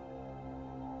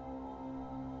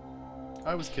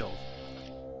 I was killed.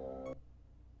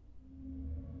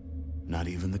 Not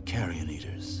even the carrion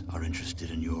eaters are interested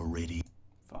in your radiation.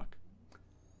 Fuck.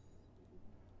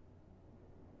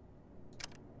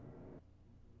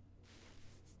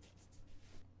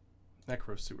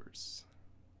 Necro sewers.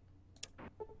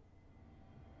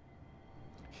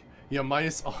 Yeah,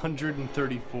 minus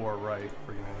 134, right.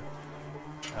 We're gonna...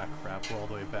 Ah, crap, we're all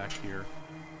the way back here.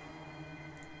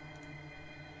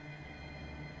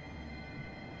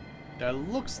 That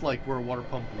looks like where a water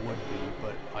pump would be,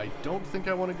 but I don't think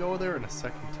I want to go there in a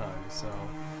second time, so...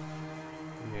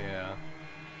 Yeah.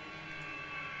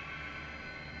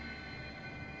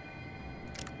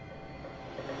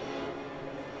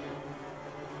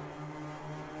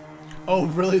 Oh,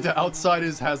 really? The outside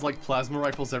has like plasma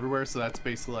rifles everywhere, so that's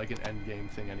basically like an endgame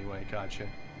thing anyway. Gotcha.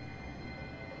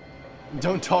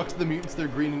 Don't talk to the mutants, they're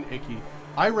green and icky.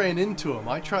 I ran into them.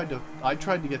 I tried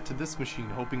to get to this machine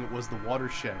hoping it was the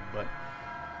watershed, but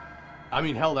I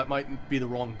mean, hell, that might be the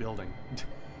wrong building.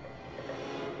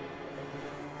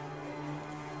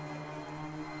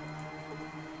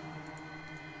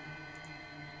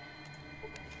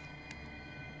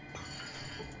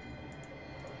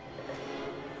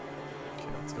 Okay,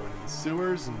 let's go into the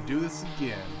sewers and do this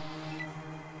again.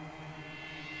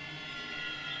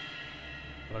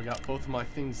 But I got both of my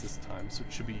things this time, so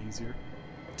it should be easier.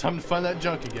 Time to find that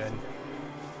junk again.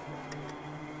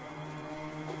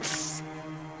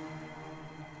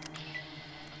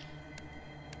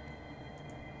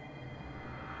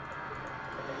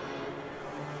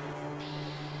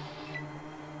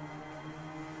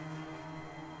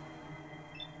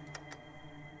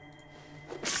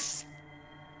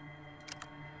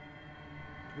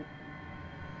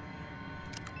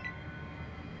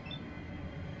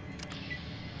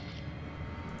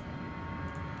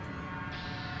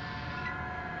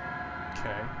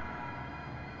 Okay.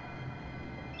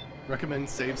 Recommend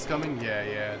saves coming?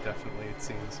 Yeah, definitely, it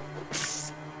seems.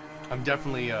 I'm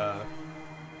definitely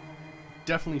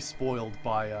spoiled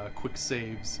by quick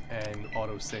saves and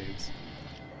auto saves.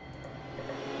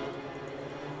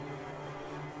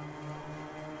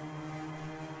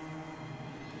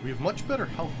 We have much better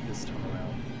health this time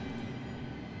around.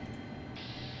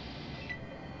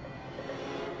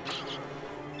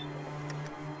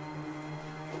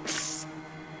 It's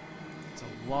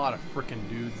a lot of frickin'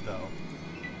 dudes, though.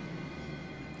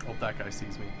 Hope that guy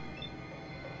sees me.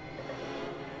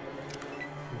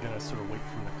 I'm gonna sort of wait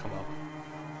for him to come up.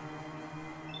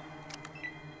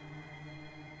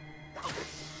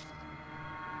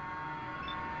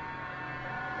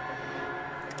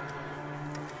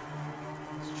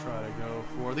 Let's try to go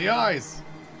for the eyes!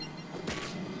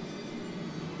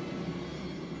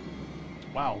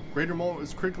 Wow, Greater Maul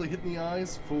was critically hit in the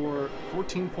eyes for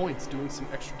 14 points, doing some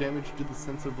extra damage to the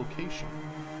sense of location.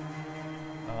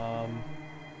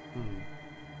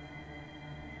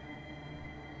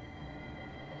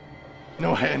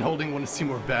 No hand holding, want to see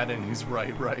more bad enemies,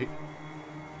 right.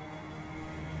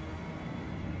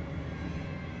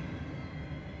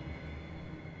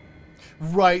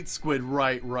 Right, Squid,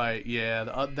 right,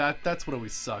 yeah, that's what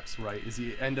always sucks, right, is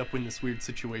you end up in this weird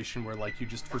situation where, like, you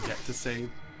just forget to save.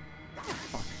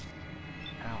 Fuck.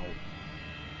 Ow.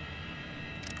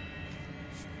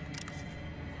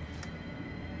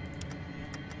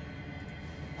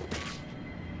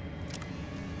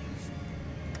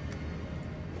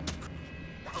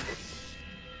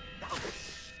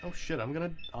 Oh shit, I'm gonna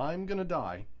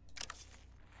die.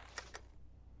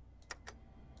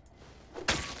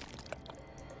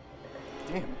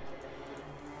 Damn.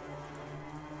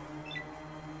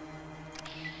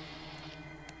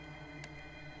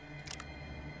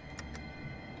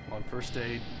 Come on, first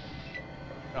aid.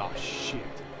 Oh shit.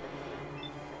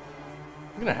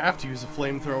 I'm gonna have to use a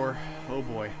flamethrower. Oh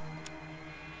boy.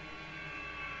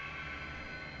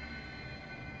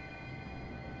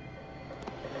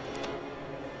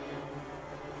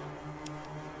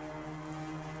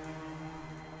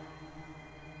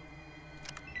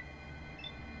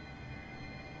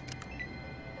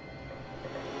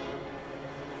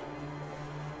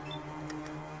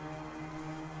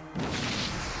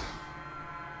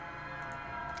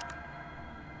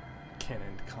 Can't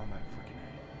end combat, freaking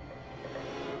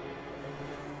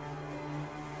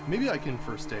A. Maybe I can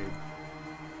first aid.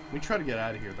 Let me try to get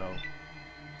out of here, though.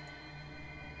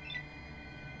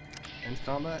 End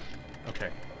combat? Okay.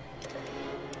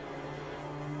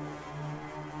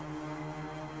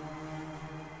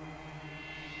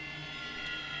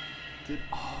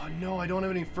 Oh no, I don't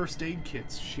have any first aid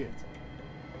kits. Shit.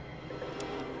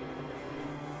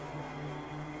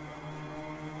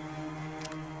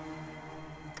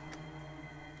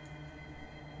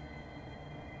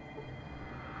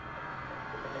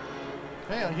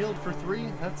 Hey, I healed for 3.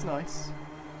 That's nice.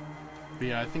 But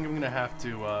yeah, I think I'm gonna have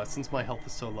to, since my health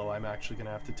is so low, I'm actually gonna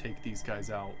have to take these guys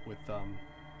out with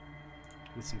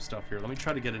some stuff here. Let me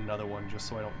try to get another one just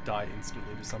so I don't die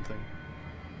instantly to something.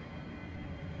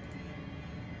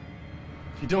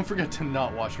 You don't forget to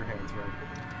not wash your hands, right?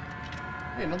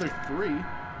 Hey, another 3.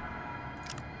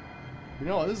 You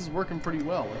know, this is working pretty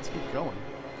well. Let's keep going.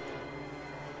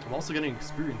 I'm also getting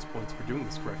experience points for doing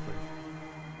this correctly.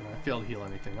 And I failed to heal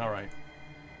anything. Alright.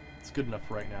 It's good enough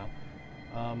right now.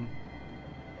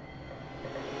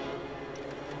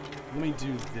 Let me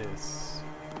do this.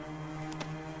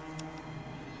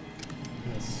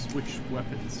 I'm gonna switch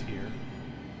weapons here.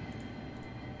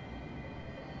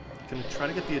 Gonna try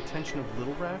to get the attention of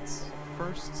little rats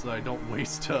first, so that I don't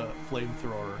waste a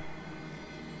flamethrower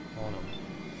on them.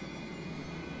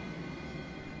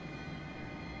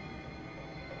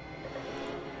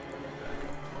 Back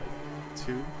up like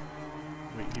 2.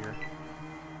 Wait here.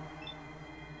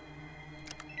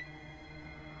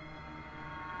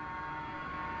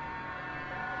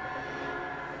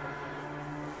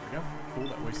 There we go. Cool,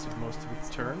 that wasted most of its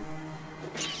turn.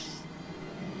 Hit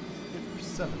for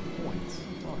 7 points.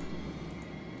 Oh.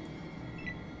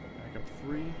 Back up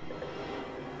 3.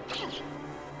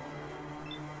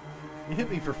 You hit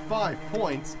me for 5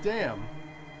 points, damn.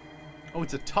 Oh,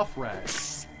 it's a tough rat.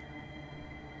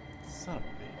 Son of a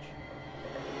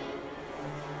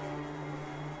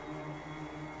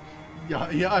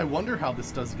bitch. Yeah, I wonder how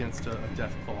this does against a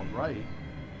Deathclaw, right?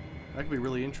 That could be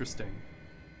really interesting.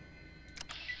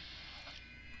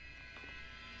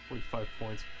 45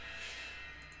 points.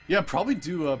 Yeah, probably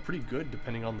do pretty good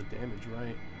depending on the damage,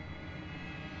 right?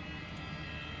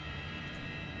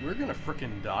 We're gonna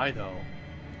frickin' die, though.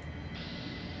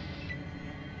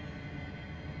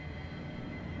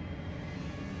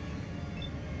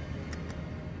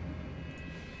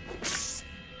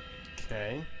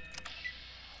 Okay.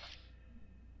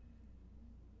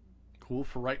 Cool,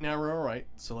 for right now we're alright.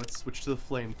 So let's switch to the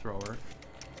flamethrower.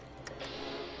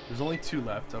 There's only 2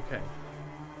 left, okay.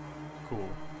 Cool.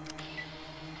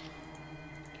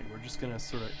 Okay, we're just gonna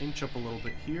sort of inch up a little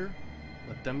bit here.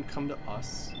 Let them come to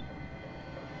us.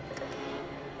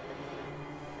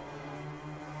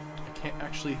 I can't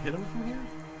actually hit them from here?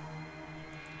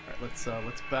 Alright, let's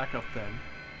back up then.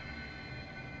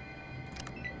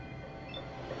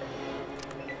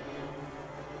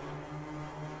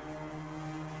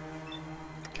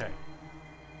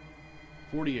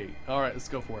 48. Alright, let's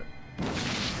go for it.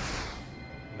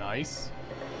 Nice.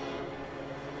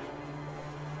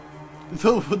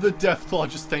 The Deathclaw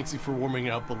just thanks you for warming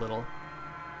it up a little.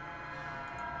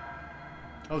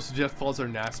 Oh, so Deathclaws are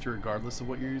nasty regardless of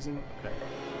what you're using? Okay.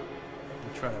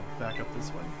 Let me try to back up this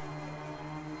way.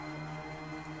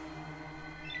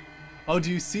 Oh,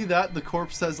 do you see that? The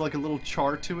corpse has like a little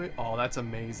char to it. Oh, that's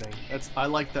amazing. I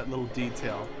like that little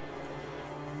detail.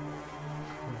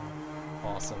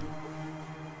 Awesome.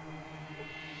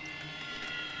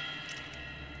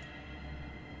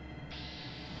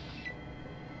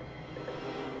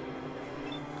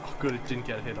 Oh, good, it didn't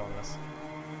get a hit on us.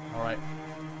 All right.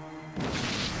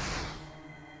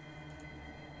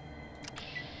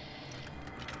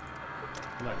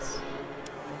 Nice.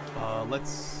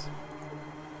 Let's...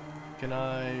 Can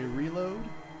I reload?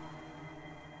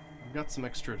 I've got some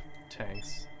extra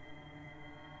tanks.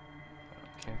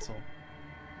 Cancel.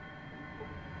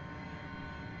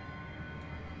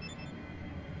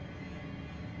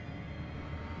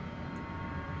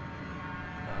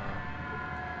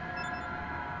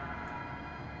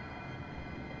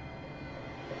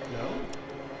 No?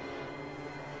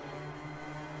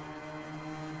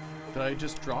 Did I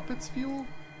just drop its fuel?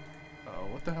 Oh,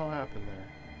 what the hell happened there?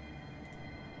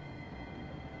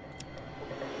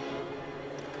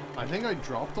 I think I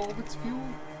dropped all of its fuel?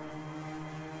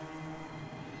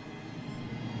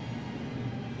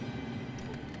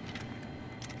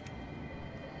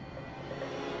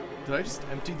 Did I just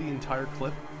empty the entire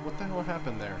clip? What the hell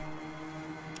happened there?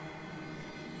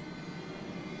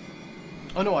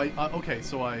 Oh no, okay,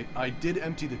 so I did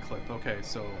empty the clip. Okay,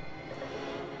 so...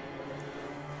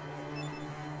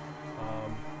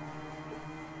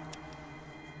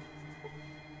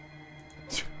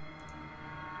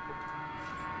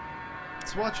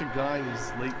 Let's watch a guy in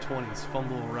his late 20s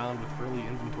fumble around with early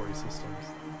inventory systems.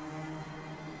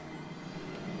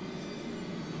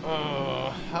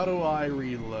 How do I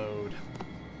reload?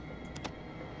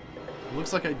 It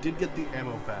looks like I did get the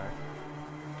ammo back.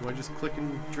 Do I just click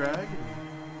and drag?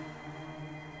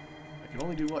 I can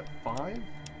only do what, 5?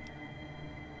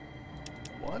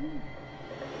 1?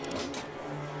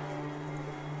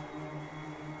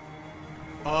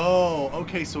 Oh,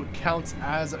 okay, so it counts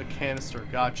as a canister.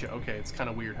 Gotcha. Okay, it's kind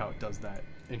of weird how it does that.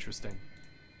 Interesting.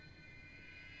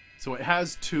 So it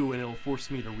has 2 and it'll force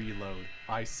me to reload.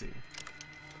 I see.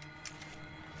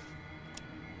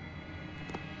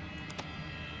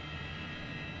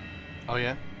 Oh,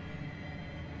 yeah?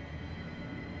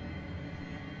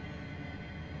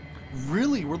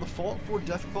 Really? Were the Fallout 4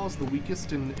 Deathclaws the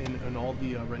weakest in all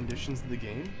the renditions of the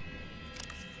game?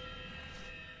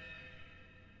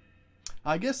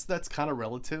 I guess that's kind of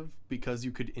relative, because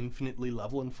you could infinitely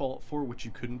level in Fallout 4, which you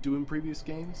couldn't do in previous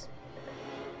games.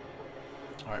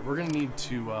 Alright, we're gonna need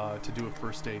to do a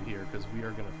first aid here, because we are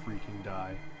gonna freaking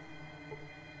die.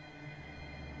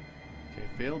 Okay,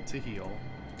 failed to heal.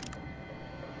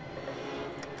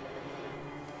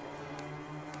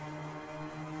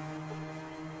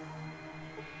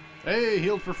 Hey,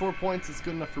 healed for 4 points, it's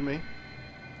good enough for me.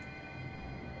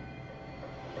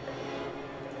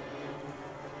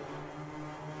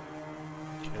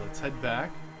 Let's head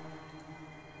back.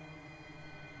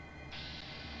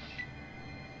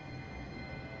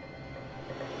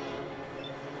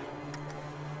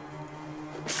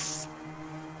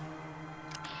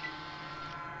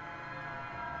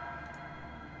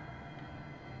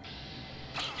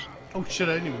 Oh shit,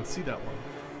 I didn't even see that one.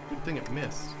 Good thing it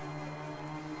missed.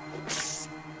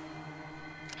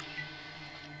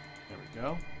 There we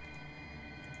go.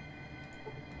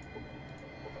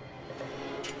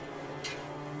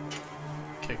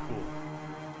 Okay, cool.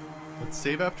 Let's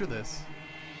save after this.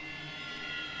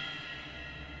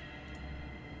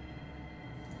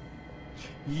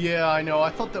 Yeah, I know. I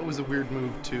thought that was a weird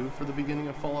move too for the beginning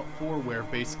of Fallout 4, where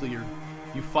basically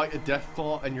you fight a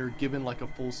Deathclaw and you're given like a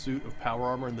full suit of power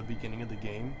armor in the beginning of the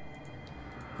game.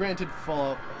 Granted,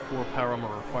 Fallout 4 power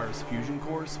armor requires fusion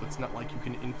cores, so it's not like you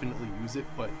can infinitely use it,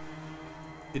 but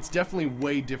it's definitely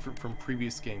way different from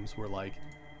previous games where, like,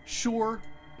 sure,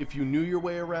 if you knew your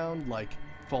way around, like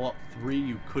Fallout 3,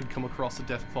 you could come across a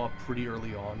Deathclaw pretty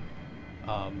early on,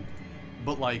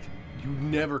 but like, you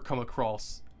never come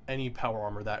across any power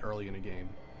armor that early in a game.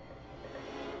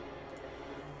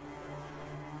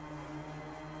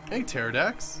 Hey,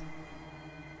 Pterodax.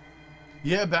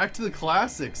 Yeah, back to the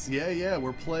classics. Yeah,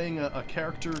 we're playing a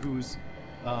character who's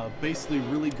basically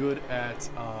really good at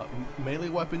melee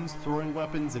weapons, throwing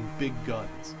weapons, and big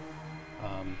guns.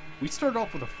 We started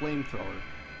off with a flamethrower.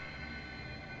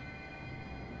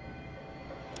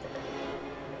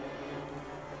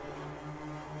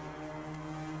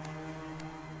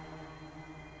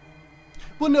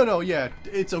 Well, no, yeah,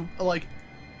 it's a, like,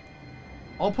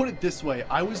 I'll put it this way,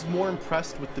 I was more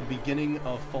impressed with the beginning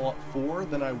of Fallout 4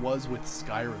 than I was with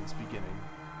Skyrim's beginning.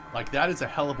 Like, that is a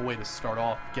hell of a way to start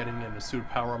off, getting in a suit of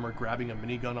power armor, grabbing a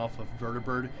minigun off of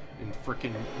Vertibird, and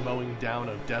frickin' mowing down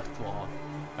a Deathclaw.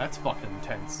 That's fucking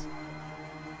intense.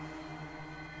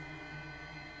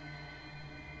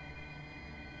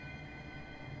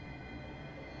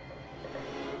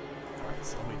 Alright,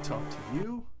 so let me talk to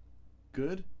you.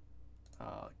 Good.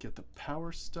 Get the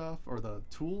power stuff, or the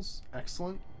tools.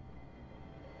 Excellent.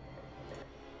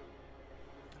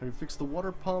 Have you fixed the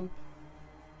water pump?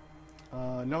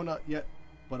 No, not yet,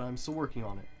 but I'm still working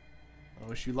on it. I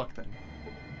wish you luck then.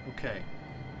 Okay.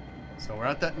 So we're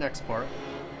at that next part.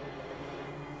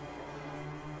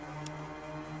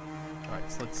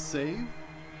 Alright, so let's save.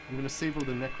 I'm gonna save over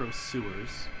the Necro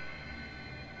Sewers.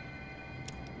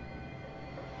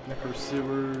 Necro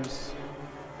Sewers.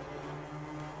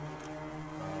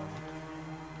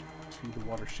 To the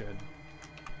watershed.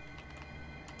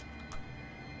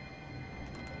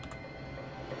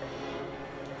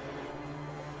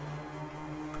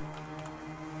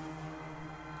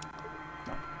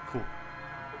 Oh, cool.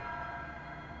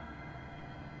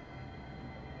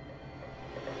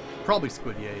 Probably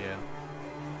squid, yeah.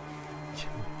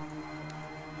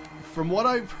 From what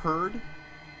I've heard,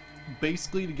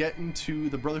 basically to get into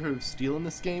the Brotherhood of Steel in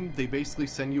this game, they basically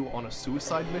send you on a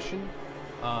suicide mission.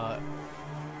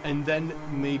 And then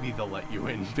maybe they'll let you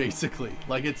in, basically.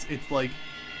 Like, it's like,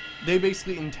 they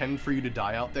basically intend for you to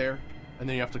die out there, and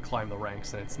then you have to climb the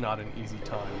ranks, and it's not an easy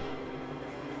time.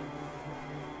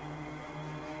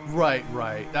 Right.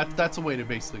 That's a way to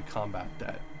basically combat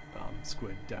that,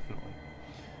 squid, definitely.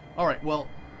 Alright, well,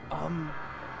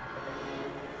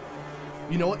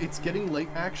 you know what, it's getting late,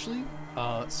 actually,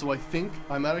 so I think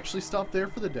I might actually stop there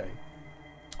for the day.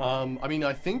 I mean,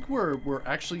 I think we're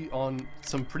actually on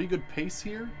some pretty good pace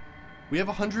here. We have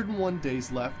 101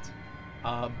 days left,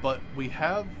 but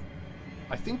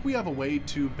I think we have a way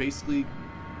to basically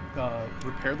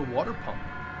repair the water pump.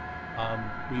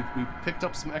 We've picked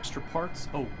up some extra parts.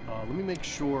 Oh, let me make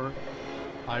sure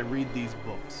I read these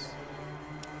books.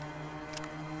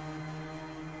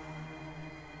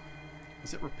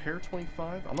 Is it repair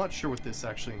 25? I'm not sure what this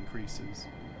actually increases.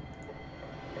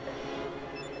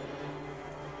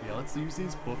 Yeah, let's use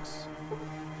these books.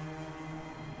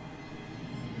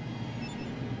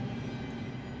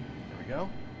 There we go.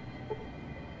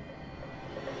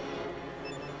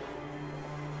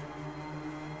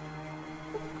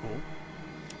 Cool.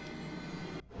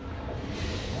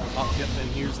 Oh, yep,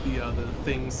 and here's the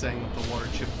thing saying with the water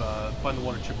chip, find the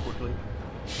water chip quickly.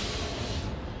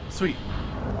 Sweet.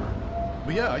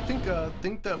 But yeah, I think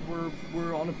that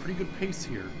we're on a pretty good pace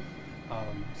here.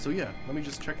 So yeah, let me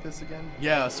just check this again.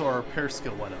 Yeah, so our repair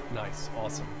skill went up. Nice,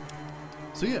 awesome.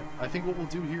 So yeah, I think what we'll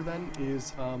do here then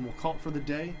is we'll call it for the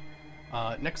day.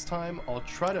 Next time I'll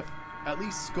try to at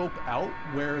least scope out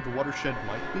where the watershed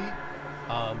might be.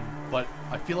 But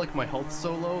I feel like my health's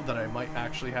so low that I might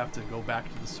actually have to go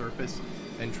back to the surface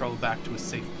and travel back to a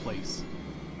safe place.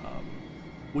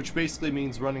 Which basically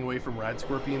means running away from rad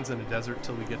scorpions in a desert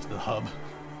till we get to the hub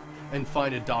and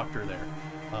find a doctor there.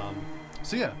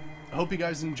 So yeah, I hope you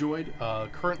guys enjoyed.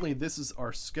 Currently, this is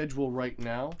our schedule right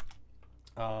now.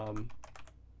 There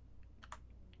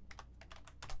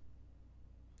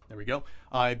we go.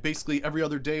 Basically, every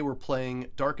other day we're playing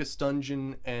Darkest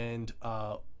Dungeon and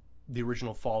the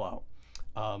original Fallout.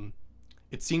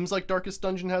 It seems like Darkest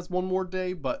Dungeon has one more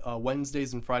day, but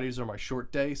Wednesdays and Fridays are my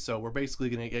short day, so we're basically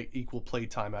going to get equal play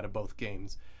time out of both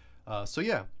games. So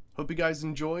yeah, hope you guys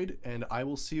enjoyed, and I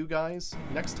will see you guys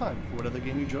next time for whatever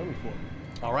game you join me for.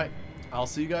 Alright, I'll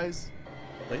see you guys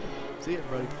later. See ya,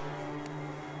 everybody.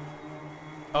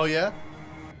 Oh yeah?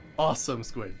 Awesome,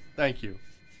 Squid. Thank you.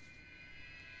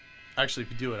 Actually,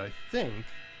 if you do it, I think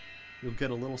you'll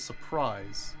get a little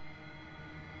surprise.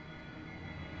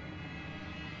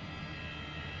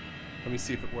 Let me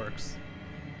see if it works.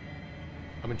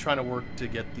 I've been trying to work to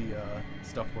get the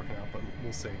stuff working out, but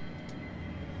we'll see.